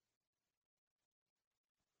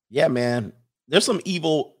 Yeah, man. There's some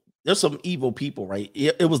evil people, right?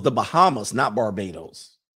 It was the Bahamas, not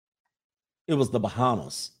Barbados. It was the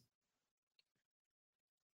Bahamas.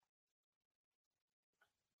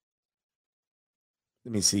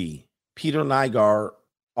 Let me see. Peter Nygaard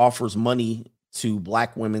offers money to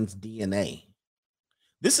Black women's DNA.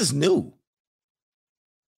 This is new.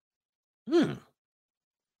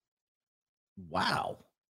 Wow.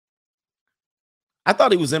 I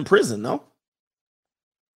thought he was in prison, no?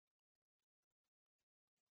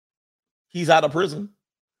 He's out of prison.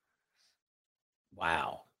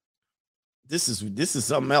 Wow. This is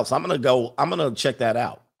something else. I'm gonna check that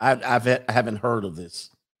out. I haven't heard of this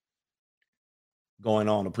going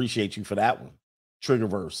on. Appreciate you for that one.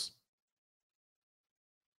 Triggerverse.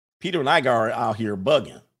 Peter Nygaard out here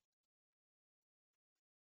bugging.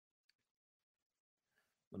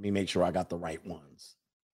 Let me make sure I got the right ones.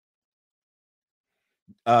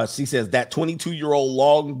 She says that 22-year-old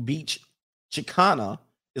Long Beach Chicana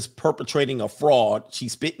is perpetrating a fraud.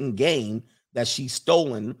 She's spitting game that she's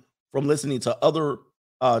stolen from listening to older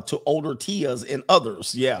Tias and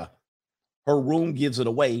others. Yeah. Her room gives it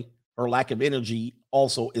away. Her lack of energy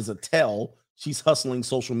also is a tell. She's hustling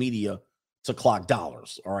social media to clock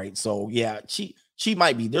dollars. All right. So yeah, she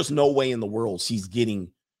might be. There's no way in the world she's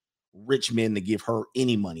getting rich men to give her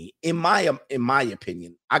any money. In my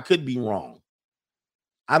opinion, I could be wrong.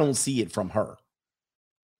 I don't see it from her.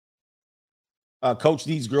 Coach,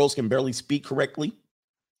 these girls can barely speak correctly.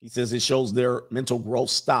 He says it shows their mental growth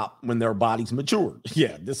stop when their bodies mature.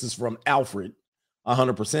 Yeah, this is from Alfred,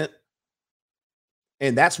 100%.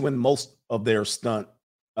 And that's when most of their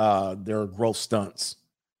growth stunts,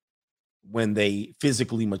 when they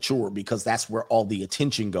physically mature, because that's where all the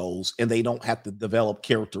attention goes, and they don't have to develop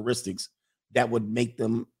characteristics that would make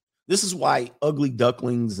them. This is why ugly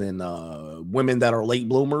ducklings and women that are late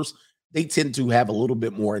bloomers, they tend to have a little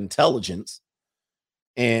bit more intelligence.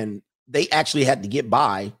 And they actually had to get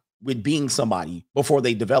by with being somebody before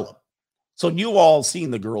they develop. So you all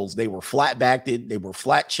seen the girls, they were flat-backed, they were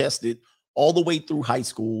flat-chested all the way through high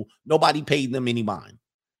school. Nobody paid them any mind.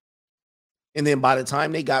 And then by the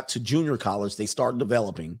time they got to junior college, they started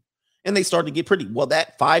developing and they started to get pretty. Well,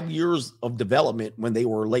 that 5 years of development when they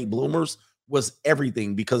were late bloomers was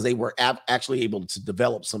everything, because they were actually able to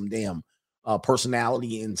develop some damn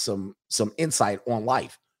personality and some insight on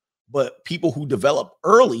life. But people who develop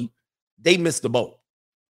early, they miss the boat,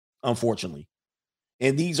 unfortunately.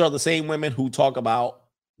 And these are the same women who talk about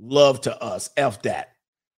love to us. F that.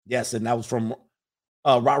 Yes, and that was from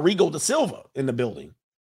Rodrigo da Silva in the building.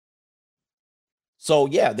 So,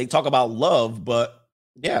 yeah, they talk about love, but,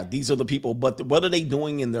 yeah, these are the people. But what are they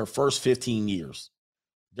doing in their first 15 years?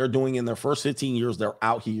 They're doing in their first 15 years, they're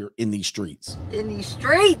out here in these streets. In these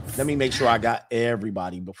streets. Let me make sure I got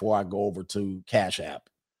everybody before I go over to Cash App.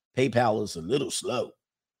 PayPal is a little slow.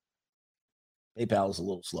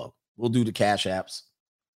 We'll do the Cash Apps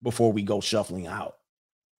before we go shuffling out.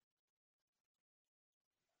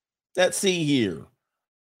 Let's see here.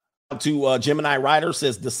 To Gemini Rider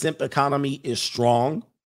says the simp economy is strong.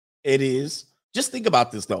 It is. Just think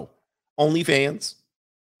about this, though. OnlyFans,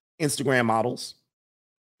 Instagram models,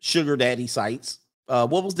 sugar daddy sites.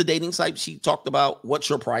 What was the dating site she talked about? What's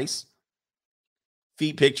Your Price?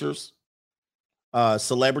 Feed pictures.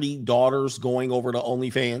 Celebrity daughters going over to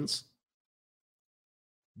OnlyFans.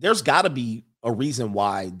 There's got to be a reason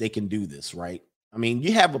why they can do this, right? I mean,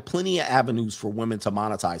 you have plenty of avenues for women to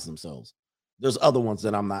monetize themselves. There's other ones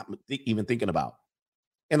that I'm not even thinking about.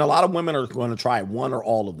 And a lot of women are going to try one or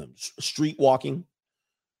all of them. Street walking.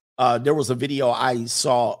 There was a video I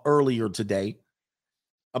saw earlier today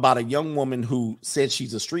about a young woman who said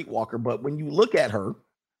she's a street walker, but when you look at her,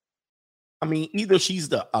 I mean, either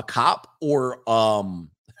she's a cop or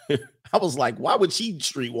I was like, why would she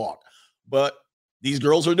street walk? But these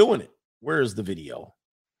girls are doing it. Where is the video?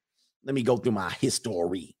 Let me go through my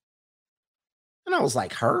history. And I was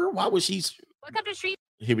like, her? Why would she? Welcome to Street.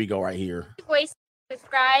 Here we go right here. Voice,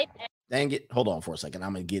 subscribe. Dang it. Hold on for a second.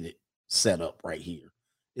 I'm going to get it set up right here.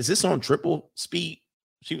 Is this on triple speed?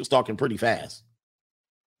 She was talking pretty fast.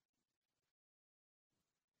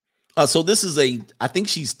 So this is I think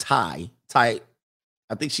she's Thai.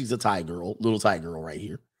 I think she's a Thai girl, little Thai girl right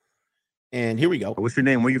here. And here we go. What's your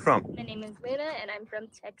name? Where you from? My name is Luna, and I'm from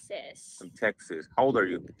Texas. From Texas. How old are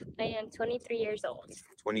you? I am 23 years old.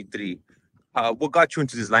 23. What got you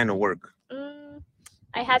into this line of work?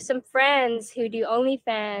 I have some friends who do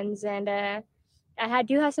OnlyFans, and I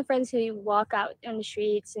do have some friends who walk out on the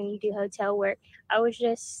streets and do hotel work. I was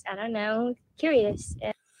just, I don't know, curious.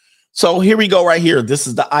 So here we go right here. This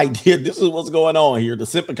is the idea. This is what's going on here. The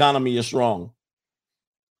simp economy is strong.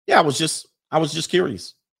 Yeah, I was just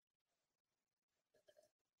curious.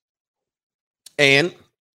 And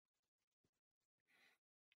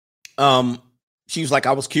she was like,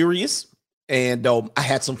 I was curious, and I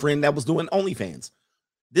had some friend that was doing OnlyFans.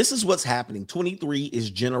 This is what's happening. 23 is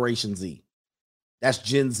Generation Z. That's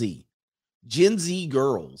Gen Z. Gen Z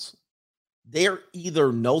girls, they're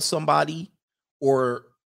either know somebody or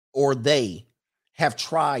they have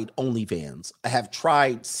tried OnlyFans, have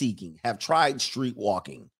tried seeking, have tried street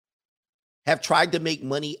walking, have tried to make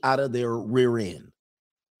money out of their rear end.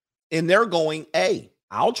 And they're going, hey,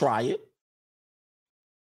 I'll try it.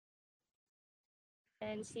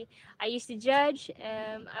 And see, I used to judge.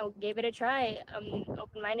 I gave it a try. I'm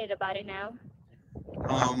open-minded about it now.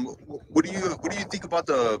 What do you think about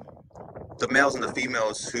the males and the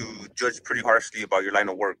females who judge pretty harshly about your line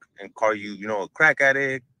of work and call you, a crack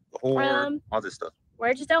addict, a whore, all this stuff?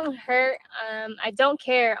 Words don't hurt. I don't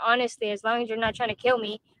care, honestly, as long as you're not trying to kill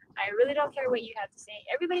me. I really don't care what you have to say.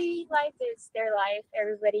 Everybody's life is their life.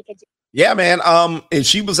 Everybody could do Yeah, man. If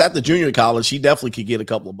she was at the junior college, she definitely could get a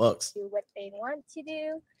couple of bucks. what they want to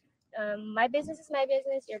do. My business is my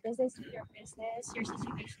business. Your business is your business. Your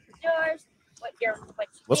situation is yours.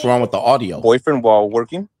 What's wrong with the audio? Boyfriend while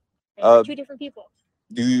working? Two different people.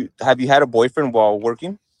 Have you had a boyfriend while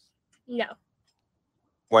working? No.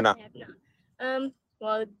 Why not? I have not.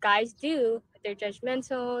 Well, guys do, but they're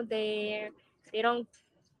judgmental.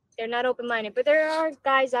 They're not open-minded, but there are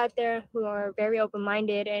guys out there who are very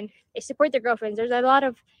open-minded and they support their girlfriends. There's a lot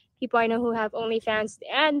of people I know who have OnlyFans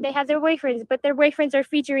and they have their boyfriends, but their boyfriends are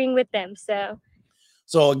featuring with them.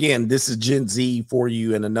 So again, this is Gen Z for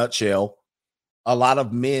you in a nutshell. A lot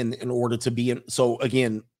of men, in order to be in, so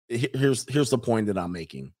again, here's the point that I'm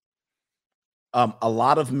making. A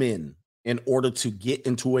lot of men, in order to get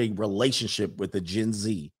into a relationship with a Gen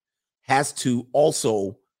Z, has to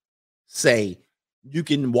also say, you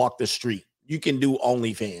can walk the street, you can do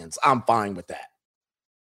OnlyFans. I'm fine with that.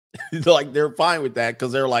 Like, they're fine with that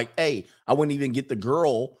because they're like, hey, I wouldn't even get the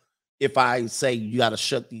girl if I say you got to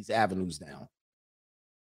shut these avenues down.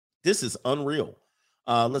 This is unreal.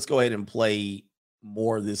 Let's go ahead and play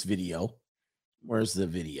more of this video. Where's the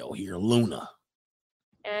video here? Luna.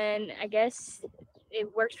 And I guess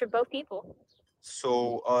it works for both people.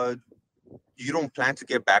 So, you don't plan to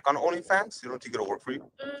get back on OnlyFans? You don't think it'll work for you?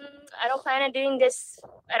 I don't plan on doing this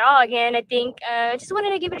at all again. I think I just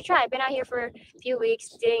wanted to give it a try. I've been out here for a few weeks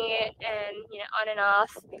doing it and, on and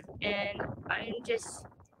off. And I'm just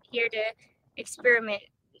here to experiment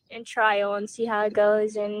and trial and see how it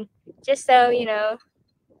goes. And just so,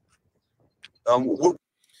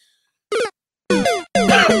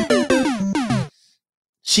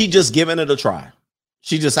 She just giving it a try.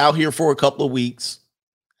 She just out here for a couple of weeks.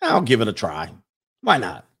 I'll give it a try. Why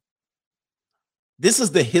not? This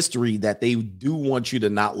is the history that they do want you to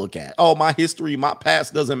not look at. Oh, my history, my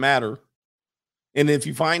past doesn't matter. And if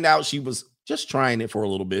you find out she was just trying it for a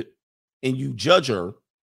little bit and you judge her,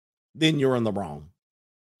 then you're in the wrong.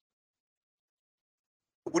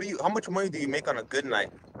 How much money do you make on a good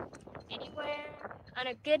night? Anywhere on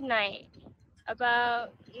a good night,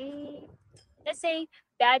 about let's say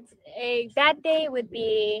a bad day would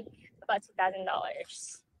be about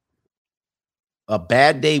 $2,000. A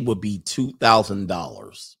bad day would be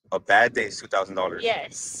 $2,000. A bad day is $2,000.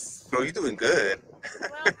 Yes. Bro, you're doing good.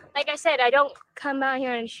 Well, like I said, I don't come out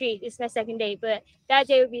here on the street. It's my second day, but that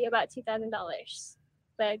day would be about $2,000.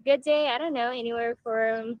 But a good day, I don't know, anywhere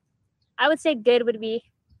from, I would say good would be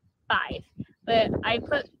 5. But I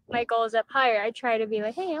put my goals up higher. I try to be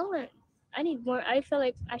like, hey, I need more. I feel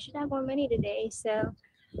like I should have more money today. So,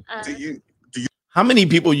 do you? How many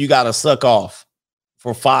people you got to suck off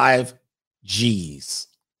for 5 G's?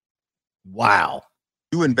 Wow.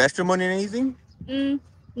 You invest your money in anything?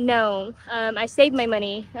 No. I save my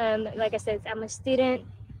money. Like I said, I'm a student.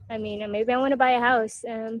 I mean, maybe I want to buy a house.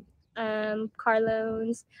 Car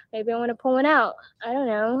loans. Maybe I want to pull one out. I don't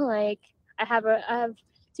know. Like I have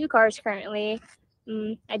 2 cars currently.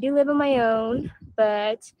 I do live on my own,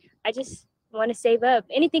 but I just want to save up.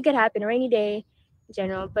 Anything could happen, rainy day in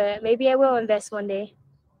general, but maybe I will invest one day.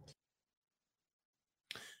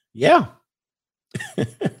 Yeah.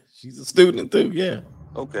 She's a student too. Yeah.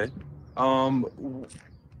 Okay.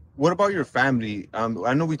 What about your family?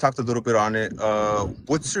 I know we talked a little bit on it.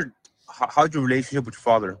 How's your relationship with your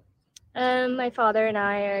father? My father and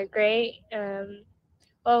I are great.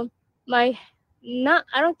 Well, I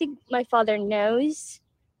don't think my father knows,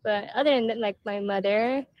 but other than that, like my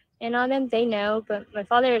mother and all them, they know. But my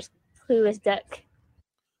father is clueless duck.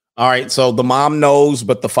 All right, so the mom knows,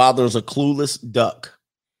 but the father's a clueless duck.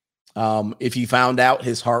 If he found out,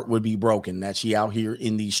 his heart would be broken that she out here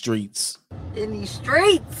in these streets. In these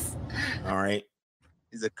streets. All right.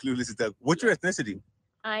 He's a clueless duck. What's your ethnicity?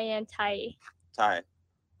 I am Thai. Thai.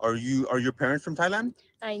 Are your parents from Thailand?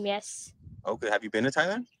 Yes. Okay. Have you been to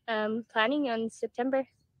Thailand? Planning on September.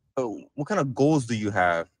 Oh, what kind of goals do you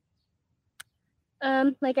have?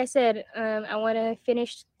 Like I said, I want to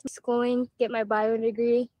finish schooling, get my bio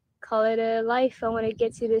degree, call it a life. I want to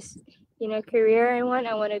get to this, career I want.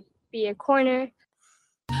 I want to be a corner.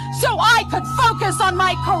 So I could focus on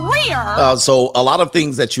my career. So a lot of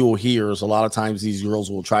things that you'll hear is a lot of times these girls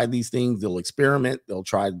will try these things. They'll experiment. They'll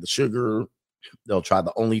try the sugar. They'll try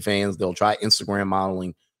the OnlyFans. They'll try Instagram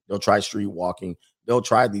modeling. They'll try street walking. They'll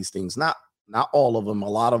try these things. Not all of them. A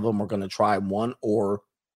lot of them are going to try one or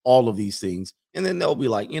all of these things. And then they'll be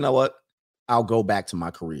like, you know what? I'll go back to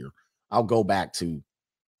my career. I'll go back to.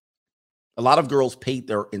 A lot of girls paid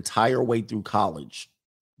their entire way through college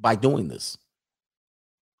by doing this.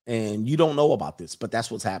 And you don't know about this, but that's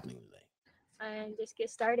what's happening today. And just get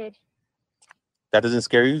started. That doesn't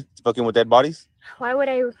scare you? Fucking with dead bodies? Why would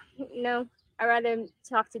I? No, I'd rather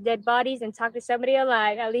talk to dead bodies than talk to somebody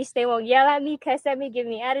alive. At least they won't yell at me, cuss at me, give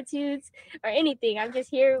me attitudes or anything. I'm just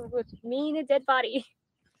here with me and a dead body.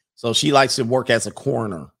 So she likes to work as a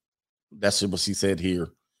coroner. That's what she said here.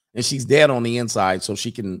 And she's dead on the inside, so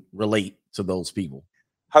she can relate to those people.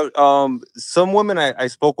 How some women I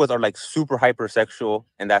spoke with are like super hypersexual,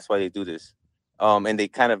 and that's why they do this. And they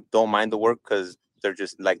kind of don't mind the work because they're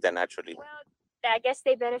just like that naturally. Well, I guess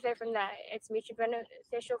they benefit from that. It's mutually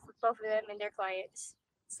beneficial for both of them and their clients.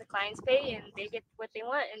 It's the clients pay and they get what they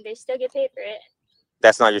want and they still get paid for it.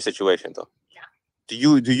 That's not your situation though. No.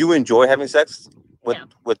 Do you enjoy having sex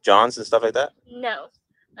with Johns and stuff like that? No.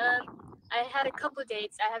 I had a couple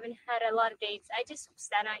dates. I haven't had a lot of dates. I just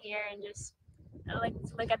stand out here and just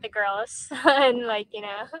look at the girls and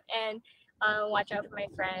and watch out for my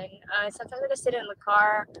friend. Sometimes I just sit in the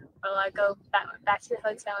car or I go back to the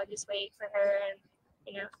hotel and just wait for her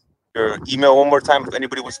and Your email one more time if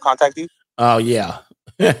anybody wants to contact you. Oh yeah.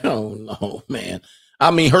 Oh no, man. I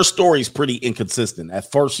mean, her story's pretty inconsistent.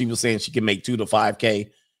 At first she was saying she can make $2,000 to $5,000,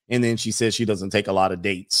 and then she says she doesn't take a lot of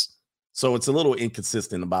dates. So it's a little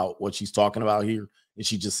inconsistent about what she's talking about here. And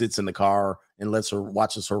she just sits in the car and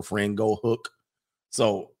watches her friend go hook.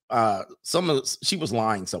 So she was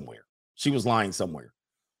lying somewhere. She was lying somewhere.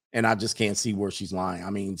 And I just can't see where she's lying. I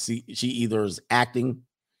mean, she either is acting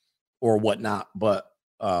or whatnot, but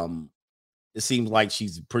it seems like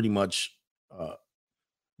she's pretty much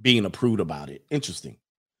being a prude about it. Interesting.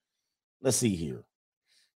 Let's see here.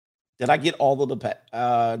 Did I get all of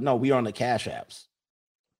the no, we are on the Cash Apps.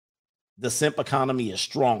 The simp economy is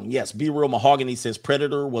strong. Yes, Be Real Mahogany says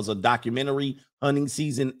Predator was a documentary. Hunting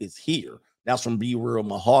season is here. That's from Be Real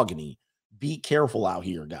Mahogany. Be careful out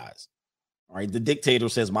here, guys. All right. The Dictator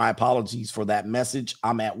says, my apologies for that message.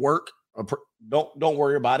 I'm at work. Don't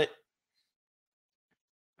worry about it.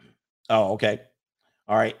 Oh, okay.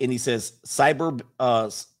 All right. And he says Cypher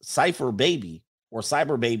Baby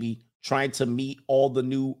trying to meet all the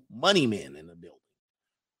new money men in the building.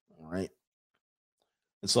 All right.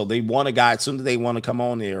 And so they want a guy, as soon as they want to come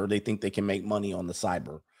on there, they think they can make money on the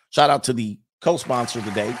cyber. Shout out to the co-sponsor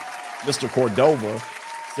today, Mr. Cordova,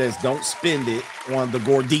 says don't spend it on the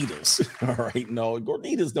Gorditas. All right, no,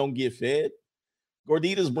 Gorditas don't get fed.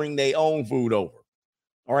 Gorditas bring their own food over.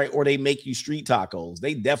 All right, or they make you street tacos.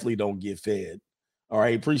 They definitely don't get fed. All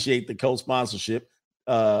right, appreciate the co-sponsorship.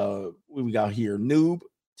 What we got here? Noob,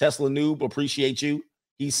 Tesla Noob, appreciate you.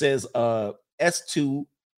 He says S2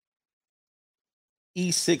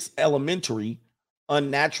 E6 Elementary,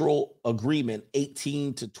 unnatural agreement,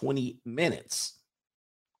 18 to 20 minutes.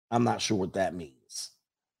 I'm not sure what that means.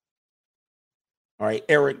 All right.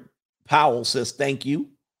 Eric Powell says, thank you.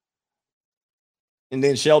 And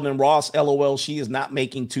then Sheldon Ross, LOL, she is not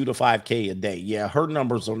making $2,000 to $5,000 a day. Yeah, her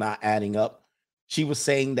numbers are not adding up. She was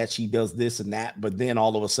saying that she does this and that, but then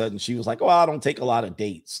all of a sudden she was like, oh, I don't take a lot of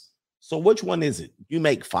dates. So which one is it? You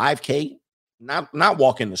make $5,000, not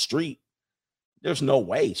walking the street. There's no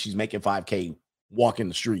way she's making $5,000 walking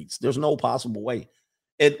the streets. There's no possible way.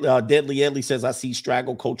 Deadly Edley says, I see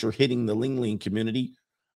straggle culture hitting the Ling community.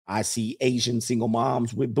 I see Asian single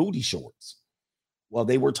moms with booty shorts. Well,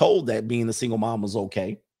 they were told that being a single mom was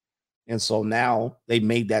okay. And so now they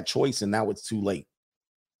made that choice and now it's too late.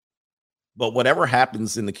 But whatever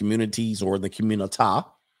happens in the communities or the community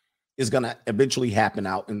is going to eventually happen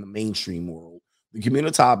out in the mainstream world. The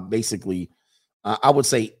community basically, I would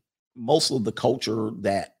say most of the culture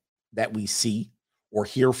that we see or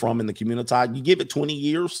hear from in the community, you give it 20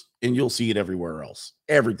 years and you'll see it everywhere else.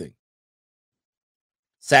 Everything.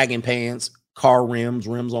 Sagging pants, car rims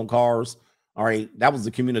on cars. All right, that was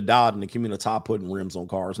the communidad and the community putting rims on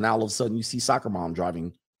cars. Now all of a sudden you see soccer mom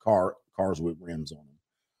driving cars with rims on them.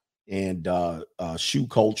 And shoe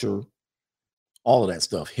culture, all of that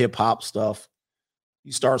stuff, hip hop stuff.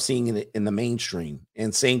 You start seeing it in the mainstream.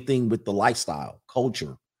 And same thing with the lifestyle,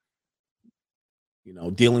 culture, you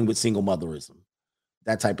know, dealing with single motherism,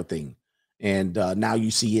 that type of thing. And now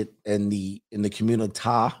you see it in the community,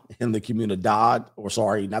 in the comunidad, or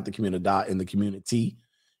sorry, not the comunidad, in the community.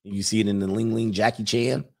 And you see it in the Ling Ling, Jackie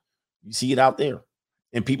Chan. You see it out there.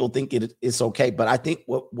 And people think it's okay. But I think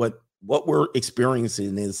what we're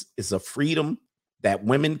experiencing is a freedom that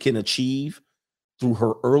women can achieve through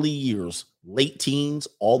her early years, late teens,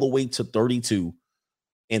 all the way to 32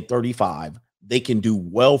 and 35. They can do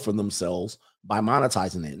well for themselves by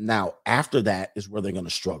monetizing it. Now, after that is where they're going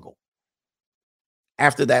to struggle.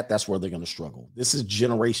 After that, that's where they're going to struggle. This is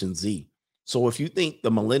Generation Z. So if you think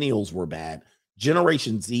the millennials were bad,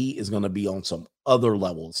 Generation Z is going to be on some other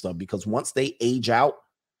level of stuff, because once they age out,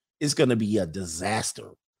 it's going to be a disaster.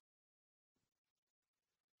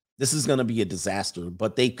 This is going to be a disaster,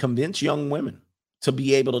 but they convince young women to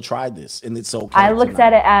be able to try this, and it's okay. I looked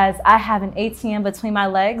at it as I have an ATM between my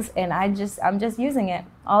legs, and I'm just using it.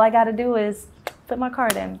 All I got to do is put my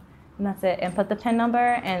card in, and that's it, and put the PIN number,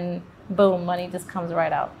 and boom, money just comes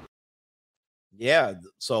right out. Yeah.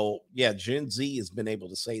 So yeah, Gen Z has been able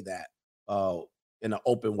to say that in an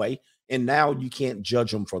open way, and now you can't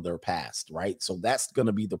judge them for their past, right? So that's going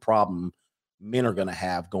to be the problem men are going to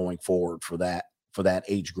have going forward for that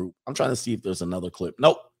age group. I'm trying to see if there's another clip.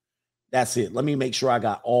 Nope. That's it. Let me make sure I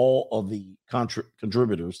got all of the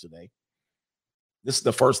contributors today. This is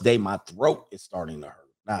the first day my throat is starting to hurt.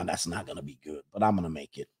 Nah, that's not going to be good, but I'm going to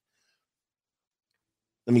make it.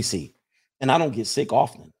 Let me see. And I don't get sick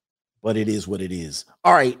often, but it is what it is.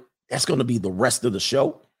 All right. That's going to be the rest of the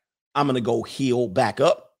show. I'm going to go heal back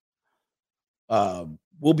up.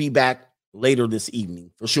 We'll be back later this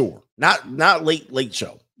evening for sure. Not late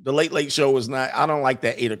show. The late show is not, I don't like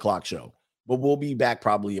that 8 o'clock show, but we'll be back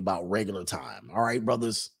probably about regular time. All right,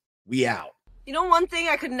 brothers, we out. You know, one thing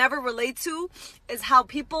I could never relate to is how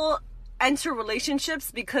people enter relationships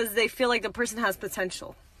because they feel like the person has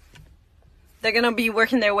potential. They're going to be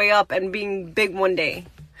working their way up and being big one day.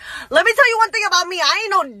 Let me tell you one thing about me. I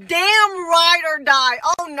ain't no damn ride or die.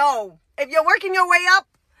 Oh, no. If you're working your way up,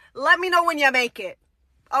 let me know when you make it.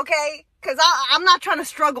 Okay? Because I'm not trying to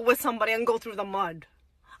struggle with somebody and go through the mud.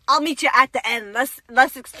 I'll meet you at the end.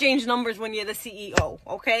 Let's exchange numbers when you're the CEO.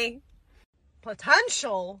 Okay?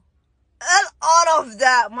 Potential? Out of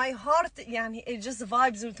that. My heart, it just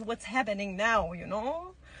vibes into what's happening now, you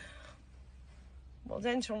know?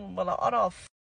 Potential, well, out of.